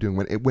is that you're doing.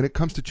 When it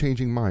comes to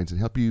changing minds, and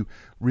help you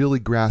really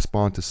grasp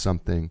onto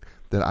something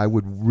that I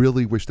would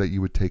really wish that you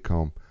would take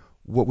home,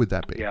 what would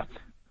that be? Yeah.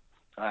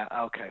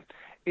 Okay.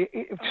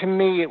 To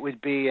me, it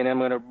would be, and I'm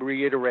going to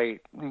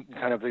reiterate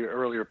kind of the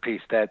earlier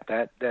piece, that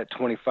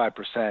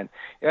 25%.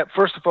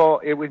 First of all,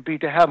 it would be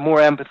to have more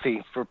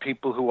empathy for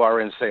people who are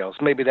in sales.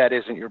 Maybe that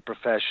isn't your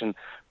profession,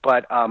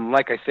 but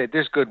like I said,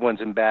 there's good ones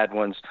and bad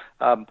ones.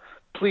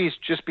 Please,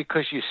 just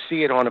because you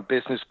see it on a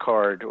business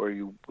card or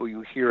you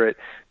hear it,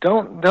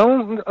 don't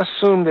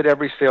assume that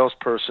every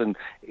salesperson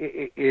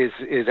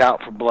is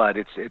out for blood.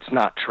 It's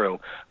not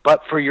true.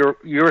 But for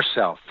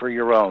yourself, for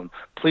your own,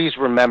 please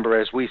remember,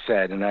 as we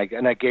said, and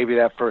I gave you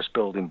that first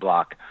building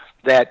block,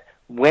 that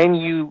when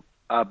you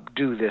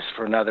do this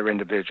for another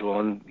individual,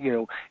 and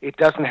it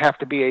doesn't have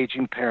to be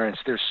aging parents.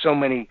 There's so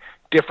many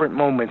different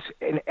moments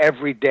in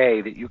every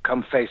day that you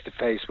come face to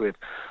face with.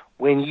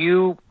 When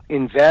you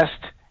invest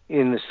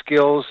in the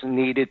skills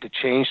needed to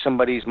change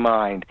somebody's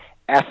mind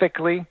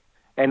ethically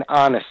and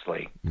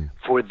honestly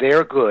for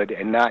their good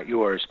and not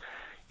yours,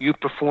 you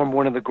perform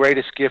one of the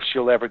greatest gifts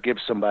you'll ever give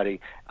somebody.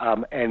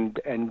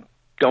 And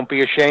don't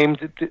be ashamed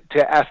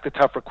to ask the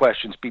tougher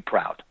questions. Be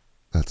proud.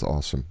 That's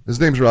awesome. His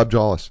name's Rob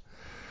Jolles.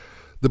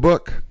 The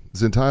book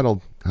is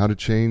entitled How to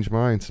Change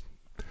Minds: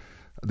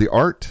 The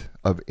Art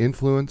of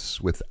Influence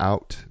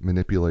Without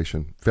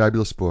Manipulation.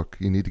 Fabulous book.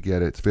 You need to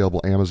get it. It's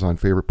available Amazon,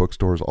 favorite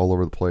bookstores all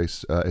over the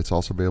place. It's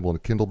also available in a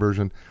Kindle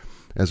version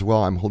as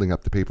well. I'm holding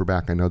up the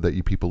paperback. I know that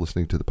you people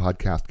listening to the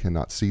podcast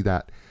cannot see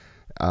that,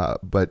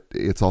 but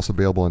it's also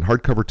available in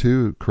hardcover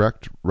too,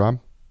 correct, Rob?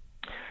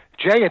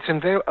 Jay, it's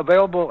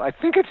available.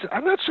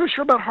 I'm not so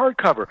sure about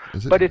hardcover,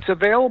 but it's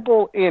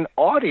available in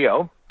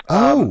audio.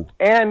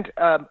 And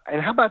how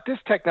about this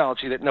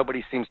technology that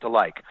nobody seems to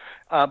like?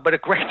 But a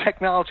great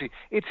technology.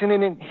 It's an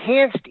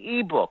enhanced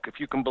ebook, if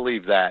you can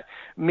believe that.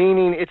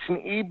 Meaning it's an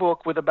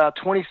ebook with about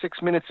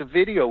 26 minutes of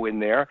video in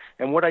there.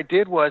 And what I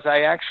did was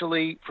I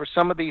actually, for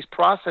some of these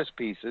process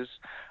pieces,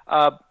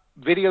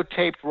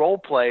 videotaped role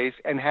plays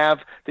and have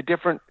the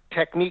different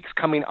techniques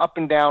coming up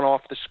and down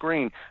off the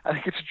screen. I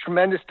think it's a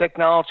tremendous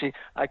technology.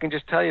 I can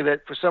just tell you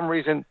that for some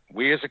reason,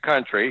 we as a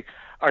country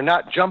are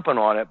not jumping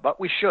on it, but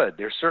we should.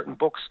 There's certain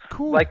books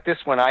like this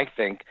one, I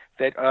think,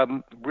 that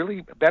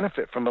really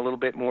benefit from a little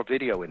bit more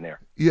video in there.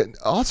 Yeah,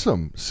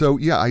 awesome. So,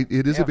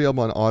 it is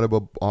available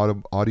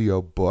on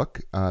audio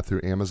book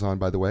through Amazon,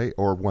 by the way,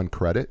 or One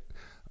Credit,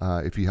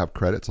 if you have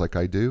credits like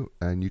I do.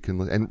 And you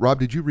can. And Rob,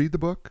 did you read the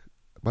book,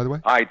 by the way?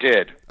 I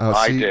did.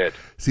 I did.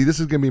 See, this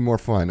is going to be more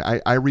fun.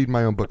 I read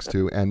my own books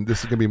too, and this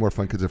is going to be more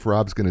fun because if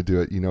Rob's going to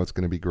do it, it's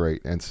going to be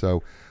great. And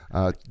so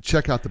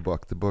check out the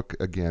book. The book,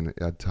 again,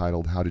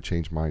 titled How to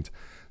Change Minds,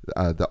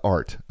 The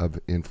Art of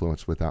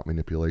Influence Without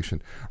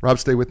Manipulation. Rob,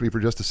 stay with me for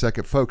just a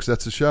second. Folks,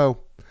 that's the show.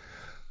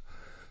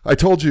 I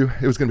told you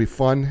it was going to be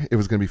fun. It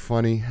was going to be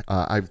funny.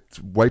 I'm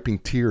wiping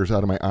tears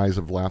out of my eyes.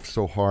 I've laughed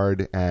so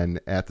hard, and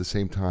at the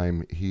same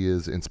time, he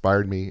has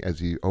inspired me as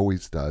he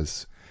always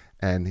does,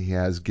 and he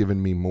has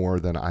given me more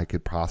than I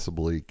could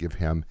possibly give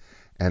him.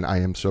 And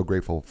I am so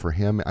grateful for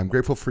him. I'm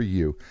grateful for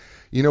you.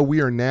 You know,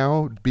 we are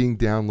now being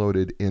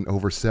downloaded in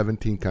over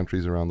 17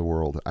 countries around the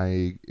world.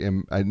 I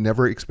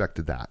never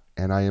expected that,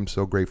 and I am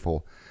so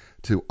grateful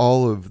to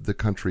all of the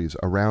countries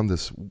around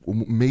this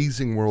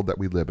amazing world that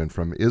we live in,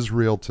 from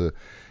Israel to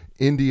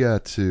India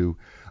to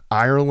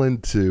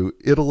Ireland to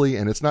Italy,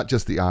 and it's not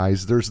just the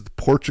I's. There's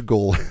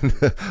Portugal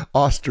and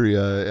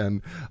Austria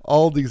and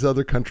all these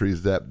other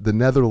countries, that the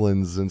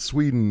Netherlands and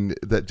Sweden,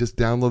 that just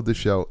download the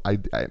show.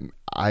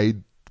 I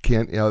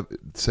can't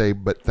say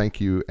but thank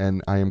you,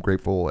 and I am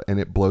grateful, and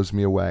it blows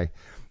me away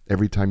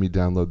every time you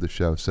download the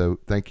show. So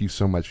thank you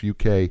so much,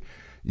 UK.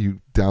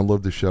 You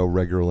download the show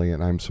regularly,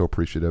 and I'm so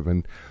appreciative.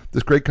 And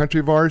this great country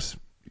of ours,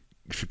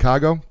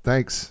 Chicago,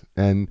 thanks.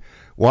 And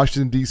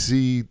Washington,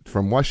 D.C.,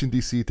 from Washington,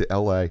 D.C. to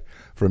L.A.,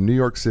 from New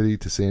York City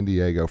to San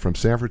Diego, from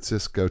San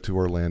Francisco to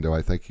Orlando,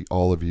 I thank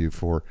all of you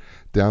for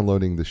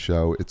downloading the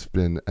show. It's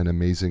been an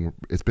amazing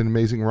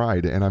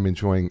ride, and I'm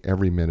enjoying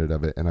every minute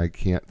of it, and I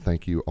can't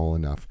thank you all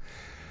enough.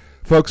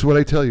 Folks, what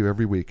I tell you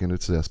every week, and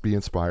it's this: be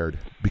inspired.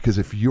 Because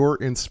if you're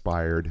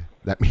inspired,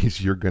 that means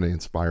you're going to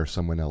inspire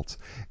someone else.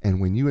 And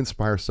when you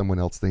inspire someone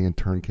else, they in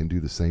turn can do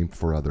the same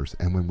for others.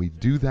 And when we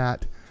do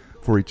that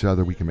for each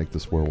other, we can make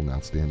this world an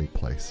outstanding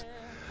place.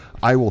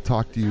 I will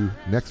talk to you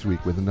next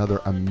week with another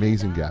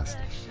amazing guest.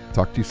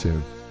 Talk to you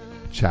soon.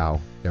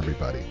 Ciao,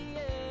 everybody.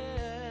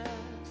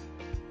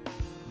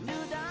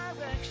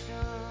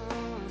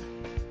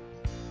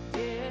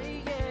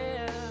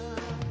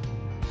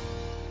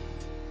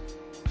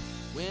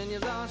 When you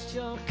lost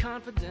your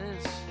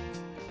confidence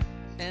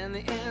and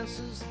the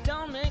answers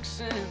don't make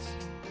sense,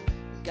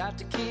 you got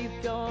to keep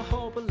your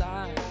hope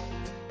alive.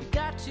 You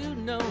got to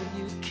know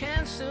you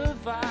can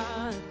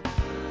survive.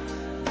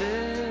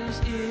 This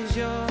is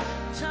your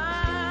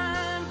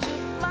time to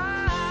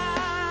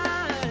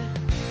fly.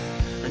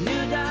 A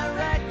new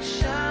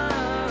direction,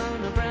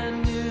 a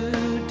brand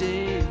new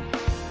day.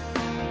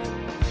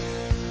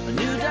 A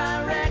new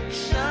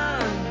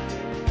direction,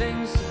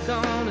 things are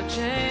gonna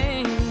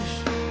change.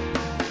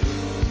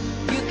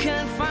 You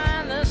can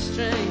find the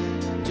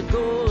strength to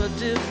go a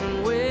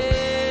different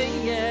way,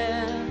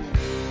 yeah.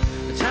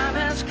 The time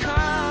has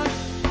come.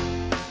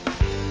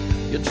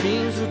 Your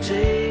dreams will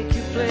take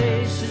you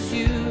places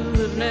you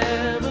have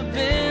never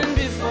been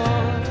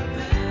before.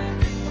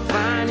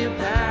 Find your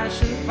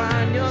passion,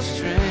 find your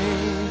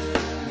strength.